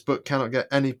god, this book cannot get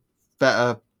any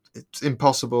better. It's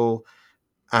impossible.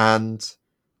 And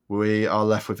we are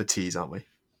left with a tease, aren't we?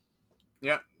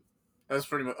 Yeah, that's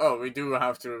pretty much. Oh, we do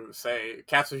have to say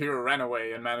Katsuhiro ran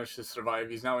away and managed to survive.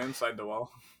 He's now inside the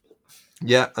wall.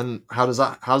 Yeah, and how does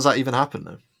that even happen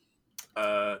though?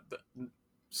 Uh,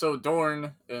 so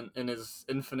Dorn, in his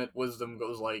infinite wisdom,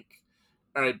 goes like,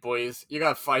 "All right, boys, you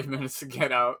got 5 minutes to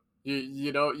get out.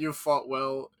 You fought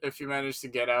well. If you manage to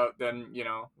get out, then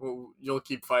you'll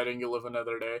keep fighting. You'll live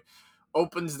another day."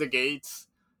 Opens the gates,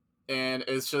 and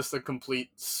it's just a complete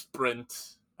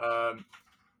sprint.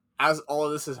 As all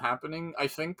of this is happening, I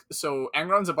think so.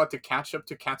 Angron's about to catch up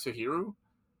to Katsuhiro,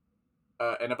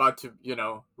 and about to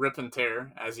rip and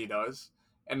tear as he does,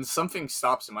 and something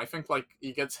stops him. I think like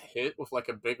he gets hit with like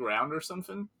a big round or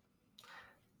something.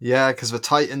 Yeah, because the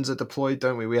Titans are deployed,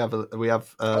 don't we? We have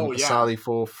Oh a yeah, sally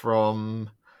for from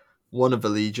one of the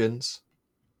legions.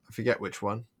 I forget which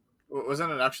one.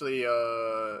 wasn't it actually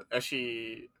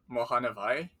Eshi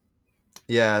Mohanavai?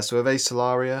 Yeah, so are they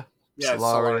Solaria? Yeah, it's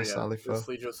Solaria, Solaria. Salifa. It's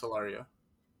Legio Solaria.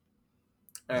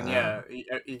 And yeah,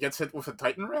 Um, he gets hit with a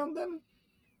Titan round then,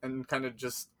 and kind of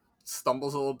just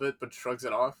stumbles a little bit, but shrugs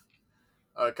it off.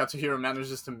 Katsuhiro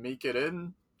manages to make it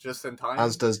in just in as time.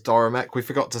 does Doromek. We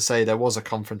forgot to say there was a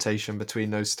confrontation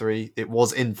between those three. It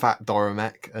was in fact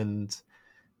Doromek and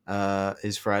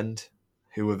his friend,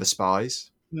 who were the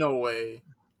spies, No way.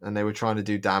 and they were trying to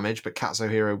do damage, but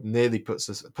Katsuhiro nearly puts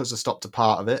a stop to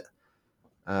part of it.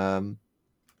 Um,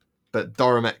 but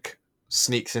Doromek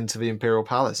sneaks into the Imperial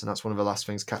Palace, and that's one of the last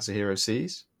things Katsuhiro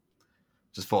sees.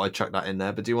 Just thought I'd chuck that in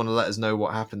there. But do you want to let us know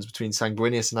what happens between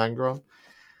Sanguinius and Angron?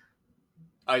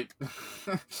 I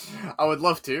I would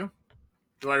love to.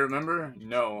 Do I remember?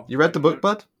 No. You read the book,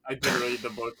 bud? I did read the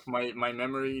book. My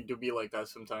memory do be like that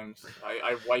sometimes.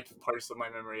 I wipe parts of my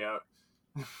memory out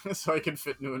so I can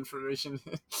fit new information.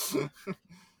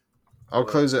 I'll But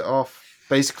close it off.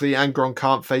 Basically, Angron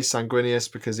can't face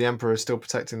Sanguinius because the Emperor is still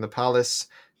protecting the palace.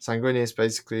 Sanguinius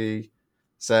basically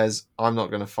says, I'm not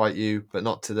going to fight you, but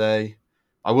not today.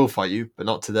 I will fight you, but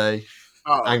not today.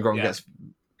 oh Angron yeah. gets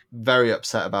very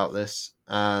upset about this,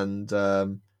 and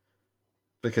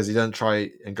because he doesn't try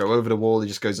and go over the wall, he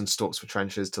just goes and stalks for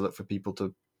trenches to look for people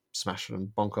to smash and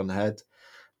bonk on the head.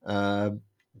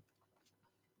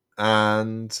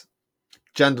 And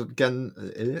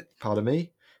pardon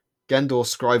me, Gendor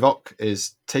Scrivok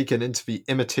is taken into the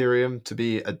Immaterium to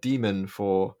be a demon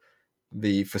for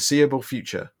the foreseeable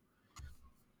future.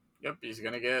 Yep, he's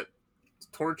gonna get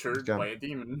tortured by a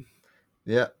demon.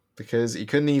 Yeah, because he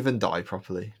couldn't even die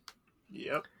properly.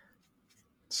 Yep.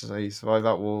 So he survived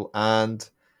that wall, and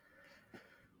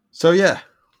so yeah,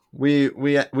 we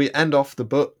end off the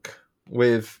book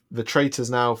with the traitors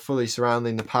now fully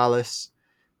surrounding the palace.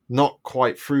 Not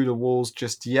quite through the walls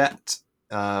just yet.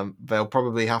 They'll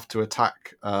probably have to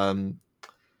attack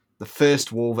the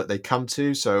first wall that they come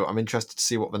to. So I'm interested to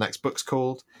see what the next book's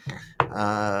called.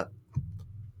 Come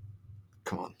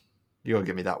on, you gotta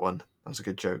give me that one. That was a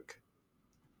good joke.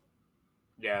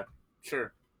 Yeah.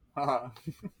 Sure. Haha.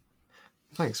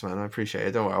 Thanks, man. I appreciate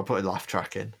it. Don't worry, I'll put a laugh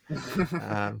track in.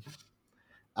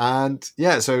 And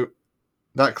yeah, so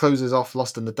that closes off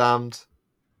Lost and the Damned.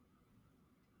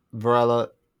 Varela,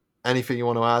 anything you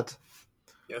want to add?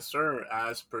 Yes, sir.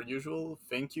 As per usual,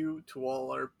 thank you to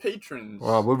all our patrons.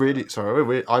 Well, we're really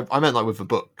sorry. I meant like with the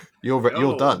book. You're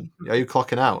No, done. Are you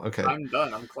clocking out? Okay. I'm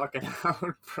done. I'm clocking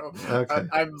out, bro. Okay.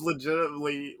 I'm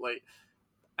legitimately like,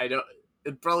 I don't.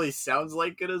 It probably sounds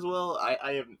like it as well.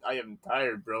 I am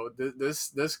tired, bro.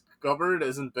 This cupboard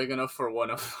isn't big enough for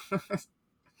one of them.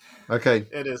 Okay.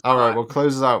 It is All right. not. Well,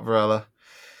 close us out, Varela.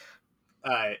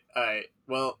 Alright.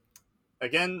 Well,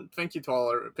 again, thank you to all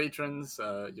our patrons.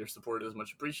 Your support is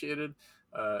much appreciated.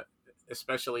 Uh,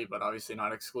 Especially, but obviously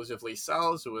not exclusively,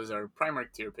 Sal's, who is our primary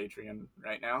tier Patreon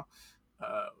right now.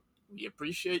 Uh, we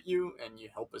appreciate you, and you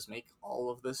help us make all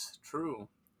of this true.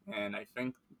 And I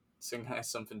think Singh has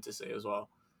something to say as well.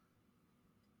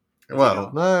 Does he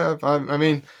Well, know? no, I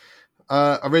mean,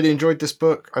 I really enjoyed this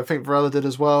book. I think Varela did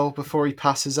as well. Before he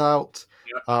passes out,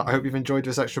 Yep. I hope you've enjoyed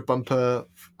this extra bumper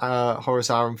Horus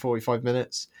Hour and 45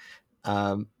 minutes.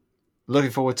 Um,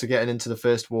 Looking forward to getting into the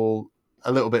first wall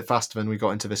a little bit faster than we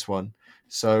got into this one.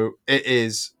 So it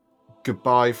is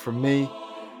goodbye from me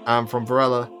and from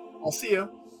Varela. I'll see you.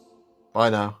 Bye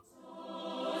now.